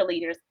teacher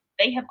leaders,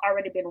 they have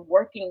already been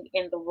working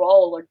in the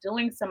role or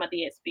doing some of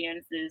the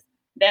experiences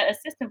that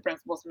assistant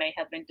principals may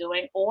have been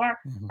doing, or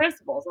Mhm.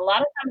 principals. A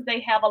lot of times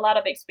they have a lot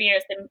of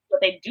experience, and what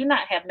they do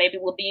not have maybe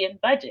will be in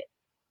budget.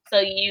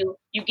 So you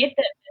get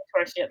that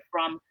mentorship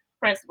from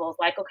principles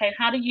like, okay,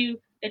 how do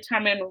you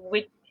determine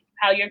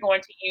how you're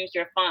going to use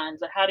your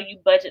funds, or how do you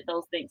budget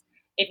those things?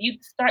 If you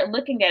start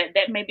looking at it,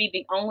 that may be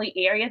the only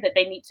area that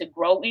they need to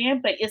grow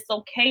in, but it's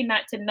okay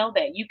not to know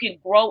that. You can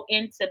grow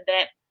into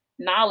that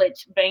knowledge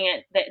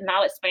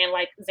span,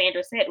 like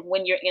Xander said,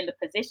 when you're in the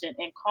position,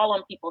 and call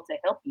on people to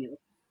help you.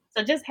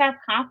 So just have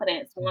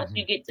confidence once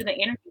you Mhm. get to the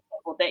interview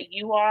table that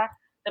you are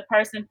the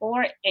person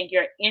for it, and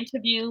your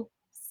interview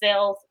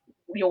sells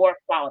your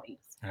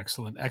qualities.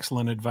 Excellent,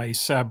 excellent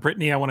advice.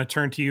 Brittany, I want to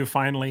turn to you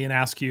finally and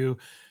ask you,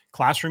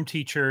 classroom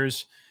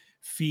teachers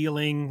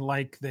feeling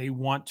like they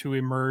want to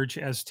emerge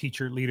as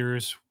teacher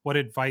leaders, what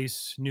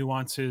advice,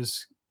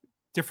 nuances,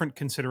 different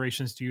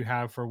considerations do you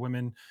have for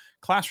women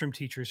classroom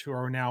teachers who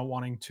are now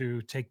wanting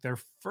to take their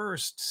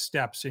first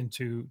steps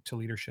into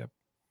leadership?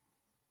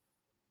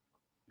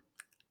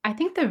 I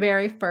think the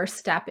very first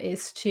step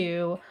is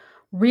to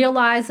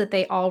realize that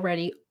they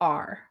already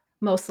are,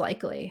 most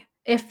likely.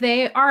 If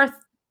they are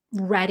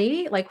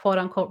ready, like quote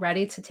unquote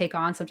ready to take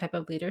on some type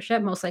of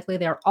leadership, most likely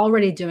they're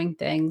already doing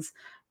things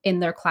in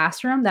their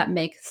classroom that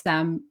makes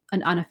them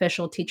an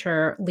unofficial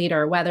teacher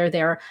leader, whether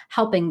they're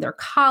helping their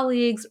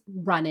colleagues,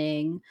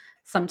 running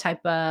some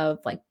type of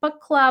like book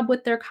club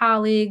with their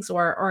colleagues,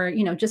 or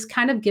just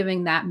kind of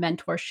giving that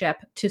mentorship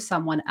to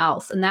someone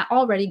else, and that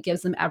already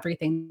gives them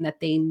everything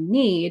that they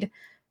need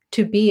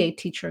to be a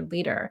teacher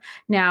leader.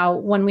 Now,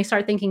 when we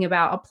start thinking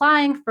about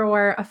applying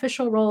for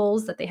official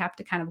roles that they have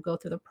to kind of go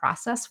through the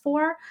process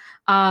for,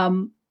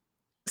 um,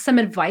 some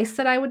advice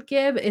that I would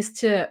give is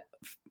to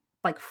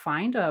like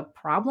find a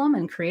problem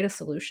and create a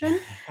solution,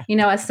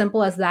 as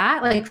simple as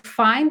that. Like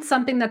find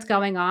something that's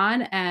going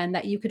on and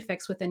that you could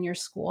fix within your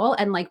school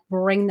and like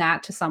bring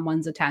that to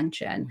someone's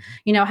attention.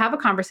 Mhm. Have a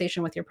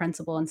conversation with your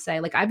principal and say,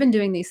 like, I've been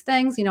doing these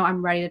things,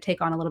 I'm ready to take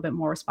on a little bit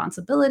more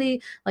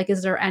responsibility. Like,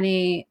 is there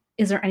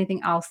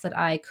anything else that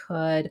I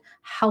could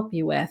help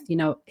you with?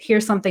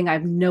 Here's something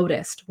I've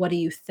noticed. What do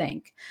you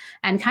think?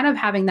 And kind of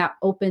having that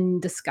open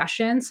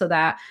discussion so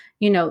that,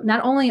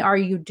 not only are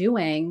you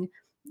doing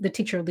the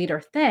teacher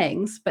leader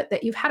things, but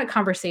that you've had a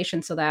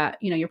conversation so that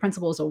your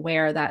principal is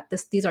aware that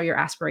these are your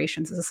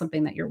aspirations. This is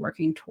something that you're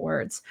working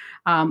towards.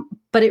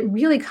 But it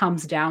really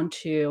comes down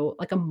to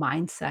like a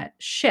mindset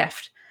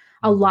shift.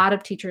 A Mhm. lot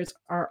of teachers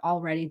are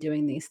already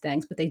doing these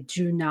things, but they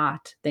do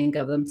not think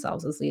of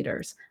themselves as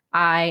leaders.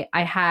 I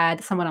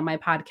had someone on my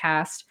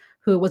podcast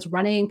who was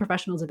running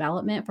professional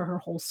development for her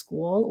whole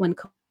school when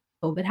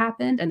COVID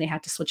happened and they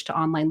had to switch to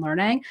online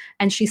learning.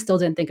 And she still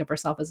didn't think of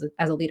herself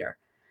as a leader.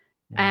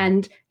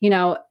 And,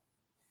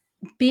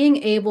 being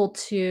able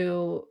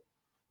to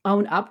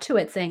own up to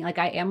it, saying like,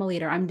 I am a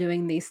leader, I'm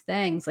doing these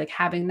things, like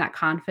having that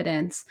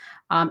confidence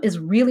is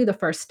really the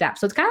first step.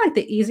 So it's kind of like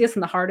the easiest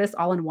and the hardest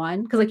all in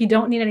one, because like you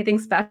don't need anything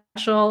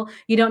special.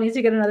 You don't need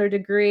to get another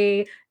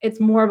degree. It's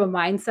more of a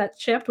mindset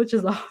shift, which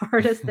is the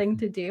hardest thing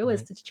to do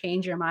is to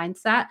change your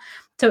mindset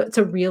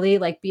to really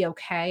like be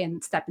okay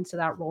and step into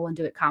that role and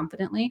do it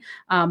confidently.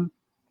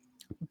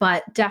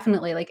 But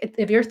definitely like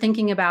if you're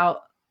thinking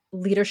about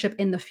leadership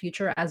in the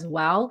future as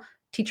well,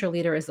 teacher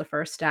leader is the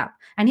first step.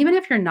 And even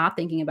if you're not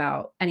thinking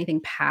about anything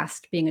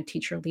past being a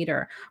teacher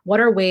leader, what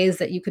are ways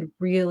that you could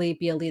really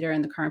be a leader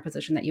in the current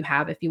position that you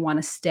have if you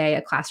want to stay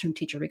a classroom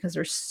teacher? Because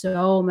there's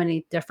so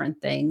many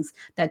different things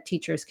that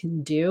teachers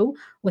can do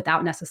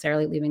without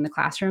necessarily leaving the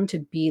classroom to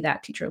be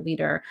that teacher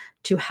leader,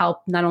 to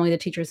help not only the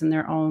teachers in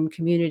their own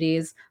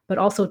communities, but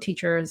also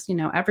teachers,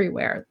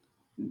 everywhere.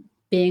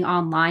 Being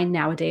online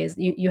nowadays,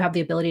 you have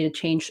the ability to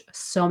change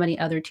so many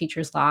other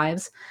teachers'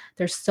 lives.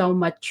 There's so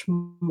much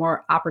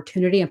more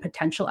opportunity and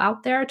potential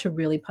out there to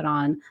really put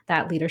on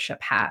that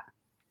leadership hat.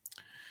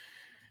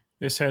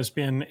 This has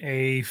been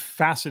a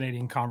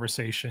fascinating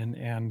conversation,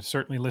 and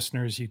certainly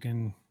listeners,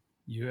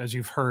 as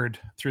you've heard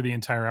through the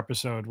entire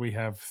episode, we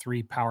have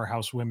three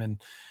powerhouse women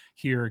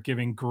here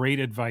giving great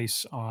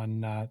advice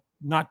on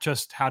not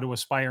just how to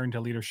aspire into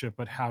leadership,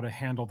 but how to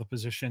handle the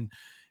position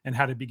and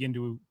how to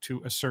begin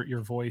to assert your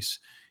voice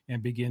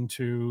and begin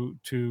to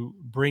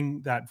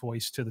bring that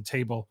voice to the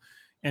table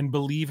and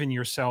believe in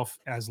yourself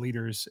as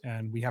leaders.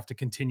 And we have to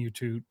continue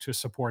to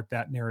support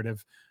that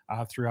narrative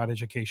throughout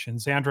education.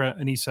 Xandra,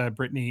 Anissa,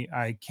 Brittany,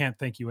 I can't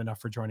thank you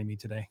enough for joining me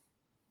today.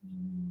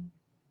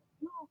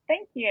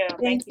 Thank you.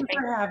 Thank you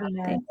for having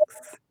us.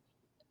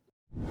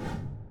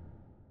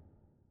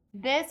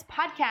 This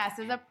podcast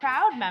is a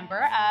proud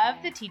member of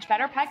the Teach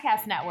Better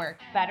Podcast Network.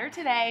 Better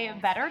today,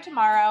 better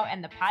tomorrow,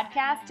 and the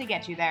podcast to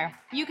get you there.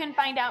 You can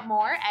find out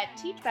more at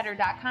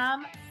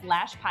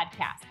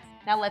teachbetter.com/podcasts.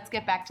 Now let's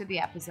get back to the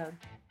episode.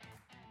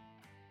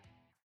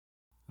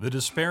 The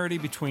disparity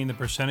between the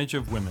percentage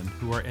of women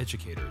who are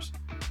educators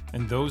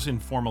and those in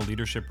formal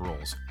leadership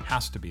roles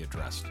has to be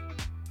addressed.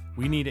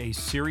 We need a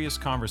serious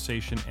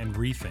conversation and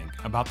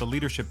rethink about the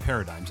leadership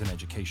paradigms in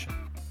education.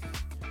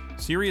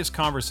 Serious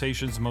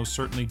conversations most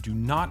certainly do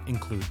not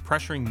include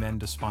pressuring men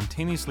to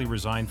spontaneously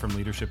resign from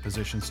leadership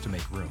positions to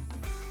make room.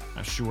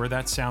 Now, sure,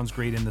 that sounds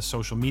great in the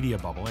social media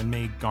bubble and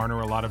may garner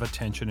a lot of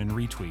attention and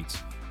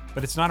retweets,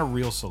 but it's not a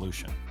real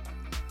solution.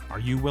 Are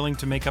you willing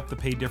to make up the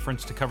pay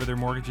difference to cover their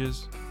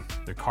mortgages,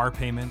 their car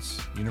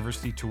payments,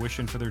 university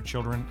tuition for their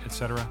children,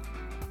 etc.?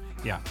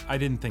 Yeah, I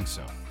didn't think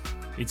so.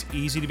 It's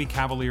easy to be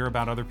cavalier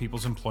about other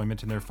people's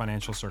employment and their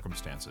financial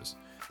circumstances.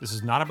 This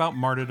is not about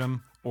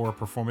martyrdom or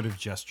performative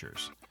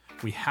gestures.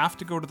 We have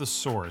to go to the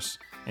source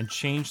and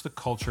change the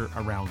culture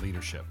around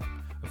leadership.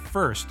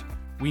 First,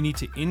 we need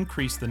to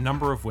increase the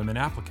number of women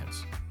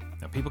applicants.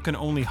 Now, people can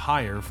only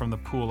hire from the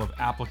pool of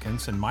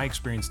applicants, and my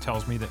experience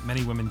tells me that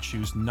many women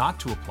choose not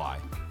to apply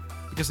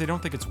because they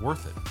don't think it's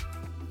worth it.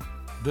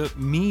 The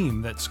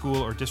meme that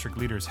school or district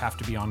leaders have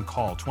to be on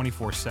call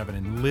 24/7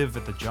 and live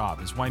at the job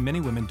is why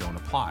many women don't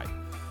apply.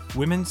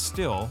 Women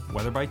still,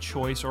 whether by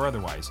choice or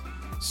otherwise,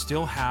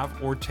 still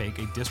have or take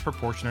a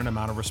disproportionate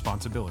amount of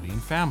responsibility in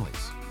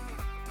families.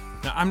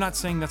 Now, I'm not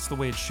saying that's the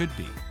way it should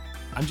be.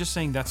 I'm just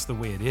saying that's the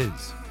way it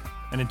is.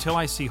 And until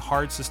I see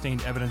hard,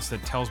 sustained evidence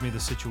that tells me the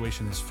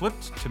situation is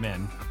flipped to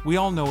men, we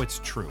all know it's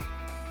true.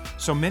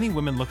 So many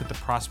women look at the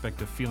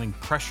prospect of feeling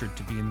pressured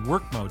to be in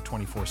work mode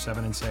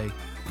 24/7 and say,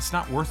 it's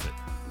not worth it.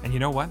 And you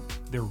know what?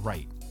 They're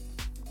right.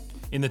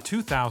 In the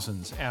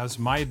 2000s, as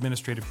my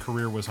administrative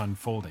career was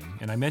unfolding,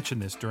 and I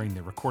mentioned this during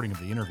the recording of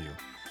the interview,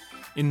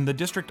 in the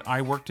district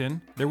I worked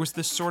in, there was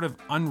this sort of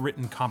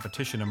unwritten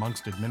competition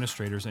amongst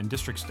administrators and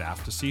district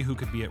staff to see who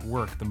could be at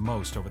work the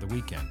most over the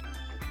weekend.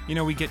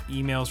 We get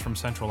emails from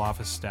central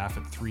office staff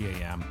at 3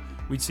 a.m.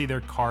 We'd see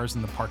their cars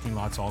in the parking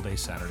lots all day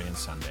Saturday and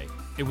Sunday.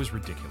 It was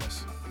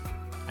ridiculous.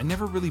 I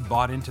never really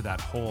bought into that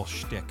whole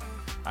shtick.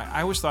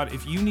 I always thought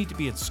if you need to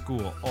be at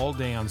school all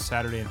day on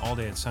Saturday and all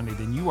day at Sunday,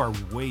 then you are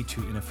way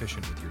too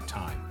inefficient with your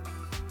time.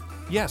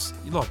 Yes,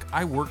 look,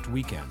 I worked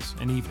weekends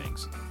and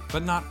evenings,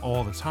 but not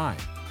all the time.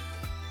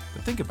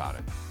 But think about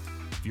it.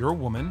 If you're a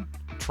woman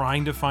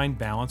trying to find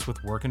balance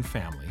with work and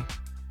family,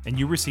 and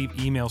you receive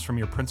emails from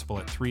your principal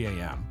at 3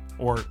 a.m.,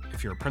 or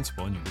if you're a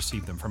principal and you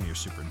receive them from your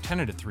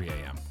superintendent at 3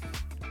 a.m.,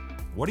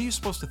 what are you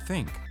supposed to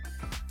think?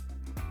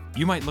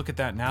 You might look at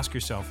that and ask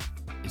yourself,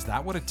 is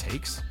that what it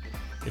takes?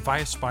 If I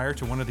aspire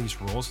to one of these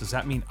roles, does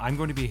that mean I'm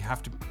going to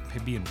have to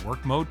be in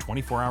work mode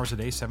 24 hours a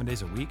day, 7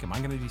 days a week? Am I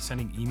going to be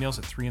sending emails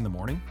at 3 in the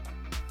morning?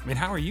 I mean,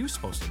 how are you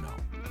supposed to know?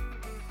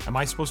 Am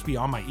I supposed to be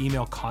on my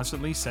email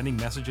constantly, sending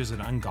messages at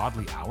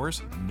ungodly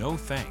hours? No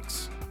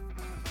thanks.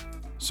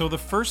 So the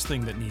first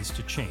thing that needs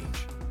to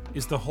change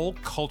is the whole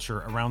culture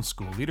around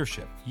school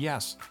leadership.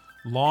 Yes,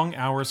 long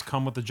hours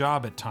come with the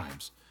job at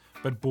times,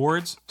 But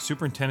boards,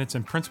 superintendents,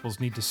 and principals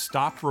need to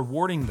stop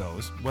rewarding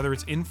those, whether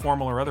it's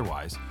informal or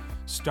otherwise,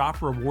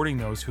 stop rewarding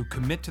those who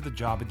commit to the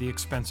job at the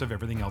expense of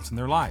everything else in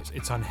their lives.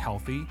 It's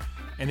unhealthy,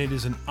 and it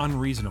is an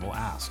unreasonable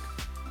ask.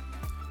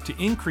 To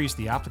increase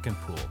the applicant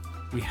pool,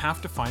 we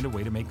have to find a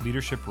way to make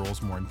leadership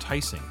roles more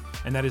enticing,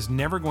 and that is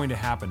never going to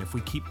happen if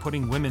we keep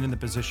putting women in the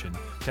position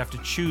to have to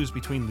choose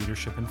between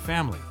leadership and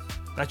family.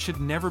 That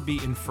should never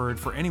be inferred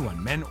for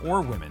anyone, men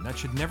or women. That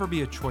should never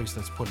be a choice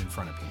that's put in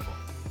front of people.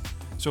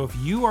 So if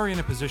you are in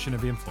a position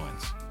of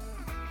influence,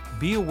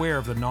 be aware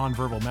of the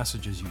nonverbal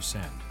messages you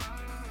send.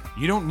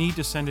 You don't need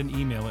to send an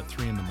email at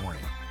 3 a.m.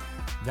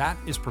 That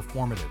is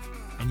performative,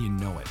 and you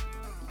know it.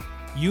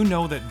 You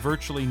know that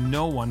virtually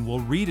no one will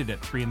read it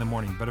at 3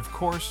 a.m, but of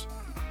course,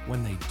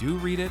 when they do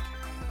read it,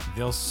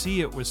 they'll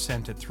see it was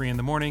sent at 3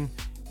 a.m,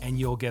 and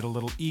you'll get a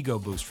little ego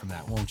boost from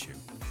that, won't you?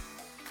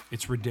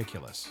 It's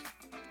ridiculous,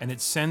 and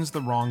it sends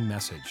the wrong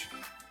message.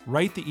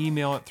 Write the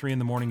email at 3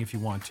 a.m. if you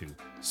want to.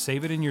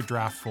 Save it in your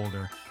draft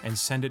folder and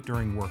send it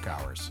during work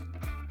hours.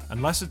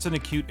 Unless it's an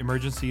acute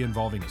emergency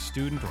involving a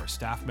student or a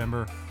staff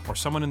member or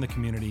someone in the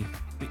community,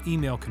 the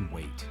email can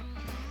wait.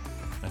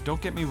 Now,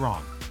 don't get me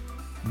wrong.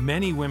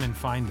 Many women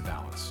find the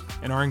balance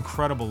and are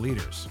incredible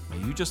leaders.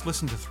 Now, you just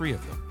listen to 3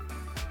 of them.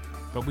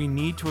 But we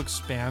need to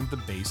expand the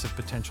base of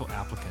potential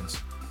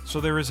applicants so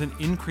there is an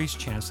increased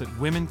chance that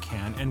women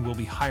can and will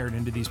be hired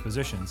into these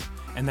positions,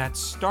 and that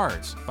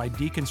starts by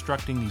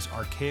deconstructing these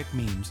archaic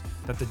memes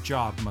that the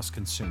job must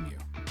consume you.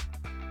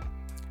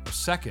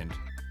 Second,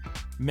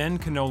 men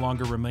can no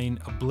longer remain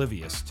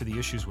oblivious to the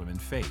issues women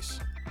face.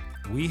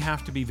 We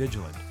have to be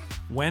vigilant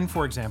when,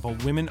 for example,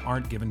 women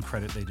aren't given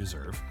credit they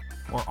deserve,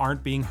 or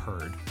aren't being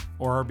heard,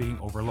 or are being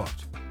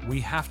overlooked.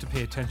 We have to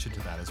pay attention to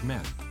that as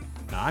men.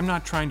 Now, I'm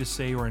not trying to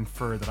say or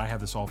infer that I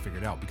have this all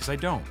figured out, because I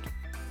don't.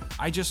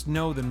 I just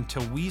know that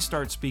until we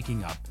start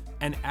speaking up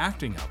and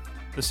acting up,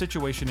 the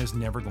situation is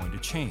never going to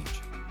change.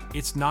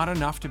 It's not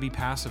enough to be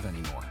passive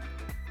anymore.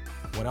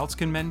 What else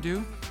can men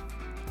do?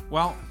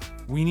 Well,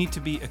 we need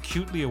to be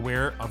acutely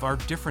aware of our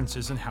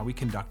differences in how we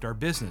conduct our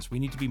business. We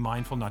need to be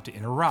mindful not to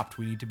interrupt.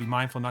 We need to be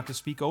mindful not to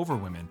speak over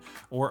women,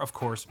 or, of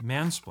course,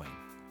 mansplain.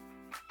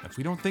 If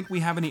we don't think we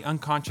have any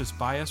unconscious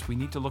bias, we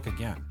need to look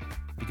again,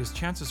 because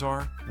chances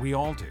are we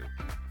all do.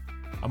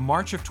 A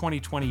March of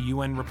 2020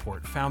 UN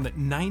report found that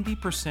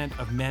 90%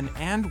 of men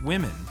and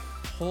women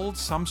hold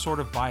some sort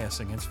of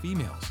bias against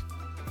females.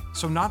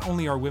 So not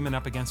only are women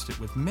up against it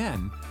with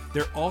men,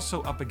 they're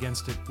also up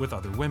against it with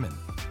other women.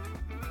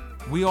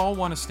 We all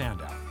want to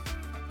stand out,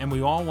 and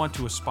we all want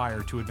to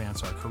aspire to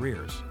advance our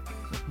careers.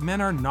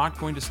 Men are not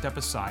going to step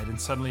aside and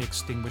suddenly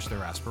extinguish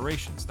their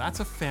aspirations. That's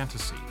a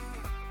fantasy.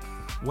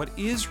 What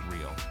is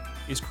real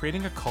is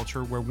creating a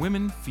culture where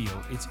women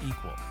feel it's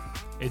equal.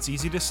 It's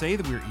easy to say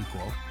that we're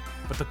equal,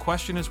 but the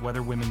question is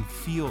whether women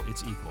feel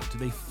it's equal. Do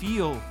they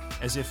feel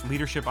as if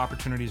leadership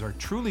opportunities are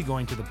truly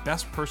going to the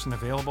best person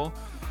available,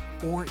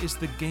 or is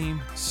the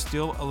game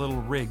still a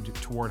little rigged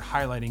toward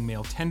highlighting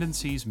male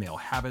tendencies, male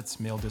habits,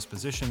 male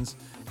dispositions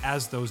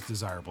as those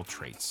desirable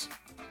traits?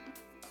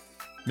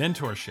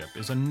 Mentorship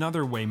is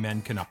another way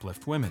men can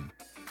uplift women.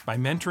 By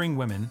mentoring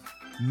women,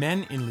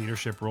 men in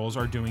leadership roles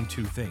are doing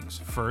 2 things.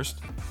 First,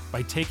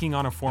 by taking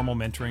on a formal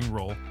mentoring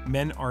role,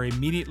 men are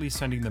immediately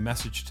sending the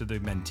message to the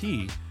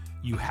mentee,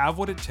 you have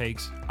what it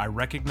takes, I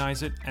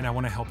recognize it, and I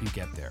want to help you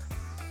get there.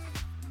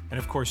 And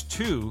of course,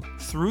 2,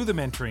 through the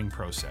mentoring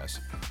process,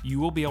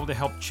 you will be able to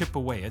help chip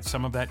away at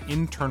some of that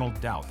internal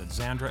doubt that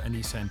Xandra,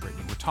 Anissa, and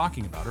Brittany were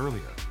talking about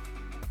earlier.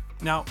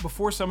 Now,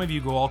 before some of you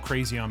go all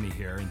crazy on me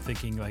here and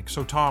thinking like,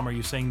 so Tom, are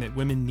you saying that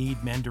women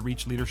need men to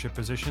reach leadership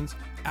positions?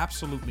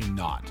 Absolutely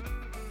not.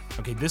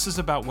 Okay, this is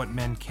about what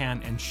men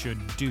can and should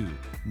do,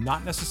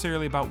 not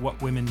necessarily about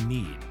what women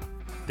need.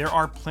 There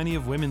are plenty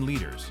of women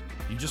leaders.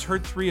 You just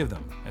heard 3 of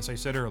them, as I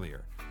said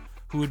earlier,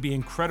 who would be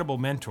incredible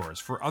mentors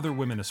for other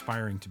women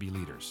aspiring to be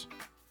leaders.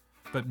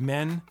 But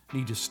men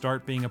need to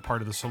start being a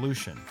part of the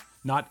solution,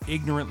 not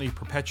ignorantly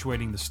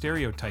perpetuating the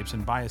stereotypes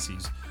and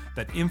biases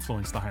that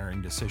influence the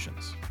hiring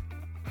decisions.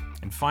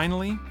 And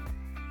finally,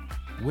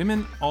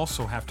 women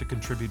also have to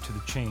contribute to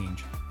the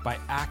change by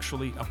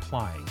actually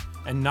applying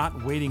and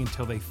not waiting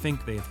until they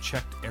think they have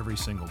checked every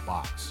single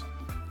box.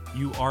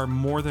 You are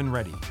more than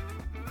ready.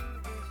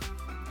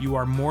 You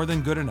are more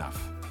than good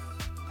enough.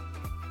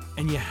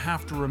 And you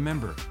have to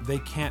remember, they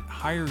can't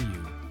hire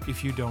you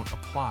if you don't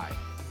apply.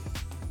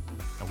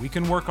 Now, we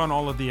can work on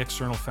all of the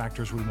external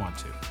factors we want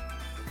to,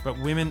 but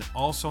women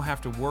also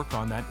have to work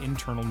on that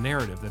internal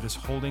narrative that is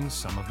holding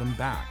some of them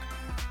back.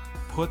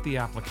 Put the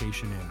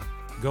application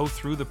in, go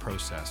through the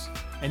process,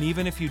 and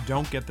even if you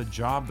don't get the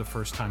job the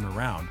first time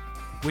around,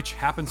 which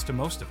happens to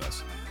most of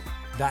us,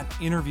 that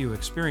interview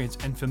experience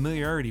and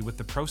familiarity with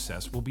the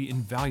process will be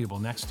invaluable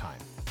next time.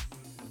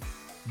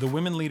 The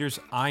women leaders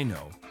I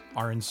know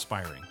are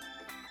inspiring,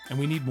 and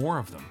we need more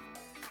of them.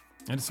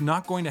 And it's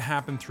not going to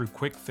happen through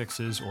quick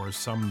fixes or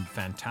some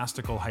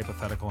fantastical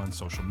hypothetical on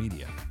social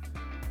media.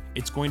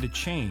 It's going to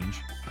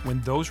change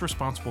when those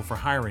responsible for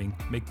hiring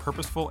make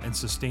purposeful and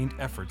sustained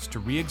efforts to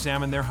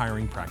re-examine their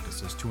hiring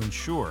practices to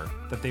ensure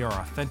that they are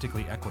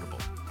authentically equitable,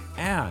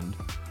 and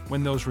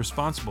when those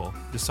responsible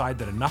decide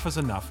that enough is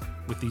enough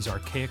with these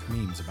archaic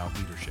memes about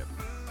leadership.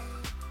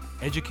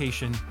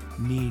 Education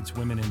needs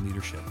women in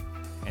leadership,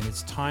 and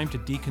it's time to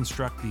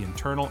deconstruct the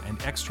internal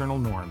and external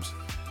norms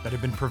that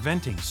have been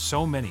preventing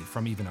so many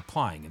from even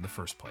applying in the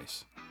first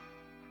place.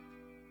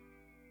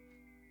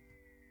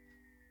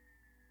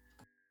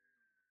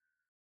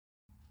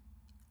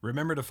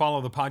 Remember to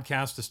follow the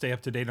podcast to stay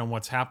up to date on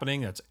what's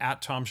happening. That's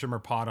at Tom Schimmer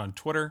Pod on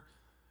Twitter,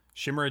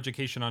 Schimmer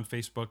Education on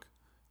Facebook,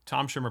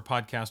 Tom Schimmer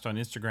Podcast on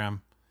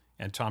Instagram,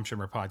 and Tom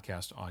Schimmer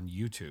Podcast on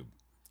YouTube.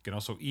 You can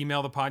also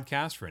email the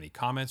podcast for any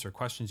comments or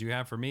questions you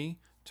have for me,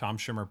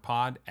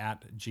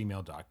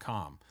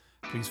 tomschimmerpod@gmail.com.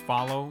 Please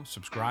follow,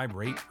 subscribe,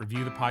 rate,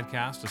 review the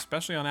podcast,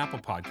 especially on Apple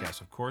Podcasts,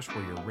 of course,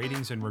 where your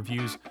ratings and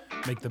reviews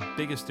make the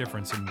biggest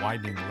difference in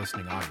widening the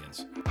listening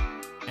audience.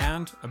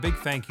 And a big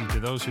thank you to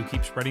those who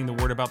keep spreading the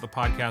word about the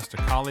podcast to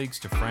colleagues,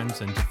 to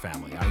friends, and to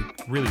family. I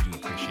really do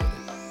appreciate it.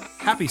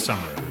 Happy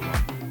summer,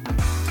 everyone.